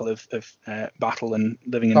perpetual cycle of battle and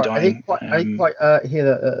living and dying. I didn't quite hear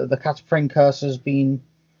that the Cataphrane curse has been...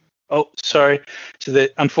 Oh, sorry. So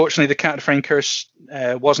unfortunately the Cataphrane curse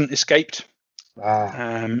wasn't escaped.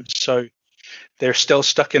 So they're still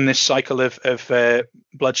stuck in this cycle of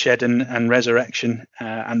bloodshed and resurrection,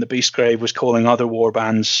 and the Beastgrave was calling other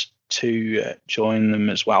warbands to join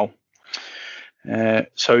them as well.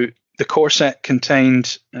 So the core set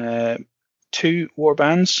contained 2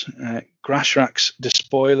 warbands, Grashrak's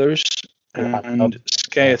Despoilers and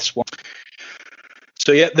Skaeth's one.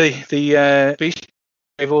 So yeah, the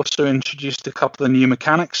they've also introduced a couple of new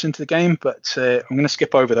mechanics into the game, but I'm going to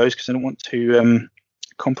skip over those because I don't want to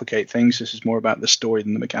complicate things. This is more about the story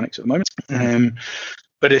than the mechanics at the moment.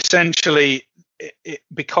 But essentially,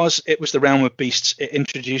 because it was the realm of beasts, it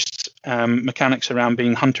introduced mechanics around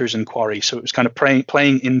being hunters and quarry. So it was kind of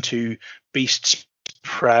playing into beasts,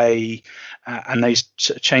 prey, and they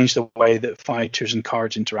sort of changed the way that fighters and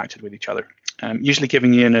cards interacted with each other, usually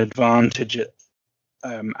giving you an advantage at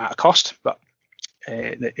a cost, but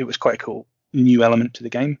it was quite a cool new element to the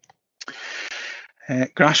game.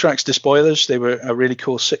 Grashrak's Despoilers, they were a really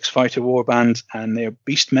cool 6-fighter warband, and they're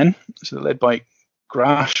beastmen. So they're led by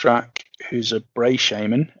Grashrak, who's a Bray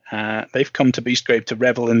shaman. They've come to Beastgrave to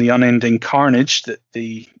revel in the unending carnage that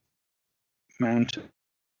the mountain.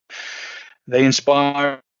 They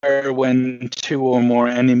inspire when 2 or more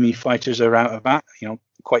enemy fighters are out of bat,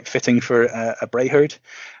 quite fitting for a Bray herd.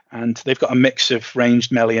 And they've got a mix of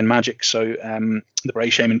ranged, melee, and magic. So the Bray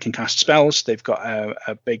Shaman can cast spells. They've got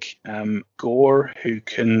a big Gore who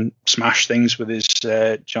can smash things with his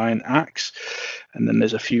giant axe. And then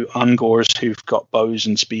there's a few Ungores who've got bows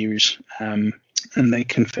and spears. And they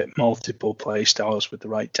can fit multiple play styles with the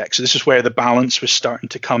right deck. So this is where the balance was starting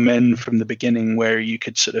to come in from the beginning, where you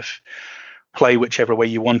could sort of play whichever way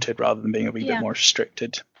you wanted rather than being a wee bit more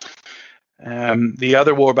restricted. The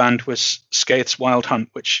other warband was Skaith's Wild Hunt,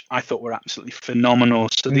 which I thought were absolutely phenomenal.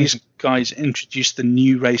 So these guys introduced the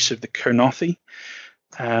new race of the Kurnothi.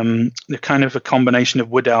 They're kind of a combination of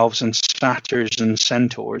wood elves and satyrs and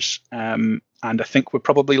centaurs. And I think we're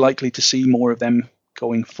probably likely to see more of them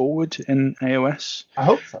going forward in AOS. I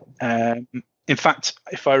hope so. In fact,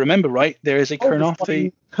 if I remember right, there is a Kurnothi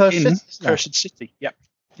in Cursed City. Yep.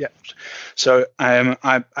 Yeah. So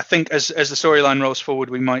I think as the storyline rolls forward,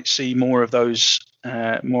 we might see more of those,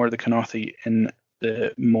 more of the Kurnothi in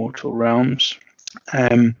the mortal realms.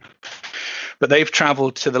 But they've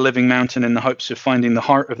travelled to the Living Mountain in the hopes of finding the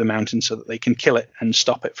heart of the mountain so that they can kill it and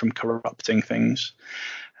stop it from corrupting things.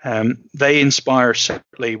 They inspire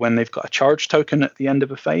separately when they've got a charge token at the end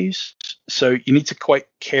of a phase. So you need to quite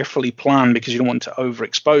carefully plan because you don't want to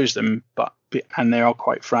overexpose them, and they are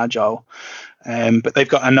quite fragile. But they've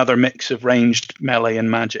got another mix of ranged, melee,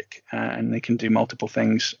 and magic, and they can do multiple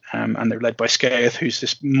things. And they're led by Skaith, who's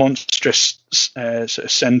this monstrous sort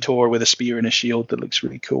of centaur with a spear and a shield that looks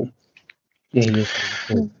really cool. Yeah, he is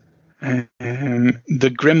really cool. The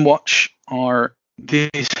Grimwatch are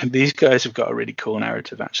these guys have got a really cool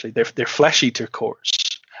narrative. Actually, they're Flesh Eater Courts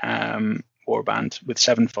warband with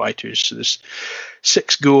 7 fighters. So there's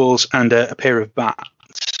 6 ghouls and a pair of bats,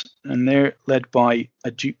 and they're led by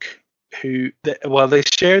a duke who, they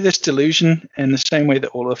share this delusion in the same way that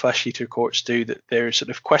all the Flesh Eater Courts do, that they're sort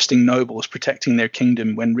of questing nobles protecting their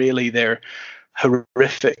kingdom, when really they're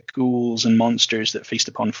horrific ghouls and monsters that feast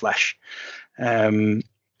upon flesh.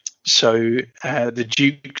 So the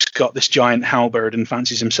Duke's got this giant halberd and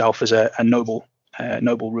fancies himself as a noble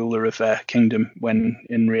ruler of a kingdom, when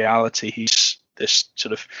in reality he's this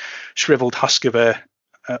sort of shriveled husk of a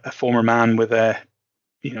former man with a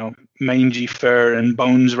mangy fur and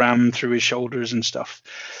bones rammed through his shoulders and stuff.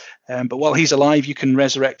 But while he's alive, you can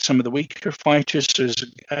resurrect some of the weaker fighters. So there's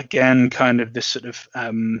again kind of this sort of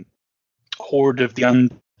horde of the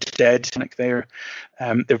undead. Like they're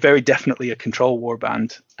very definitely a control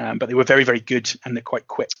warband, but they were very, very good, and they're quite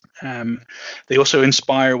quick. They also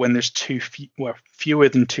inspire when there's fewer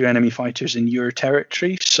than 2 enemy fighters in your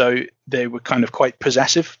territory. So they were kind of quite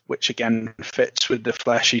possessive, which again fits with the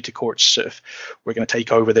Flesh Eater Courts sort of, we're going to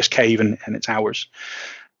take over this cave and it's ours.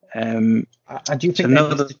 I do think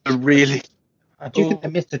they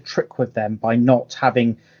missed a trick with them by not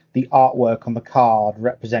having the artwork on the card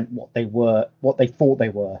represent what they thought they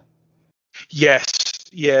were. Yes,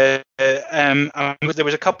 yeah. There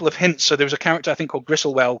was a couple of hints. So there was a character I think called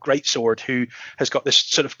Gristlewell Greatsword, who has got this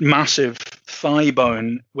sort of massive thigh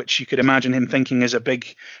bone, which you could imagine him thinking is a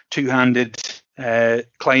big 2-handed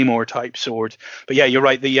claymore type sword. But yeah, you're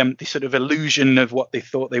right. The sort of illusion of what they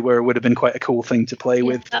thought they were would have been quite a cool thing to play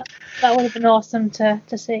with. That would have been awesome to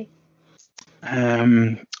see.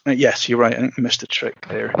 Yes, you're right. I think I missed a trick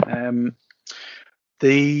there.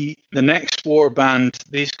 The next warband,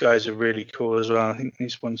 these guys are really cool as well. I think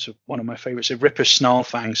these ones are one of my favorites. They're Ripper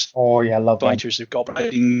Snarlfangs. Oh yeah, love fighters. They've got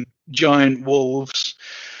giant wolves.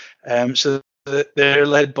 So they're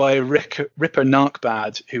led by Ripper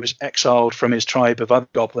Narkbad, who was exiled from his tribe of other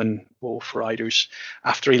goblin wolf riders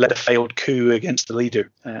after he led a failed coup against the leader.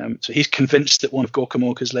 So he's convinced that one of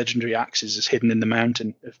Gorkamorka's legendary axes is hidden in the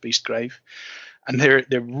mountain of Beastgrave. And they're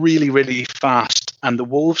really, really fast, and the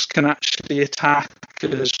wolves can actually attack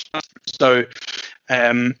as fast. So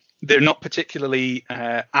they're not particularly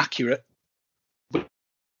accurate,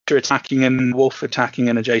 attacking and wolf attacking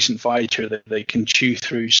an adjacent fighter, that they can chew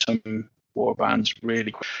through some warbands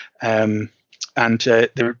really quick. And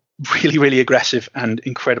they're really, really aggressive and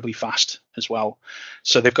incredibly fast as well.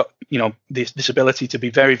 So they've got, this ability to be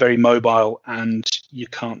very, very mobile, and you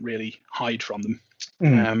can't really hide from them.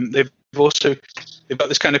 They've got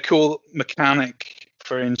this kind of cool mechanic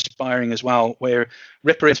for inspiring as well, where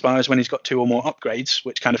Ripper inspires when he's got 2 or more upgrades,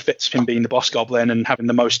 which kind of fits him being the boss goblin and having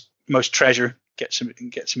the most treasure gets him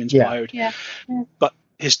inspired. Yeah. But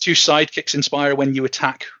his 2 sidekicks inspire when you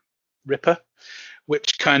attack Ripper,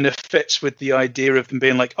 which kind of fits with the idea of them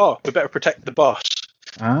being like, oh, we better protect the boss.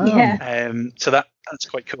 So that's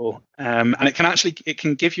quite cool. And it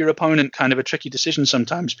can give your opponent kind of a tricky decision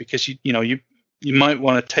sometimes, because you might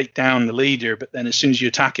want to take down the leader, but then as soon as you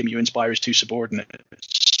attack him, you inspire his 2 subordinates.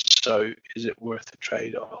 So is it worth the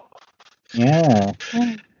trade-off? Yeah.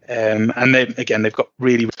 And they've got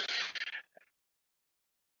really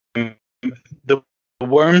the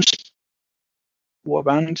Worms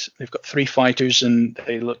warband. They've got 3 fighters, and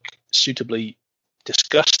they look suitably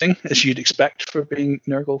disgusting, as you'd expect for being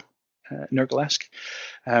Nurgle-esque.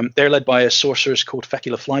 They're led by a sorceress called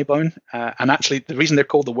Fecula Flybone, and actually the reason they're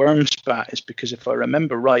called the Worms Bat is because, if I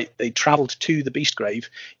remember right, they travelled to the Beastgrave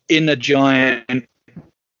in a giant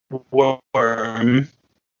worm,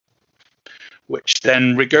 which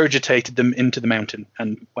then regurgitated them into the mountain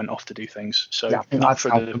and went off to do things. So not for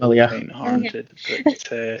the faint-hearted,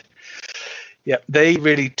 but they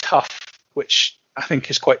really tough, which I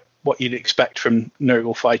think is quite what you'd expect from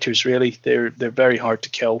Nurgle fighters. Really, they're very hard to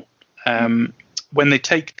kill. When they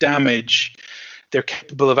take damage, they're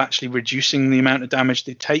capable of actually reducing the amount of damage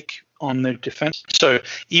they take on their defense. So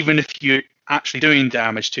even if you're actually doing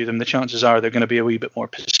damage to them, the chances are they're going to be a wee bit more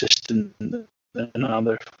persistent than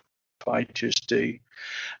other fighters do.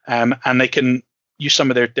 And they can use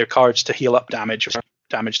some of their cards to heal up damage or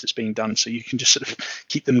damage that's being done, so you can just sort of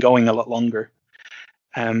keep them going a lot longer.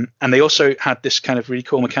 And they also had this kind of really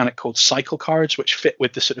cool mechanic called cycle cards, which fit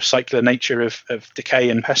with the sort of cycler nature of decay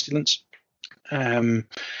and pestilence. They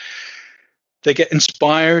get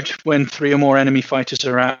inspired when 3 or more enemy fighters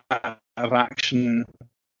are out of action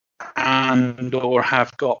and or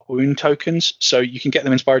have got wound tokens, so you can get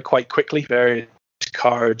them inspired quite quickly. Various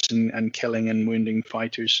cards and killing and wounding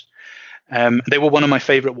fighters. They were one of my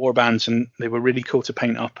favorite warbands, and they were really cool to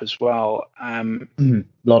paint up as well. A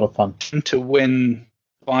lot of fun to win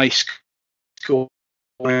by scoring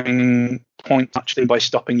points, actually, by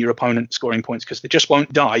stopping your opponent scoring points, because they just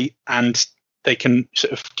won't die, and they can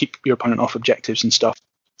sort of keep your opponent off objectives and stuff.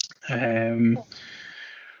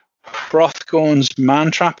 Hrothgorn's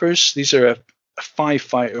Man Trappers. These are a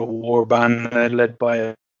 5-fighter warband led by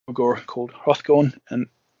a ogre called Hrothgorn, and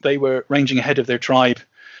they were ranging ahead of their tribe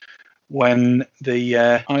when the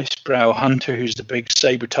Icebrow Hunter, who's the big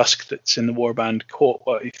saber tusk that's in the warband, caught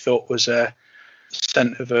what he thought was a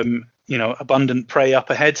scent of abundant prey up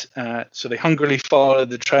ahead. So they hungrily followed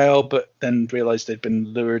the trail, but then realized they'd been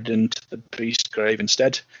lured into the beast grave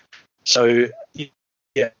instead. So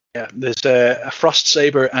there's a frost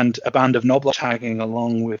saber and a band of Noblars tagging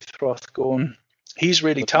along with Hrothgorn. He's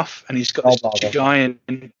really tough, and he's got this giant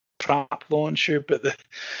trap launcher, but the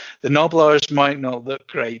Noblars might not look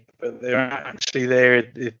great, but they're actually there.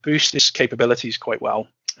 They boost his capabilities quite well.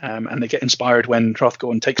 And they get inspired when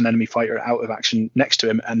Hrothgorn takes an enemy fighter out of action next to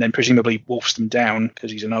him, and then presumably wolfs them down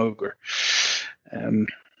because he's an ogre.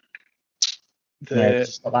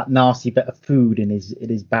 Just got that nasty bit of food in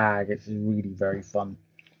his bag. It's really very fun.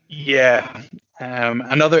 Yeah,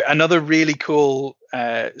 another really cool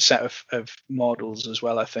set of models as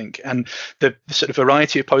well, I think, and the sort of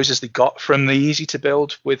variety of poses they got from the easy to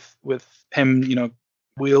build with him,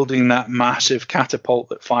 wielding that massive catapult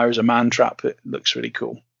that fires a man trap. It looks really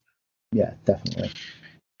cool. Yeah, definitely.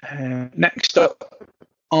 Next up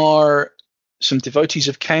are some devotees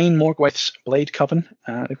of Cain, Morgwaith's Blade Coven.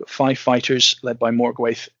 They've got 5 fighters led by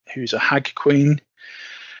Morgwaith, who's a hag queen.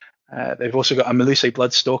 They've also got a Melusai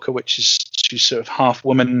Bloodstalker, she's sort of half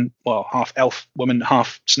woman, well, half elf woman,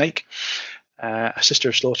 half snake, a sister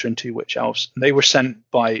of Slaughter, and 2 witch elves. They were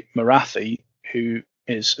sent by Marathi, who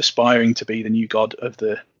is aspiring to be the new god of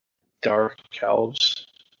the Dark Elves,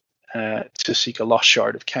 to seek a lost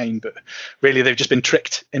shard of Cain, but really they've just been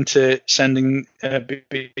tricked into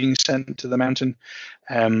being sent to the mountain.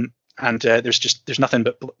 And there's nothing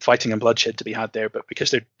but fighting and bloodshed to be had there. But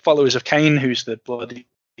because they're followers of Cain, who's the bloody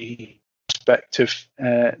aspect of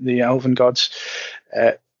the elven gods,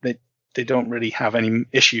 they don't really have any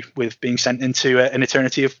issue with being sent into an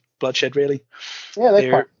eternity of bloodshed. Really, yeah,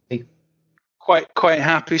 they're quite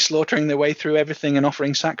happy slaughtering their way through everything and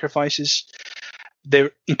offering sacrifices.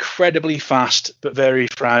 They're incredibly fast, but very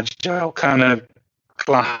fragile, kind of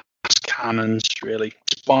glass cannons, really.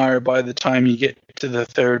 Expire by the time you get to the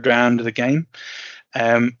third round of the game,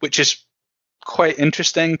 which is quite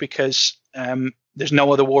interesting because there's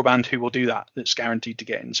no other warband who will do that that's guaranteed to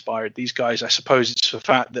get inspired. These guys, I suppose it's the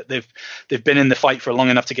fact that they've been in the fight for long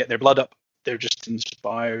enough to get their blood up. They're just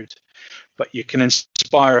inspired. But you can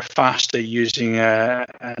inspire faster using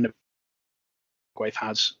an Wraith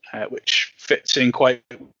has, which fits in quite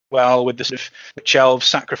well with the sort of witch elves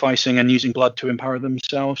sacrificing and using blood to empower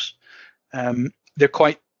themselves. They're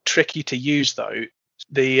quite tricky to use, though.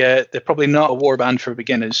 They're probably not a warband for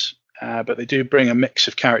beginners, but they do bring a mix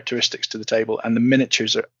of characteristics to the table, and the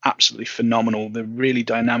miniatures are absolutely phenomenal. They're really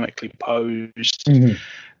dynamically posed.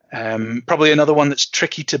 Mm-hmm. Probably another one that's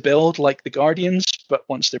tricky to build, like the Guardians, but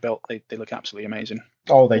once they're built, they look absolutely amazing.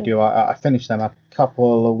 Oh, they do. I finished them a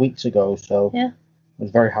couple of weeks ago, so yeah, I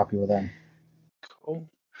was very happy with them. Cool.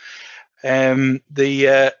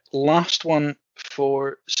 The last one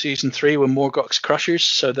for season 3 were Morgoth's Crushers,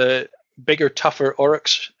 so the bigger, tougher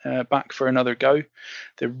orcs back for another go.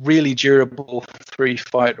 They're really durable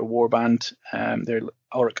 3-fighter warband. They're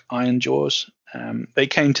orc Iron Jaws. They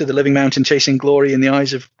came to the Living Mountain chasing glory in the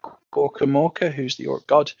eyes of Gorka Morka, who's the orc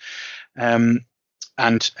god. And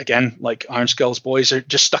again, like Iron Skull's boys are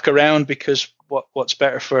just stuck around because what's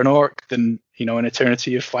better for an orc than an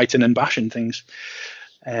eternity of fighting and bashing things.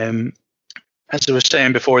 As I was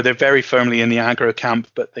saying before, they're very firmly in the aggro camp,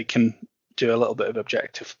 but they can do a little bit of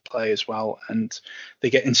objective play as well, and they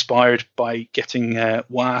get inspired by getting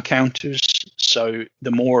WA counters. So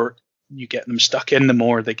the more you get them stuck in, the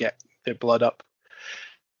more they get their blood up,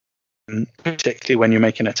 particularly when you're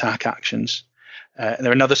making attack actions.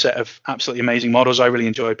 They're another set of absolutely amazing models. I really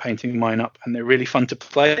enjoy painting mine up, and they're really fun to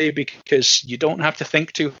play because you don't have to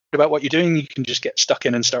think too hard about what you're doing. You can just get stuck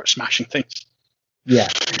in and start smashing things. Yeah.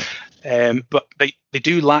 But they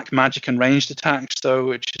do lack magic and ranged attacks, though,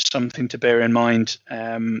 which is something to bear in mind,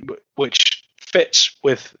 which fits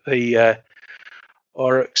with the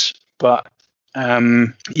orcs. But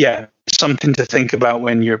something to think about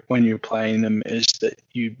when you're playing them is that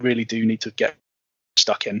you really do need to get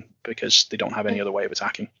stuck in because they don't have any other way of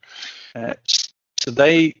attacking. So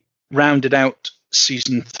they rounded out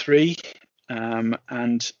season 3,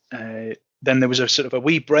 and then there was a sort of a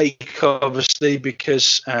wee break, obviously,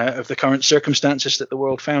 because of the current circumstances that the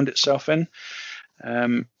world found itself in.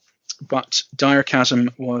 But Dire Chasm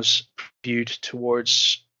was viewed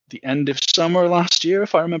towards the end of summer last year,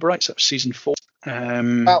 if I remember right. So that was season 4.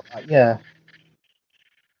 Yeah.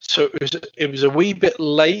 So it was a wee bit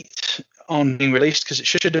late on being released because it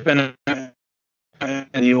should have been in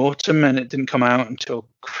the autumn, and it didn't come out until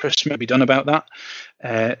Christmas. Be done about that.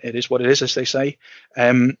 It is what it is, as they say.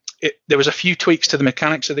 There was a few tweaks to the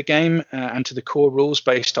mechanics of the game and to the core rules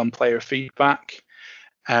based on player feedback.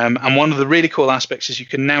 And one of the really cool aspects is you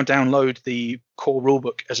can now download the core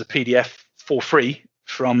rulebook as a PDF for free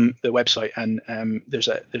from the website, and there's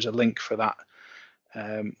a link for that,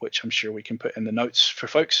 which I'm sure we can put in the notes for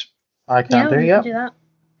folks. I can do that.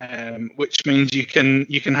 Which means you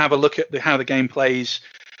can have a look at how the game plays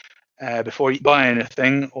before you buy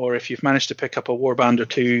anything, or if you've managed to pick up a warband or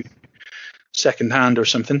two second hand or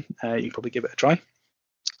something, you can probably give it a try,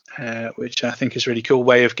 which I think is a really cool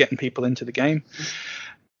way of getting people into the game.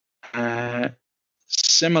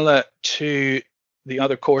 Similar to the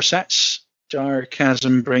other core sets, Dire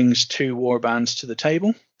Chasm brings 2 warbands to the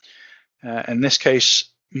table. In this case,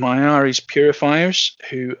 Maiari's Purifiers,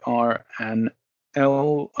 who are an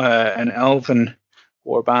elven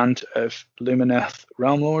warband of Lumineth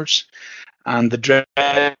Realm Lords, and the Dread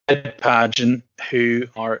Pageant, who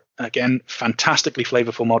are again fantastically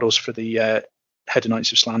flavorful models for the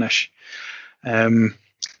Hedonites of Slaanesh.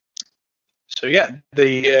 So yeah,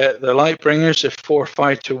 the Lightbringers are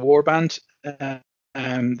 4-fighter warband.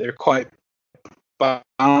 They're quite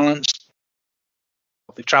balanced.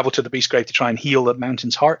 They travel to the Beastgrave to try and heal the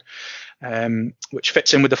mountain's heart, which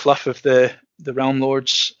fits in with the fluff of the Realm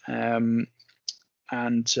Lords. So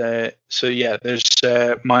yeah, there's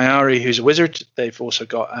Maiari, who's a wizard. They've also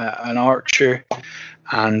got an archer,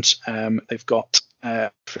 and they've got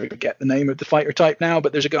I forget the name of the fighter type now,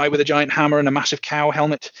 but there's a guy with a giant hammer and a massive cow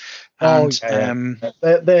helmet. And,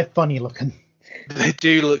 they're funny looking. They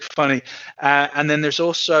do look funny. And then there's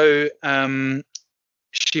also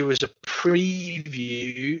she was a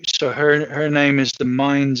preview, so her name is the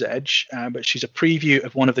Mind's Edge, but she's a preview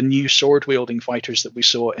of one of the new sword-wielding fighters that we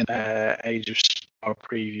saw in Age of Star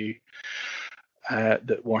preview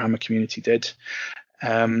that Warhammer Community did.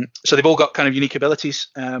 So they've all got kind of unique abilities.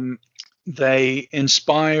 They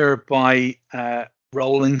inspire by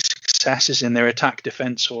rolling successes in their attack,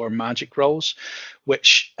 defense, or magic rolls,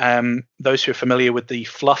 which those who are familiar with the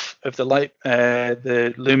fluff of the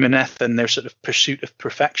Lumineth and their sort of pursuit of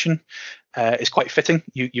perfection is quite fitting.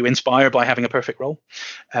 You inspire by having a perfect roll,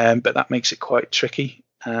 but that makes it quite tricky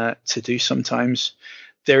to do sometimes.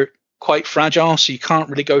 They're quite fragile, so you can't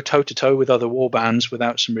really go toe-to-toe with other warbands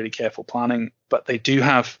without some really careful planning. But they do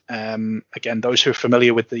have, again, those who are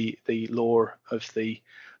familiar with the lore of the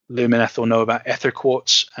Lumineth will know about Ether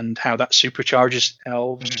Quartz and how that supercharges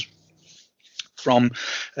elves from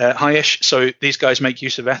Highish. So these guys make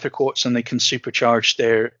use of Ether Quartz, and they can supercharge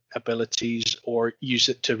their abilities or use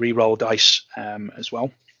it to re-roll dice as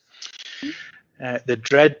well. The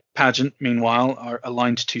Dread Pageant, meanwhile, are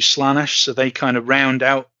aligned to Slaanesh, so they kind of round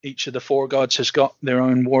out. Each of the 4 gods has got their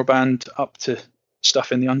own warband up to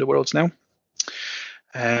stuff in the Underworlds now.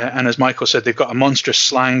 And as Michael said, they've got a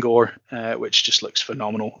monstrous Slangor, which just looks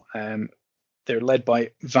phenomenal. They're led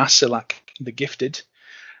by Vasilak the Gifted,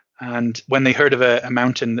 and when they heard of a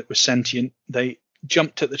mountain that was sentient, they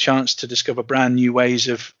jumped at the chance to discover brand new ways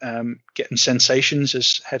of getting sensations,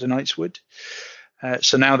 as Hedonites would.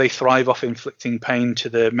 So now they thrive off inflicting pain to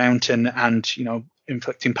the mountain and,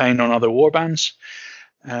 inflicting pain on other warbands.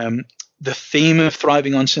 The theme of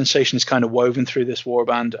thriving on sensation is kind of woven through this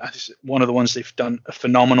warband. One of the ones they've done a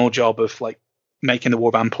phenomenal job of making the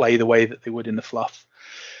warband play the way that they would in the fluff.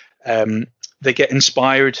 They get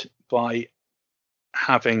inspired by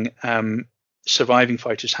having surviving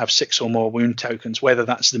fighters have 6 or more wound tokens, whether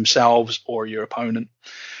that's themselves or your opponent.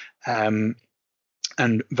 And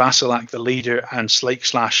Vasilak, the leader, and Slake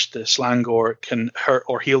Slash, the Slangor, can hurt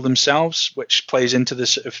or heal themselves, which plays into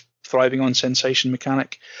this sort of thriving on sensation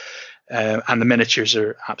mechanic. And the miniatures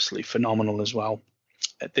are absolutely phenomenal as well.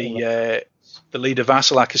 The leader,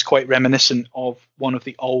 Vasilak, is quite reminiscent of one of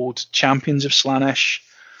the old champions of Slaanesh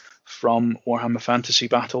from Warhammer Fantasy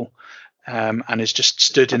Battle, and is just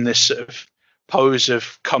stood in this sort of pose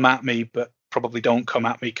of "come at me, but probably don't come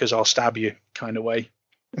at me because I'll stab you" kind of way.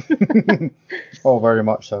 Oh, very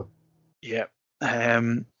much so. Yeah.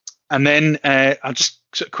 And then I'll just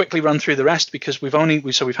sort of quickly run through the rest, because we've had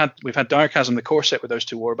Direchasm, the core set with those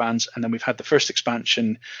 2 warbands, and then we've had the first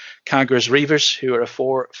expansion, Kagra's Reavers, who are a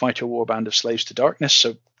 4-fighter warband of Slaves to Darkness,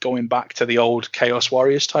 so going back to the old Chaos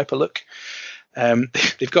Warriors type of look.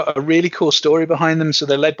 They've got a really cool story behind them. So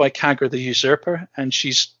they're led by Kagra the Usurper, and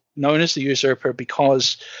she's known as the Usurper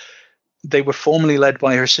because they were formerly led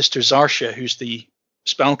by her sister Zarsha, who's the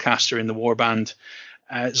spellcaster in the warband.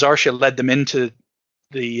 Zarsha led them into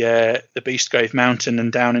the Beastgrave Mountain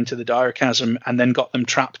and down into the Direchasm, and then got them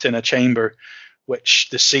trapped in a chamber, which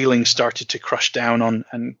the ceiling started to crush down on.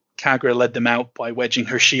 And Kagra led them out by wedging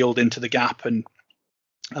her shield into the gap and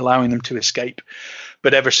allowing them to escape.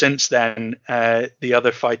 But ever since then, the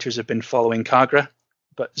other fighters have been following Kagra,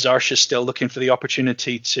 but Zarsha's still looking for the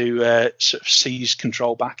opportunity to sort of seize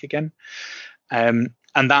control back again.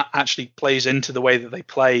 And that actually plays into the way that they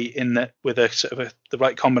play, in that with a sort of the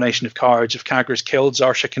right combination of cards, if Kagra's killed,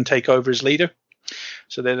 Zarsha can take over as leader.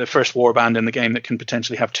 So they're the first warband in the game that can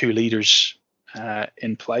potentially have 2 leaders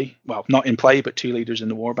in play. Well, not in play, but 2 leaders in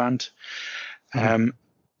the warband.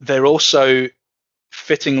 They're also,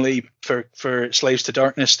 fittingly for Slaves to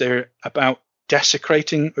Darkness, they're about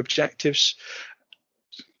desecrating objectives.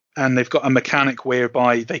 And they've got a mechanic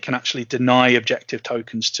whereby they can actually deny objective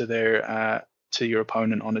tokens to their to your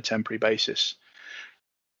opponent on a temporary basis.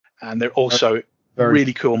 And they're also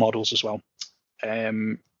really cool models as well.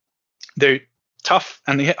 They're tough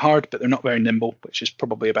and they hit hard, but they're not very nimble, which is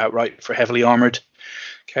probably about right for heavily armored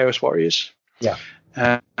Chaos Warriors. Yeah.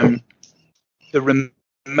 The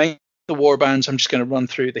remaining warbands I'm just going to run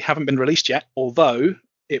through. They haven't been released yet, although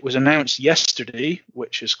it was announced yesterday,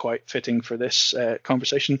 which is quite fitting for this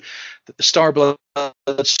conversation, that the Starblood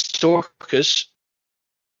Stalkers,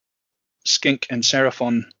 Skink and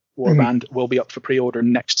Seraphon warband will be up for pre-order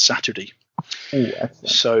next Saturday. Ooh,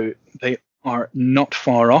 so they are not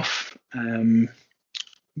far off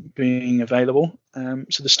being available.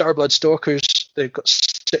 So the Starblood Stalkers, they've got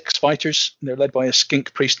 6 fighters. They're led by a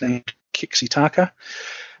skink priest named Kixitaka.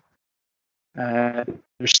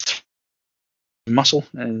 There's Muscle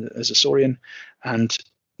as a Saurian, and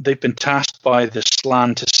they've been tasked by the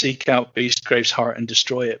Slan to seek out Beastgrave's heart and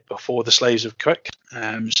destroy it before the Slaves of Quick.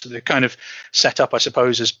 So they're kind of set up, I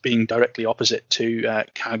suppose, as being directly opposite to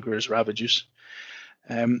Kagra's Ravagers.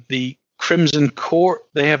 The Crimson Court,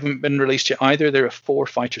 they haven't been released yet either. They're a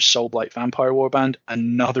 4-fighter Soulblight Vampire Warband,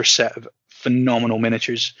 another set of phenomenal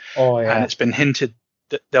miniatures. Oh, yeah. And it's been hinted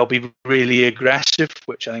that they'll be really aggressive,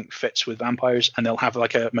 which I think fits with vampires, and they'll have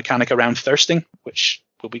like a mechanic around thirsting, which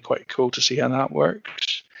will be quite cool to see how that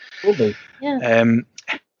works. Will be. Yeah.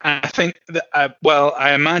 I think that, well,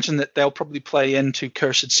 I imagine that they'll probably play into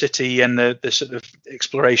Cursed City and the sort of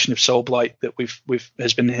exploration of Soulblight that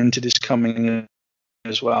has been hinted is coming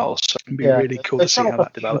as well. So it'd be really cool to see how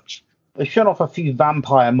that develops. They've shown off a few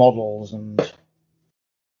vampire models, and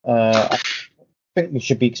I think we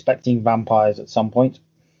should be expecting vampires at some point.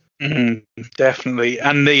 Definitely.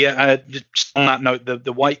 And just on that note,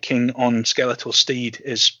 the White King on Skeletal Steed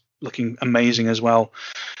is looking amazing as well.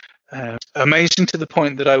 Amazing to the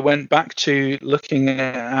point that I went back to looking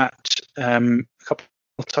at a couple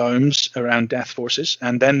of times around Death Forces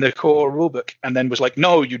and then the core rulebook, and then was like,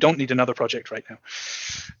 no, you don't need another project right now.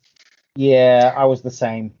 Yeah, I was the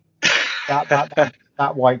same.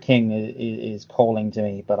 That White King is calling to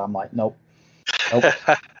me, but I'm like, nope.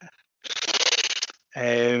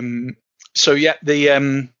 So yeah,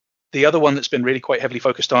 the other one that's been really quite heavily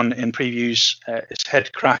focused on in previews is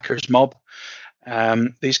Headcracker's Mob.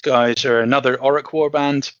 These guys are another Auric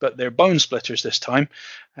warband, but they're Bone Splitters this time.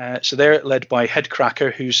 So they're led by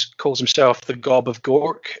Headcracker, who calls himself the Gob of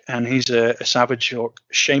Gork, and he's a savage orc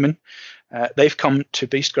shaman. They've come to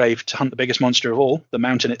Beastgrave to hunt the biggest monster of all, the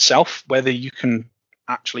mountain itself. Whether you can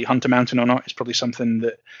actually hunt a mountain or not is probably something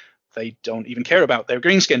that they don't even care about. They're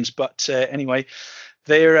greenskins, but anyway,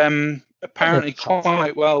 they're apparently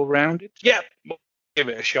quite well-rounded. Yeah, we'll give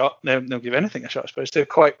it a shot. They'll give anything a shot, I suppose. They're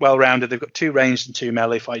quite well-rounded. They've got 2 ranged and 2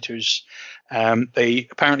 melee fighters. They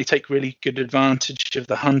apparently take really good advantage of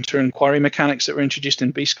the hunter and quarry mechanics that were introduced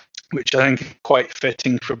in Beast, which I think are quite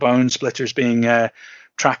fitting for Bone Splitters being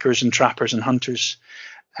trackers and trappers and hunters.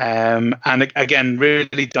 And again,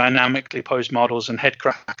 really dynamically posed models, and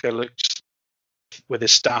Headcracker looks with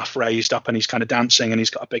his staff raised up and he's kind of dancing and he's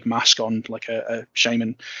got a big mask on like a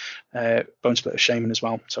shaman, Bone Splitter shaman as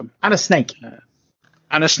well. So and a snake.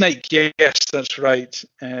 And a snake, yes, that's right.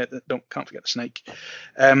 Can't forget the snake.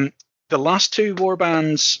 The last 2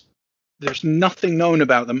 warbands, there's nothing known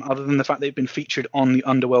about them other than the fact they've been featured on the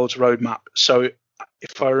Underworlds roadmap. So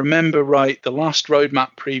if I remember right, the last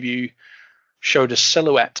roadmap preview showed a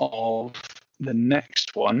silhouette of the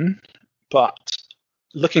next one, but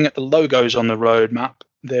looking at the logos on the roadmap,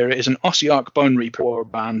 there is an Ossiarch Bone Reaper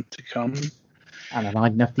warband to come. And an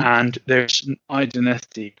Aeronautica. And there's an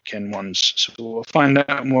Aeronautica ones. So we'll find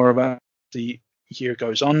out more about the year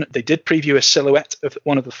goes on. They did preview a silhouette of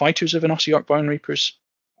one of the fighters of an Ossiarch Bone Reapers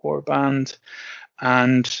warband.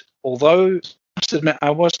 And although I must admit I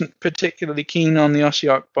wasn't particularly keen on the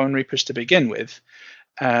Ossiarch Bone Reapers to begin with,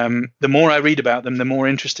 the more I read about them, the more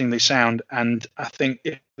interesting they sound. And I think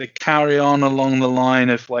if they carry on along the line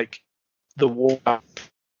of like the war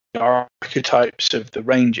archetypes of the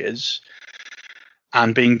ranges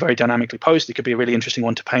and being very dynamically posed, it could be a really interesting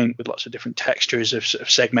one to paint with lots of different textures of sort of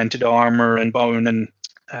segmented armor and bone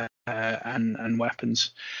and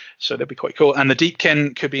weapons. So that'd be quite cool. And the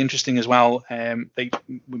Deepkin could be interesting as well. We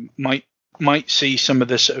might see some of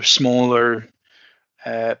the sort of smaller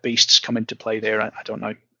beasts come into play there. I don't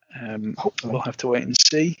know. We'll have to wait and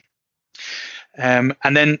see. And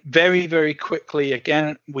then very, very quickly,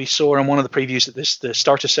 again, we saw in one of the previews that the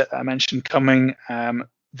starter set that I mentioned coming,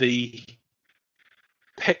 the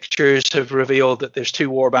pictures have revealed that there's 2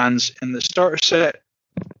 warbands in the starter set,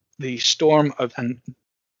 the Storm of and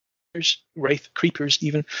Wraith Creepers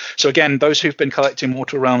even. So again, those who've been collecting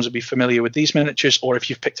Mortal Realms will be familiar with these miniatures, or if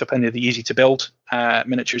you've picked up any of the easy to build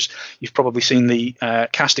miniatures, you've probably seen the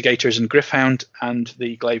Castigators and Gryph-hound and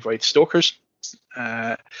the Glaive Wraith Stalkers.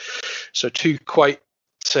 So 2 quite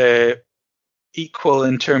equal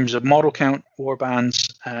in terms of model count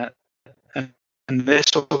warbands, and this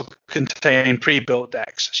will contain pre-built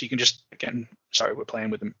decks, so you can just, again, we're playing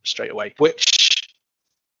with them straight away, which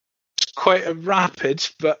is quite a rapid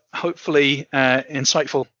but hopefully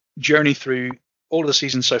insightful journey through all of the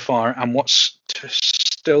seasons so far and what's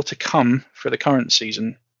still to come for the current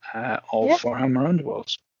season of Warhammer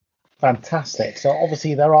Underworlds. Fantastic. So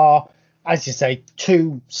obviously there are, as you say,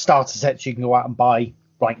 2 starter sets you can go out and buy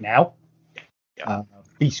right now.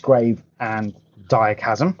 Beastgrave and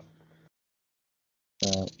Diachasm.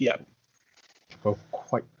 Both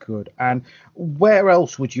quite good. And where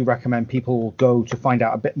else would you recommend people go to find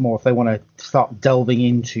out a bit more if they want to start delving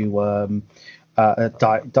into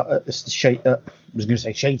Shadespire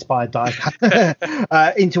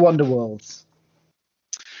into Underworlds?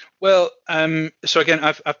 Well, so again,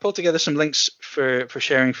 I've pulled together some links for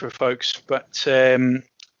sharing for folks, but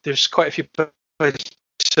there's quite a few places.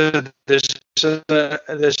 So there's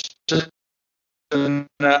an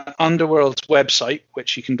Underworlds website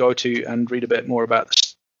which you can go to and read a bit more about.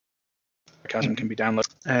 The sarcasm can be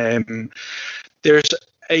downloaded. There's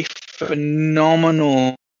a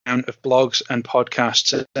phenomenal of blogs and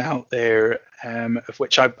podcasts out there, of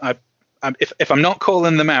which if I'm not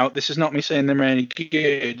calling them out, this is not me saying they're any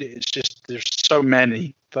good. It's just there's so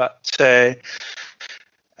many. But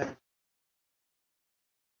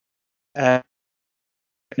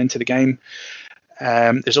into the game,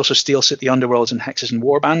 there's also Steel City Underworlds and Hexes and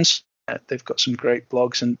Warbands. They've got some great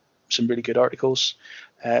blogs and some really good articles.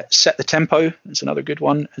 Set the Tempo is another good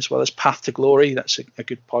one, as well as Path to Glory. That's a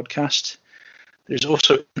good podcast. There's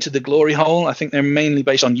also Into the Glory Hole. I think they're mainly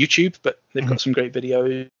based on YouTube, but they've got some great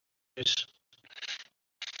videos.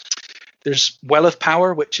 There's Well of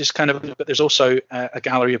Power, which is but there's also a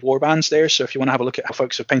gallery of warbands there. So if you want to have a look at how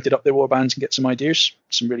folks have painted up their warbands and get some ideas,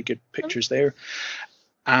 some really good pictures there.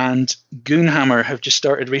 And Goonhammer have just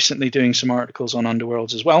started recently doing some articles on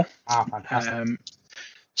Underworlds as well. Fantastic.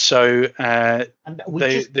 And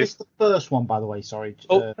we missed the first one, by the way. Sorry.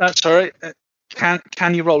 That's all right.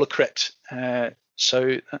 Can you roll a crit?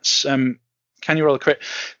 So that's Can you roll a crit?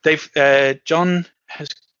 John has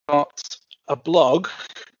got a blog,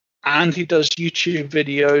 and he does YouTube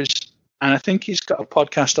videos, and I think he's got a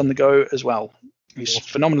podcast on the go as well. He's a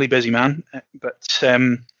phenomenally busy man, but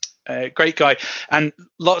great guy. And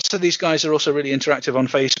lots of these guys are also really interactive on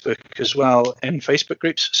Facebook as well, in Facebook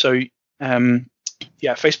groups. So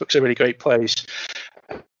Facebook's a really great place.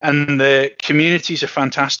 And the communities are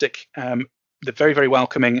fantastic. They're very, very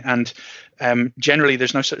welcoming, and generally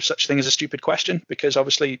there's no such thing as a stupid question, because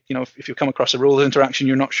obviously, if you come across a rules interaction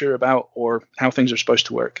you're not sure about or how things are supposed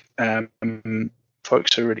to work,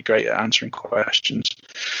 folks are really great at answering questions.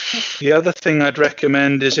 The other thing I'd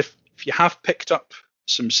recommend is if you have picked up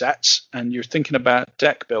some sets and you're thinking about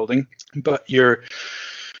deck building, but you're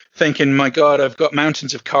thinking, my God, I've got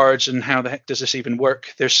mountains of cards and how the heck does this even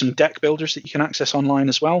work? There's some deck builders that you can access online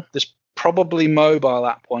as well. There's probably mobile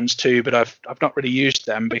app ones too, but I've not really used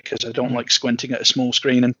them because I don't like squinting at a small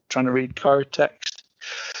screen and trying to read card text.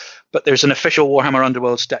 But there's an official Warhammer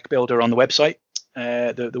Underworlds deck builder on the website,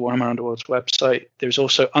 the Warhammer Underworlds website. There's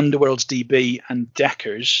also Underworlds DB and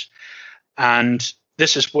Deckers, and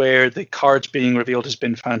this is where the cards being revealed has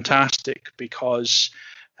been fantastic, because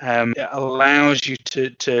it allows you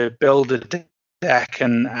to build a deck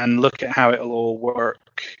and look at how it'll all work,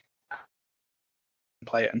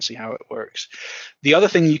 play it and see how it works. The other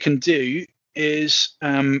thing you can do is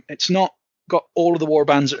it's not got all of the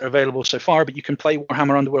warbands that are available so far, but you can play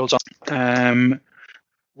Warhammer Underworlds on,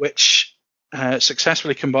 which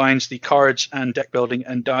successfully combines the cards and deck building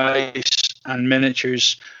and dice and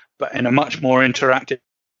miniatures, but in a much more interactive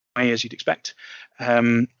way, as you'd expect.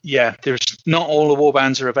 There's not all the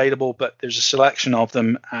warbands are available, but there's a selection of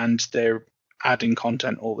them, and they're adding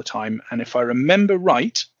content all the time. And if I remember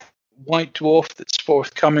right, White Dwarf, that's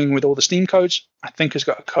forthcoming with all the Steam codes, I think has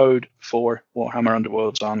got a code for Warhammer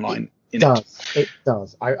Underworlds Online. It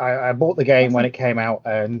does. I bought the game when it came out,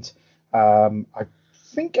 and I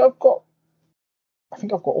think I've got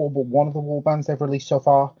all but one of the warbands they've released so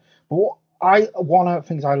far. But one of the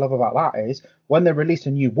things I love about that is when they release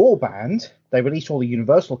a new warband, they release all the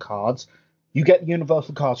universal cards. You get the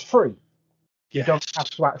universal cards free. Yes. You don't have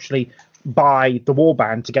to actually buy the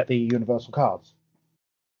warband to get the universal cards.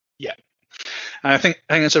 Yeah, and I think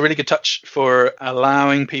it's a really good touch for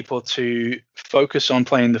allowing people to focus on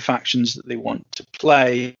playing the factions that they want to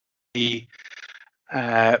play,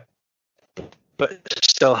 but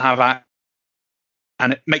still have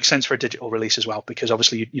and it makes sense for a digital release as well, because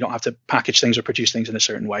obviously you don't have to package things or produce things in a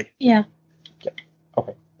certain way. Yeah.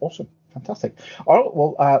 Okay. Awesome. Fantastic. All right.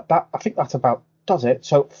 Well, I think that about does it.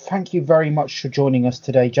 So thank you very much for joining us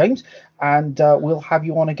today, James, and we'll have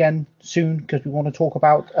you on again soon, because we want to talk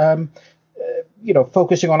about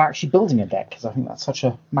focusing on actually building a deck, because I think that's such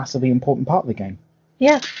a massively important part of the game.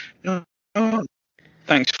 Yeah.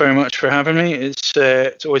 Thanks very much for having me.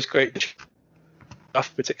 It's always great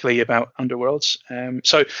stuff, particularly about Underworlds.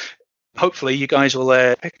 So hopefully you guys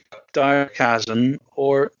will pick up Dire Chasm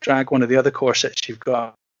or drag one of the other core sets you've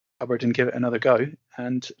got covered and give it another go.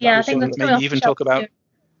 And I think that's maybe even talk about.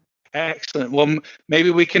 Excellent. Well, maybe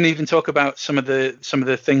we can even talk about some of the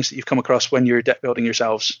things that you've come across when you're deck building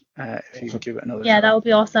yourselves. If you give it another. Yeah, that would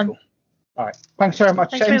be awesome. Cool. All right. Thanks very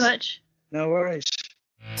much, James. Thanks very much. No worries.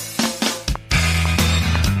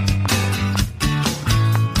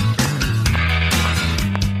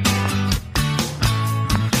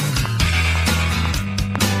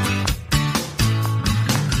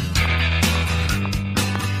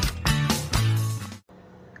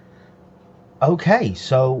 Okay,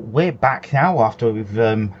 so we're back now after we've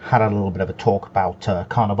had a little bit of a talk about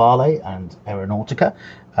Carnevale and Aeronautica.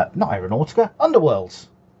 Not Aeronautica, Underworlds.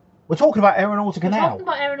 We're talking about Aeronautica now. We're talking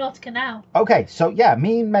about Aeronautica now. Okay, so yeah,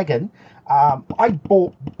 me and Megan I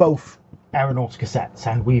bought both Aeronautica sets,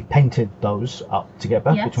 and we've painted those up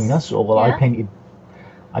together between us. Or well, I painted.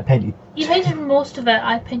 You painted most of it.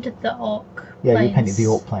 I painted the orc. Yeah, planes. you painted the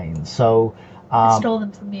orc planes. So I stole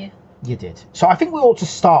them from you. You did. So I think we ought to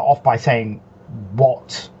start off by saying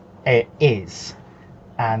what it is,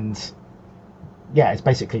 and yeah, it's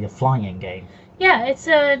basically a flying game. Yeah, it's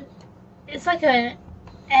like an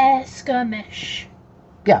air skirmish.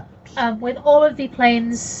 Yeah. With all of the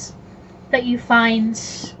planes that you find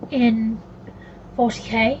in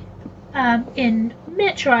 40k, in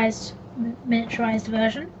miniaturized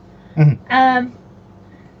version,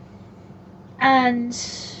 and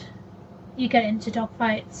you get into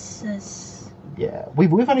dogfights as. Yeah,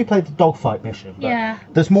 we've only played the dogfight mission. But yeah.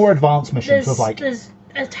 There's more advanced missions with like. There's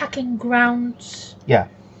attacking ground. Yeah.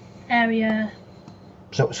 Area.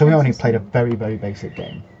 So we only played a very, very basic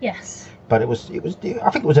game. Yes. But it was I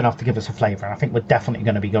think it was enough to give us a flavour, and I think we're definitely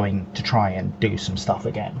going to be going to try and do some stuff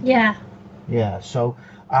again. Yeah. Yeah, so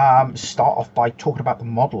start off by talking about the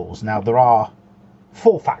models. Now there are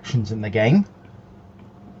 4 factions in the game.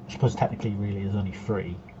 I suppose technically really there's only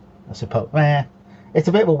 3. I suppose. It's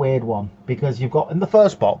a bit of a weird one because you've got in the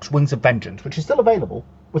first box Wings of Vengeance, which is still available,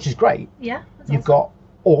 which is great. Yeah. You've got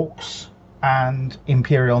Orcs and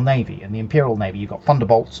Imperial Navy. In the Imperial Navy you've got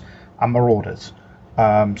Thunderbolts and Marauders.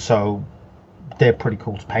 So they're pretty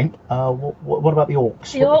cool to paint. What about the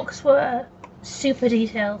Orcs? The Orcs were super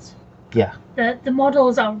detailed. Yeah. The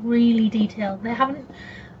models are really detailed. They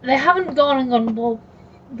haven't gone and gone, well,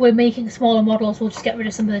 we're making smaller models, we'll just get rid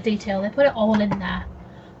of some of the detail. They put it all in there.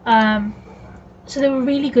 So they were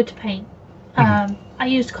really good to paint. I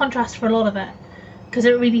used contrast for a lot of it because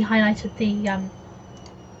it really highlighted the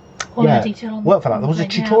all the detail on work for that. There was a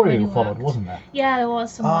tutorial really followed, wasn't there? Yeah, there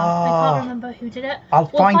was someone. I can't remember who did it. We'll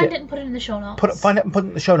find it and put it in the show notes. Find it and put it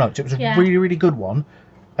in the show notes. It was a really, really good one,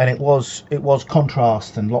 and it was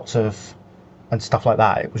contrast and lots of and stuff like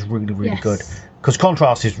that. It was really, really good because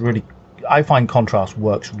contrast is really. I find contrast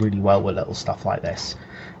works really well with little stuff like this.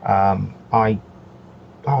 I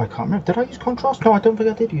can't remember. Did I use contrast? No, I don't think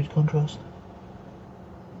I did use contrast.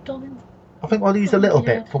 I think I used a little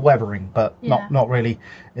bit for weathering, but not really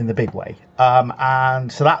in the big way.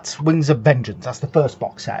 And so that's Wings of Vengeance. That's the first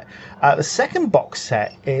box set. The second box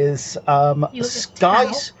set is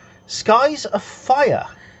Skies of Fire,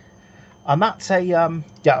 and that's a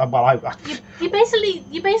You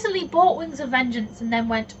basically bought Wings of Vengeance and then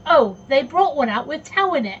went, oh, they brought one out with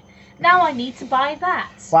Tau in it. Now I need to buy that.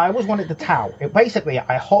 Well, I always wanted the Tau. It basically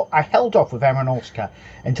I held off with Aeronautica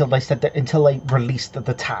until they released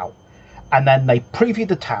the Tau. And then they previewed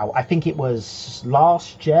the Tau. I think it was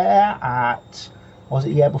last year was it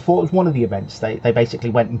the year before? It was one of the events. They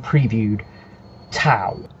basically went and previewed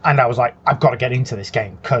Tau. And I was like, I've got to get into this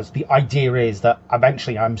game because the idea is that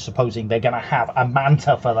eventually I'm supposing they're going to have a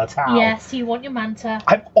Manta for the Tau. Yes, you want your Manta.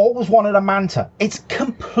 I've always wanted a Manta. It's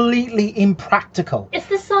completely impractical. It's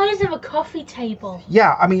the size of a coffee table.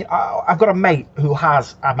 Yeah, I mean, I've got a mate who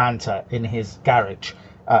has a Manta in his garage.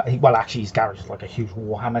 His garage is like a huge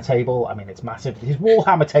Warhammer table. I mean, it's massive. His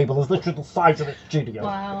Warhammer table is literally the size of the studio.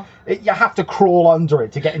 Wow. You have to crawl under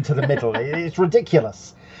it to get into the middle. It's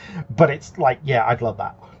ridiculous. But it's like, yeah, I'd love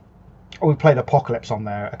that. We played Apocalypse on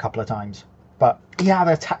there a couple of times. But he had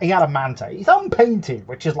a Manta. He's unpainted,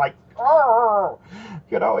 which is like,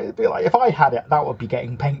 it'd be like, if I had it, that would be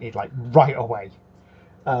getting painted like right away.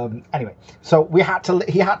 Anyway, so he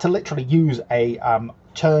had to literally use a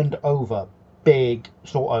turned over big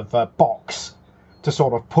sort of box to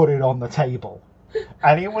sort of put it on the table,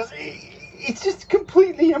 and it's just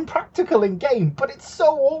completely impractical in game, but it's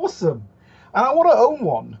so awesome, and I want to own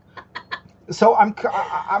one. So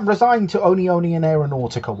I'm resigned to only owning an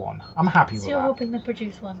Aeronautica one. I'm happy with that. So you're hoping to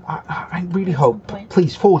produce one? I really hope.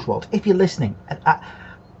 Please, Forge World, if you're listening,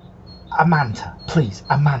 a Manta, please,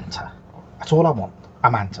 a Manta. That's all I want,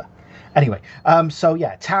 a Manta. Anyway, so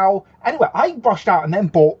yeah, Tau. Anyway, I rushed out and then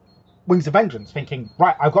bought Wings of Vengeance, thinking,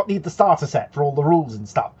 right, I've got the starter set for all the rules and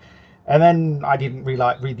stuff. And then I didn't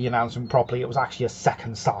really read the announcement properly. It was actually a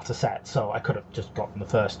second starter set, so I could have just gotten the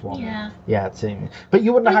first one. Yeah. But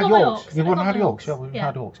you wouldn't have had Yorks. You wouldn't have had Yorks. Yeah, we wouldn't have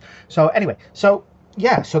had Yorks. So anyway, so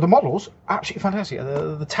the models absolutely fantastic.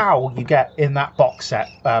 The Tau you get in that box set,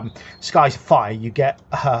 Skies of Fire, you get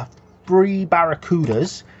 3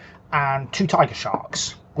 Barracudas and 2 Tiger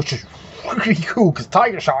Sharks, which is really cool because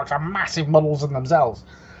Tiger Sharks are massive models in themselves.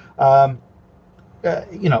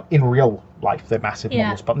 In real life they're massive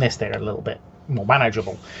models, but in this they're a little bit more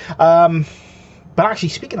manageable. But actually,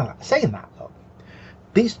 saying that though,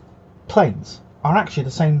 these planes are actually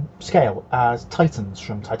the same scale as Titans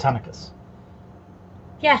from Titanicus.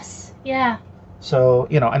 Yes, yeah. So,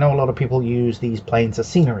 you know, I know a lot of people use these planes as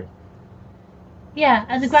scenery. Yeah,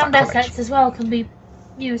 and the ground Sacrilege. assets as well can be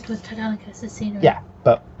used with Titanicus as scenery. Yeah,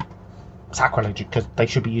 but sacrilege, because they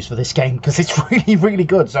should be used for this game, because it's really, really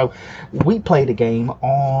good. So, we played a game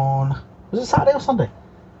on... Was it Saturday or Sunday?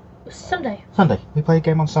 Sunday. Sunday. We played a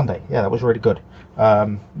game on Sunday. Yeah, that was really good.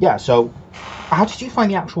 Yeah, so how did you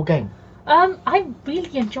find the actual game? I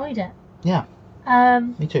really enjoyed it. Yeah,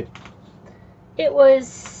 me too. It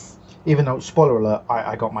was... Even though, spoiler alert,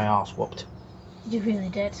 I got my arse whooped. You really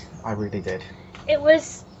did. I really did. It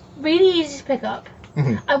was really easy to pick up.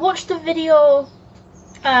 Mhm. I watched the video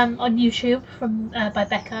on YouTube from by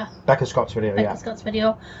Becca. Becca Scott's video, Becca yeah. Scott's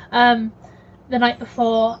video. The night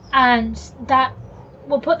before, and that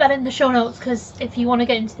we'll put that in the show notes because if you want to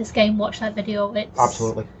get into this game, watch that video. It's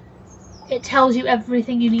Absolutely. It tells you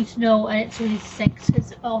everything you need to know, and it's really succinct.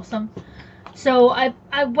 It's awesome. So I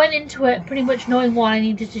went into it pretty much knowing what I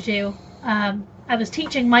needed to do. I was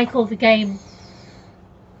teaching Michael the game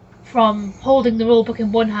from holding the rulebook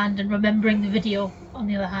in one hand and remembering the video on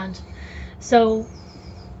the other hand. So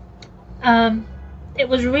it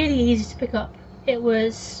was really easy to pick up. It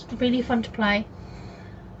was really fun to play.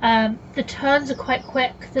 The turns are quite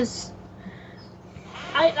quick.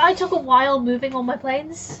 I took a while moving on my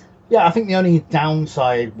planes. Yeah, I think the only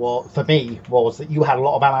downside for me was that you had a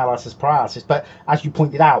lot of analysis paralysis, but as you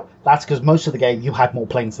pointed out, that's because most of the game you had more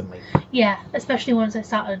planes than me. Yeah, especially once I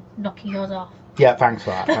started knocking yours off. Yeah, thanks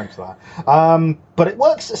for that. Thanks for that. But it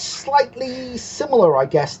works slightly similar, I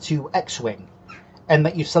guess, to X-Wing, in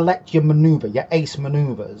that you select your maneuver, your ace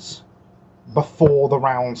maneuvers, before the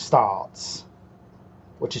round starts,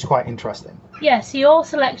 which is quite interesting. Yeah, so you all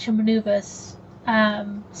select your maneuvers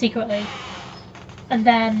secretly, and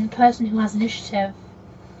then the person who has initiative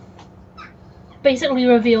basically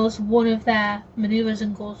reveals one of their maneuvers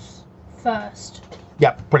and goes first.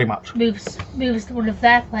 Yeah, pretty much. Moves one of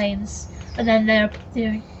their planes, and then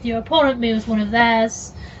your opponent moves one of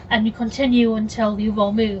theirs, and you continue until you've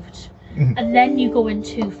all moved, and then you go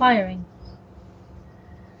into firing.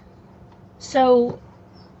 So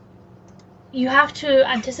you have to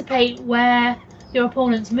anticipate where your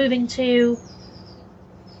opponent's moving to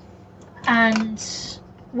and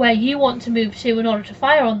where you want to move to in order to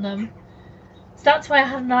fire on them. So that's why I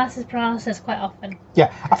have analysis paralysis quite often.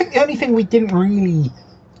 Yeah, I think the only thing we didn't really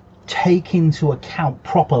take into account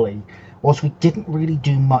properly was we didn't really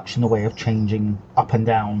do much in the way of changing up and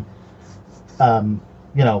down, altitude.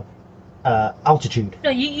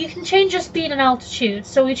 No, you can change your speed and altitude.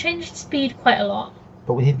 So we changed speed quite a lot.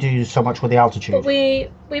 But we didn't do so much with the altitude. But we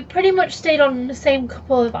pretty much stayed on the same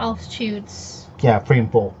couple of altitudes. Yeah, 3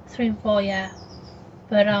 and 4. 3 and 4, yeah.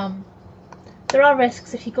 But there are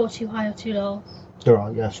risks if you go too high or too low. There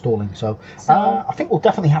are, yeah, stalling. So So- I think we'll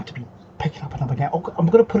definitely have to be picking up another game. I'm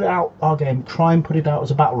going to put it out, our game, try and put it out as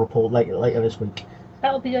a battle report later this week.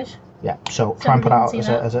 That would be good. Yeah, so try and put it out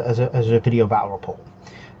as a video battle report.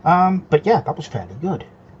 But yeah, that was fairly good.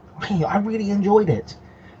 I really enjoyed it.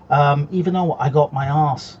 Even though I got my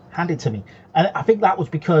arse handed to me. And I think that was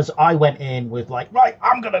because I went in with like, right,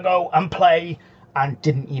 I'm going to go and play, and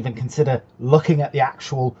didn't even consider looking at the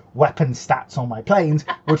actual weapon stats on my planes,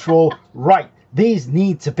 which were all, right, these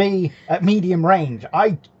need to be at medium range.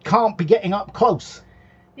 I can't be getting up close.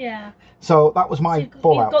 Yeah. So that was my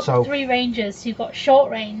fallout. You've got the 3 ranges. You've got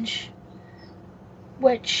short range,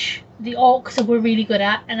 which the orcs were really good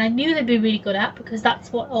at, and I knew they'd be really good at because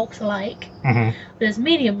that's what orcs are like. Mhm. There's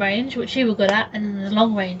medium range, which you were good at, and then there's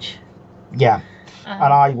long range. Yeah.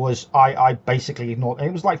 And I basically ignored it.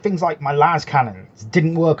 It was like things like my las cannons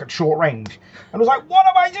didn't work at short range. And I was like, what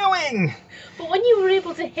am I doing? But when you were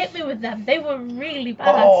able to hit me with them, they were really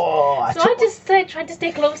bad. Oh, So I just tried to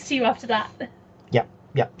stay close to you after that.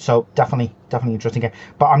 Yeah, so definitely interesting game.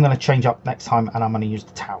 But I'm going to change up next time, and I'm going to use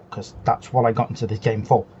the Tau, because that's what I got into this game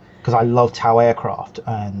for. Because I love Tau aircraft,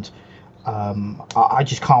 and I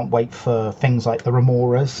just can't wait for things like the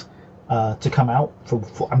Remoras to come out.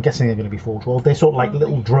 I'm guessing they're going to be Forge World. They're sort of like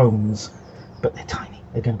little drones, but they're tiny.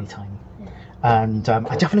 They're going to be tiny. Yeah. And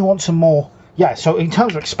I definitely want some more. Yeah, so in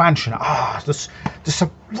terms of expansion, there's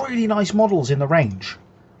some really nice models in the range.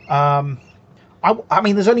 I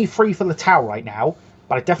mean, there's only 3 for the Tau right now,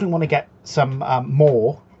 but I definitely want to get some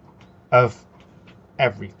more of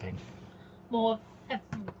everything. More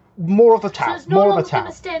More of the Tau. So it's no more of longer the Tau.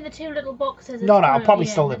 going to stay in the 2 little boxes. No, I'll probably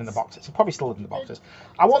still live in the boxes.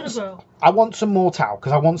 I grow. want some more Tau,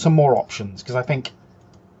 because I want some more options, because I think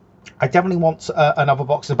I definitely want another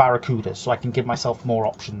box of Barracudas, so I can give myself more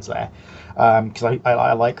options there, because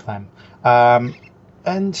I like them.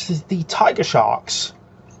 And the Tiger Sharks,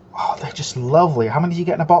 they're just lovely. How many do you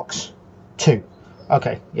get in a box? 2.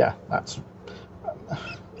 Okay, yeah, that's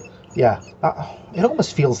yeah, it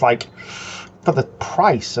almost feels like for the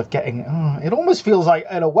price of getting, it almost feels like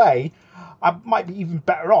in a way I might be even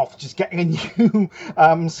better off just getting a new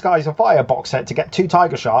Skies of Fire box set to get 2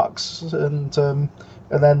 Tiger Sharks and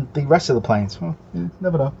then the rest of the planes. Well,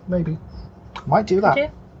 never know. Maybe might do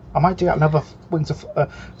that. I might do another Wings of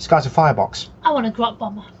Skies of Fire box. I want a Grot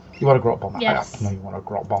Bomber. You want a Grot Bomber? Yes. I know you want a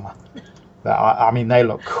Grot Bomber. I mean, they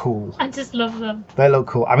look cool. I just love them. They look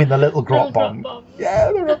cool. I mean, the little Grot Bomb.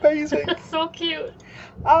 Yeah, they're amazing. So cute.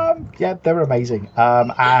 Yeah, they're amazing.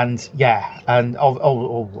 And yeah, and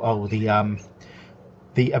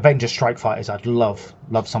the Avengers Strike Fighters. I'd love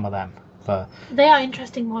some of them. They are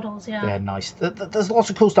interesting models. Yeah. They're nice. There's lots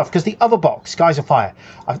of cool stuff because the other box, Skies of Fire.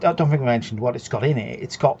 I don't think we mentioned what it's got in it.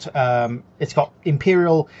 It's got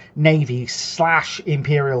Imperial Navy /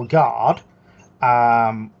 Imperial Guard.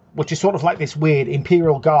 Which is sort of like this weird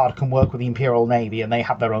Imperial Guard can work with the Imperial Navy and they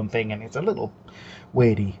have their own thing, and it's a little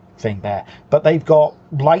weirdy thing there. But they've got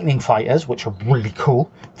Lightning Fighters, which are really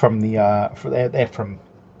cool. They're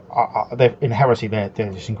in Heresy. They're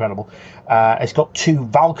just incredible. It's got 2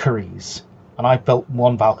 Valkyries, and I built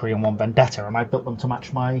 1 Valkyrie and 1 Vendetta, and I built them to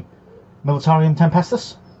match my Militarium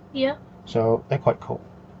Tempestus. Yeah. So they're quite cool.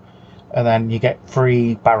 And then you get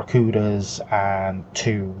 3 Barracudas and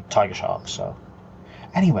 2 Tiger Sharks. So.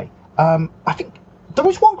 Anyway, I think there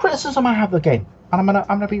was one criticism I have of the game, and I'm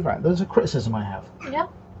gonna be right. There's a criticism I have. Yeah.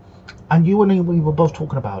 And you and we were both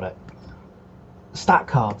talking about it. Stat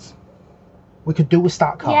cards. We could do with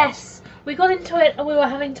stat cards. Yes, we got into it, and we were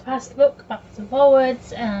having to pass the book backwards and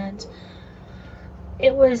forwards, and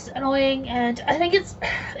it was annoying. And I think it's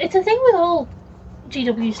a thing with all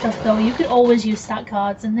GW stuff, though. You could always use stat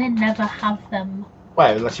cards, and they never have them.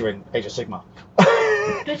 Well, unless you're in Age of Sigmar.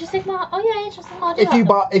 Age of Sigmar? Oh yeah, Age of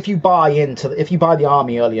Sigmar. If you buy the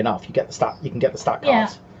army early enough, you can get the stat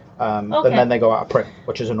cards. Yeah. And then they go out of print,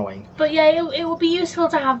 which is annoying. But yeah, it would be useful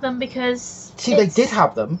to have them because. See, they did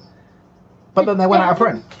have them, but then they went out of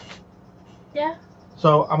print. Yeah.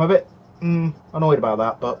 So I'm a bit annoyed about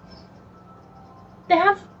that, but. They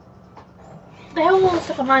have all the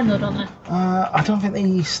stuff online though, don't they? I don't think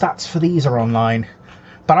the stats for these are online.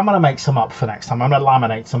 But I'm going to make some up for next time. I'm going to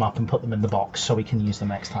laminate some up and put them in the box so we can use them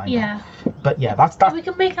next time. Yeah. But yeah, that's... We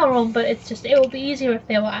can make our own, but it's just... It would be easier if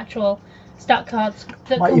there were actual stat cards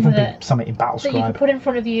that might come even with be it. Something in Battlescribe. That you can put in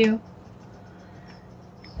front of you.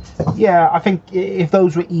 Yeah, I think if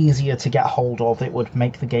those were easier to get hold of, it would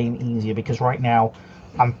make the game easier. Because right now,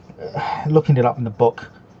 I'm looking it up in the book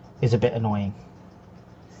is a bit annoying.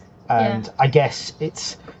 And I guess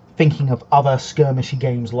it's thinking of other skirmishy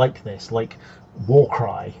games like this, like...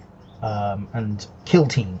 Warcry and Kill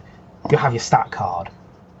Team, you have your stat card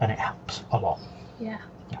and it helps a lot. Yeah.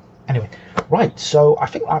 Anyway, right, so I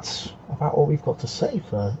think that's about all we've got to say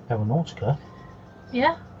for Aeronautica.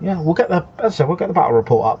 Yeah. Yeah, we'll get the battle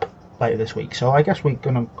report up later this week, so I guess we're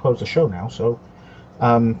gonna close the show now, so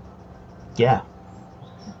yeah.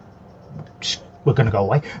 We're gonna go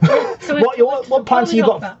away. So what plans have you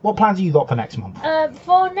got? What plans have you got for next month?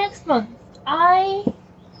 For next month,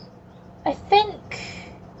 I think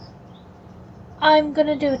I'm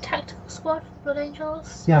gonna do a tactical squad for Blood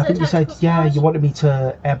Angels. Yeah, I think you said you wanted me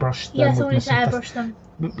to airbrush them. Yes, I wanted to airbrush them.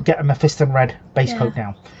 Get a Mephiston red base coat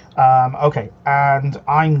down. Okay, and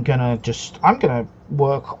I'm gonna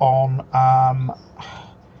work on.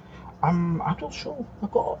 I'm not sure.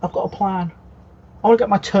 I've got a plan. I want to get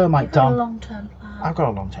my termite done. A long-term plan. I've got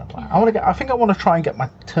a long-term plan. I think I want to try and get my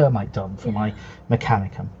termite done for my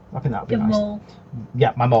Mechanicum. I think that would be nice. Mole.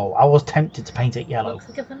 Yeah, my mole. I was tempted to paint it yellow. Looks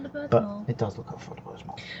like a Thunderbird but mole. It does look like a Thunderbird's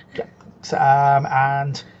mole. Yeah. So,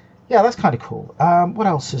 and yeah, that's kind of cool. What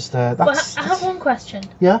else is there? I have one question.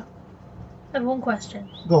 Yeah? I have one question.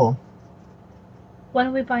 Go on. When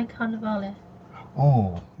are we buying Carnevale?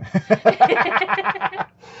 Oh.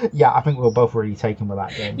 Yeah, I think we were both really taken with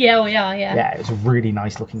that game. Yeah, we are, yeah. Yeah, it's a really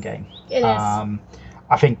nice looking game. It is.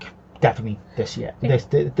 I think definitely this year. This,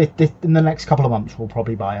 in the next couple of months, we'll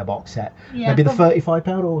probably buy a box set. Yeah, maybe the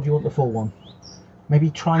 £35, or do you want the full one? Maybe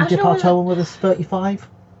try and dip our toe in with this 35.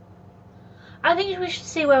 I think we should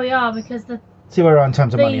see where we are because see where we are in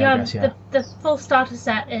terms of money, I guess. Yeah. The full starter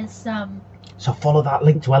set is. So follow that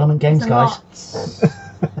link to Element Games, guys.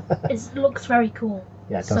 It looks very cool.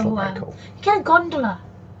 Yeah, it does look very cool. You get a gondola.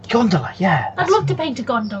 Gondola, yeah. I'd love to paint a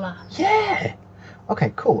gondola. Yeah.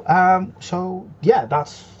 Okay, cool. So yeah,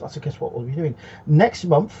 that's I guess what we'll be doing next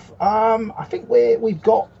month. I think we're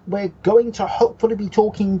going to hopefully be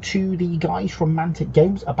talking to the guys from Mantic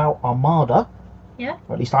Games about Armada. Yeah.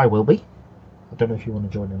 Or at least I will be. I don't know if you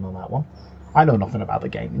want to join in on that one. I know nothing about the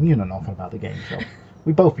game, and you know nothing about the game, so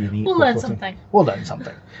We both be the We'll learn something. We'll learn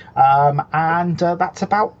something. And that's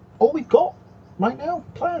about all we've got right now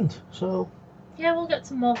planned. So Yeah, we'll get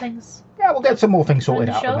some more things. yeah, we'll get some more things sorted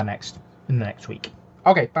the out show. in the next week.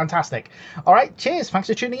 Okay, fantastic. All right, cheers. Thanks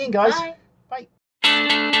for tuning in, guys. Bye.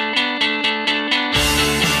 Bye.